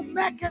 you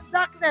make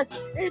darkness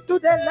into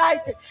the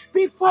light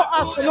before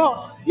us, Lord.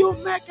 You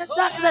make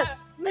darkness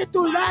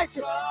into light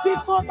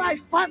before my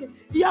family,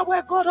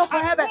 Yahweh God of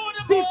heaven,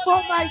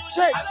 before my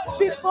church,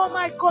 before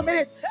my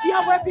community,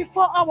 Yahweh,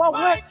 before our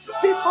work,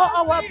 before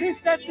our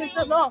businesses,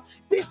 Lord,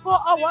 before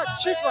our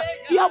children,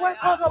 Yahweh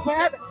God of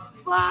heaven.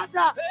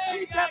 Father,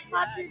 in the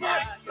mighty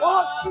name,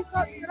 oh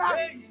Jesus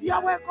Christ,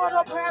 Yahweh God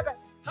of heaven,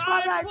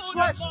 Father, I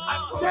trust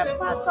the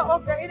master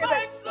of the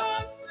universe,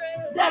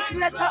 the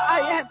greater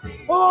I am,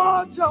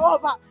 oh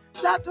Jehovah,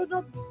 that do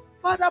not,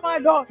 Father, my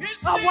Lord,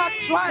 our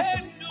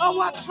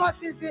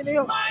trust is in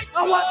you,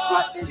 our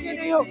trust is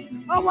in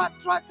you, our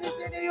trust is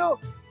in you,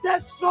 the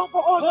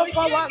stronghold of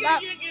our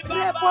life.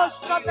 Rebo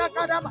shata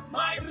kadama,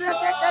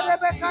 rede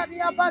kadebe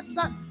kadia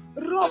basa,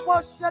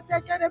 robo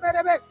shata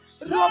kadebe,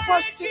 robo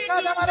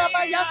shikada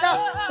marabayada,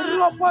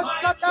 robo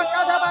shata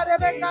kadama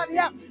rebe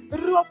kadia,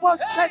 robo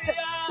shata,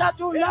 that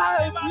will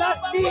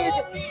lead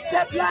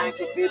the blind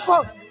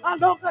people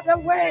along the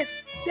ways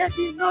they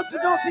did not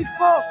know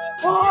before.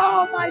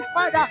 Oh, my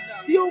Father,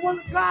 you will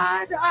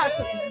guide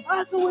us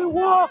as we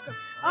walk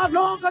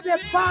along the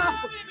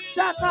path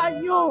that I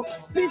knew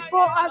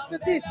before us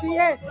this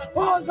year.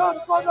 Oh, Lord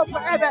God of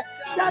heaven,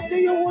 that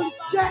you will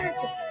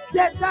change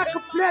the dark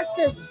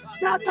places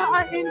that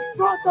are in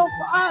front of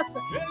us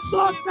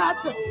so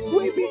that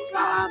we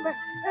became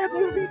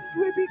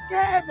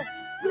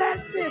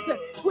places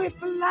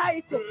with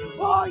light.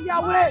 Oh,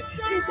 Yahweh,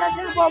 in the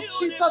name of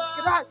Jesus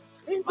Christ.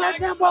 In the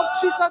name of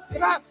Jesus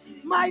Christ,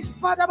 my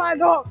Father, my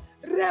Lord,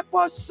 that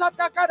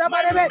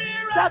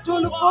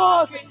will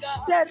cause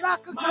the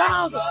rock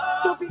ground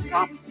to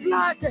become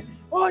flat.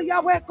 Oh,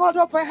 Yahweh God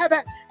of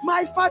heaven,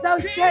 my Father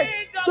said,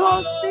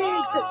 those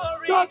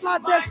are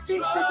the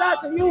things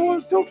that you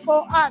will do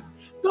for us.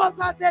 Those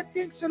are the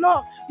things,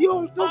 Lord, you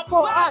will do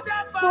for us,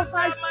 for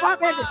my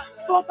family,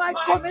 for my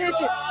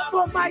community,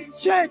 for my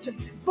church,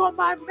 for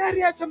my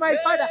marriage, my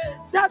Father,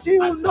 that you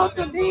will not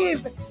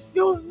leave.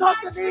 You will not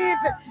leave.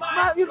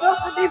 You will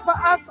not leave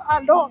us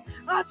alone.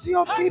 As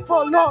your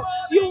people, Lord,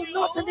 you will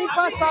not leave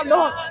us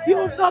alone. You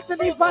will not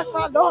leave us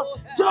alone.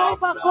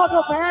 Jehovah God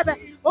of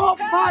heaven, oh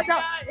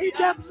Father, in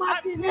the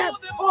mighty name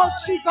of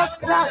Jesus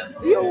Christ,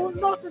 you will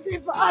not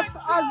leave us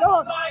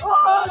alone.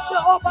 Oh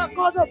Jehovah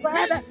God of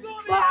heaven,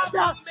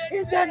 Father,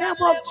 in the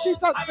name of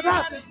Jesus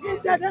Christ, in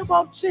the name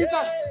of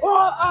Jesus,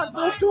 oh,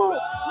 and do,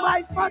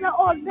 my Father,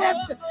 all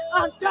left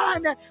and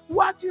done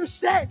what you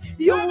said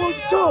you will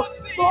do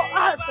for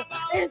us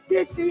in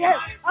this year,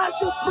 as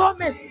you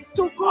promise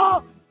to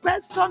go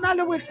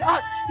personally with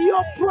us,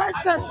 your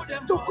presence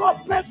to go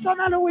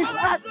personally with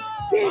us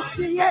this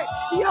year,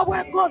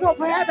 Yahweh God of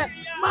heaven,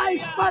 my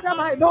Father,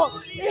 my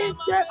Lord, in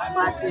the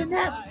mighty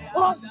name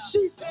of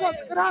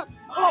Jesus Christ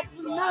of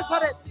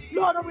Nazareth.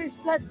 Lord, we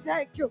said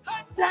thank you,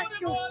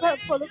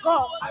 faithful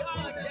God,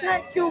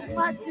 thank you,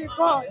 mighty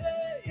God,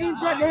 in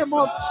the name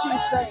of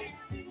Jesus.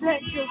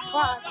 Thank you,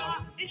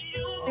 Father.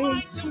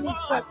 In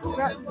Jesus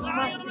Christ's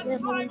mighty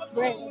name we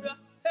pray.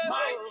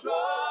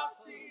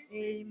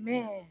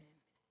 Amen.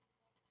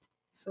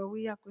 So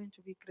we are going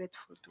to be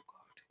grateful to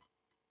God.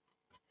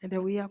 And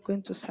then we are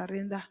going to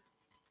surrender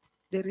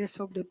the rest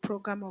of the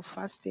program of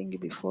fasting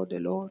before the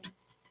Lord.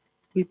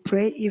 We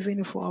pray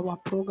even for our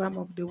program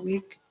of the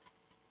week,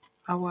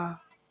 our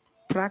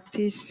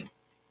practice,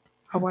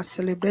 our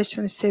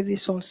celebration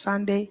service on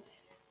Sunday.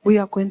 We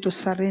are going to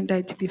surrender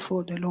it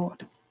before the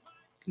Lord.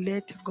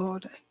 Let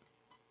God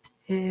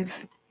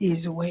have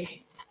his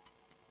way,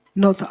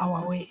 not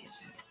our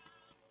ways.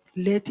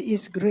 Let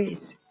his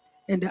grace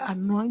and the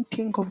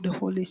anointing of the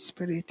Holy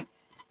Spirit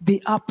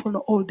be upon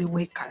all the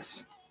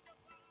workers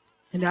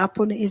and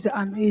upon his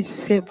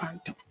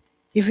servant,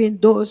 even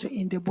those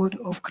in the body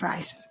of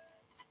Christ.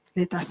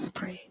 Let us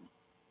pray.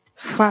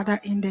 Father,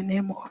 in the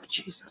name of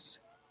Jesus,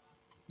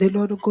 the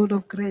Lord God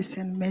of grace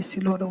and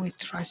mercy, Lord, we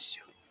trust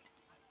you.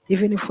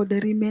 Even for the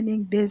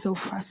remaining days of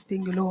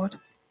fasting, Lord,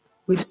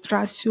 we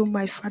trust you,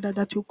 my Father,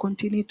 that you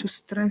continue to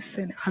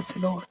strengthen us,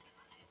 Lord.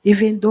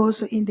 Even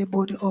those in the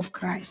body of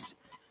Christ.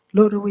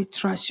 Lord, we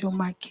trust you,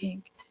 my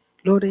King.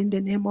 Lord, in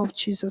the name of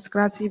Jesus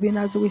Christ, even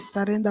as we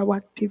surrender our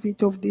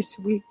activity of this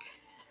week,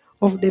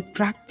 of the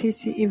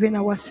practice, even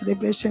our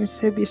celebration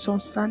service on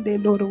Sunday,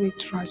 Lord, we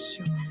trust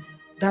you.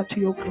 That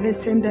your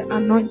grace and the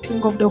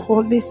anointing of the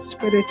Holy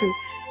Spirit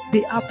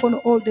be upon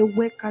all the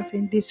workers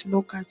in this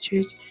local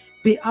church.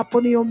 Be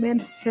upon your men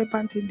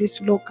servant in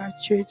this local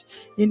church.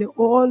 In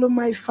all,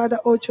 my Father,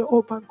 O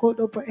Jehovah,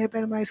 God of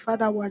heaven, my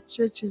Father, our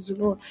church is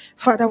Lord.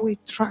 Father, we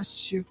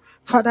trust you.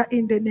 Father,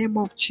 in the name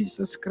of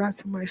Jesus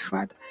Christ, my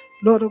Father,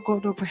 Lord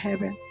God of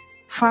heaven.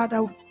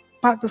 Father,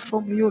 apart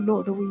from you,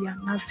 Lord, we are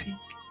nothing.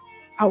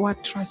 Our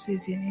trust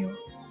is in you.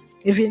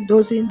 Even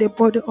those in the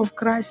body of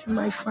Christ,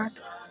 my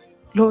Father,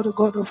 Lord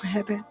God of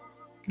heaven,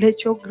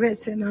 let your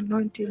grace and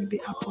anointing be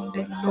upon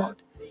them, Lord.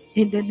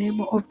 In the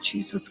name of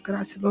Jesus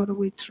Christ, Lord,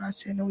 we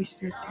trust and we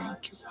say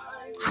thank you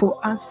for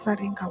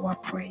answering our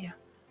prayer.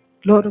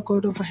 Lord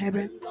God of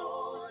heaven,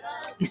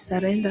 we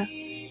surrender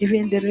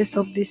even the rest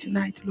of this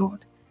night,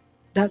 Lord.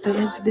 That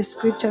as the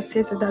scripture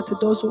says that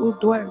those who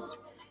dwells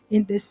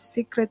in the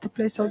secret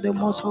place of the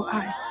Most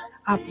High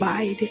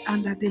abide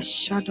under the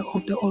shadow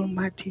of the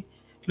Almighty.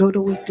 Lord,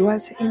 we dwell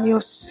in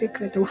your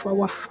secret of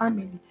our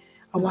family,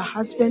 our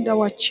husband,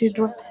 our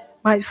children.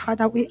 My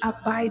Father, we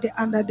abide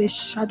under the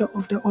shadow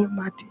of the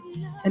Almighty.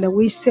 And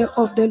we say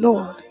of the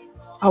Lord,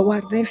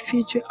 our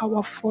refuge,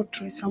 our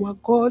fortress, our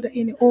God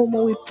in whom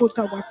we put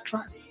our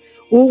trust,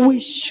 who will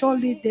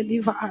surely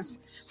deliver us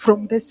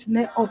from the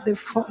snare of the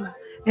fowler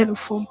and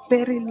from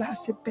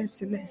perilous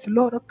pestilence.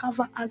 Lord,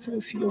 cover us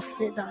with your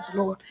feathers,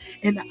 Lord,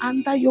 and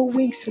under your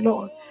wings,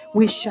 Lord,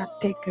 we shall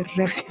take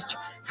refuge.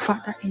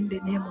 Father, in the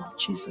name of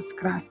Jesus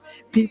Christ,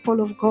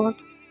 people of God,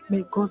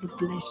 may God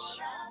bless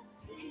you.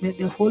 May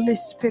the Holy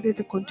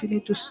Spirit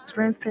continue to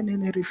strengthen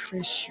and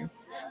refresh you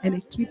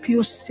and keep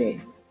you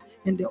safe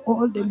and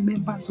all the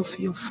members of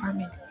your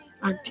family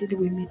until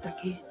we meet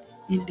again.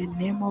 In the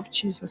name of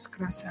Jesus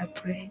Christ, I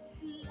pray.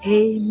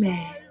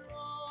 Amen.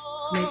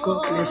 May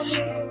God bless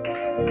you.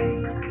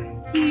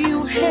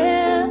 You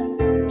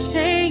have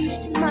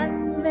changed my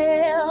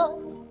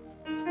smell,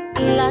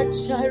 La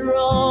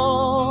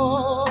Chiron.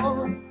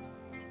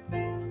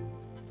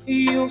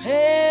 You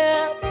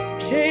have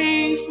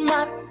changed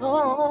my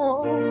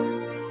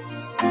song,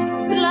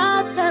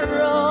 La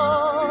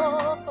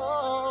Chiron.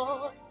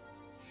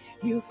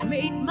 You've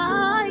made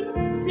my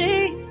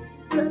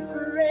days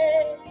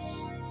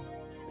afresh,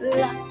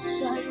 La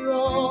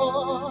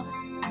Chiron.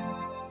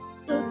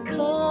 The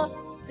cup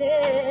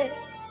that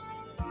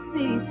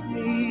sees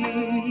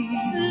me,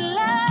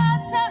 La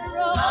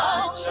Chiron.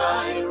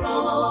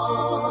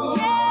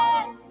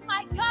 Yes,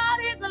 my God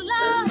is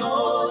alive. The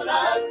Lord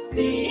I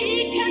see.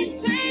 He can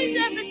change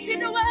every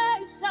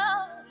situation.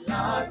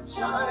 La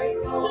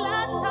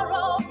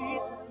Chiron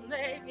is his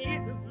name,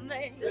 is his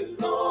name. The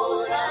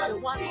Lord I see.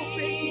 The one who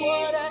brings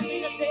water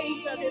in the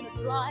desert in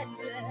a dry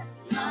land.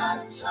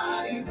 La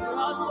Chiron. He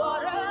brought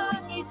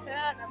water in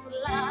Hannah's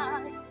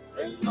life.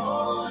 The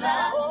Lord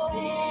I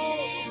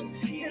see. And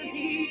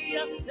he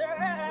has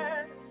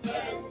turned.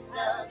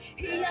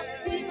 He has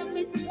given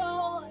me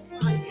joy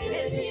and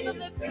given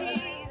me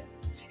peace.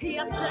 He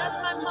has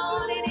turned my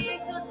morning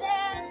into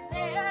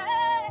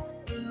dancing.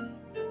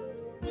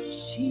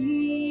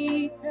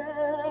 Jesus,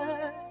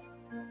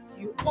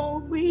 you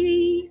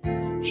always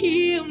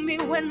hear me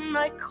when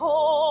I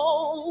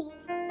call.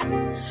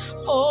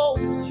 Oh,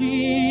 Jesus,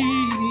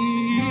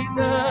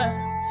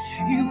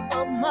 you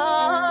are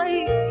my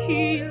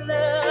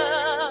healer.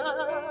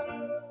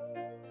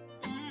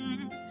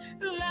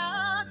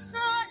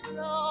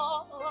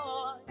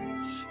 Lord,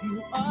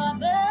 you are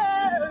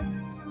the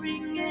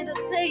spring in the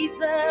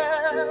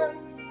desert.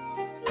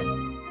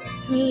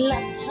 La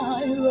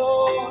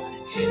Chiron,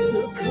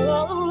 the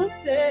cold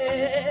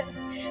air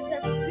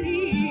that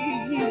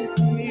sees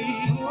me.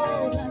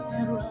 Oh, La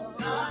Chiron.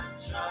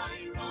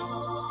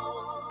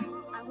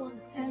 I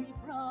want to tell you,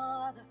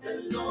 brother,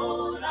 the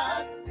Lord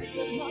I see.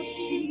 The Lord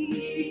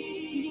sees you,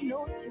 He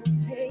knows your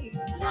pain.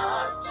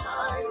 La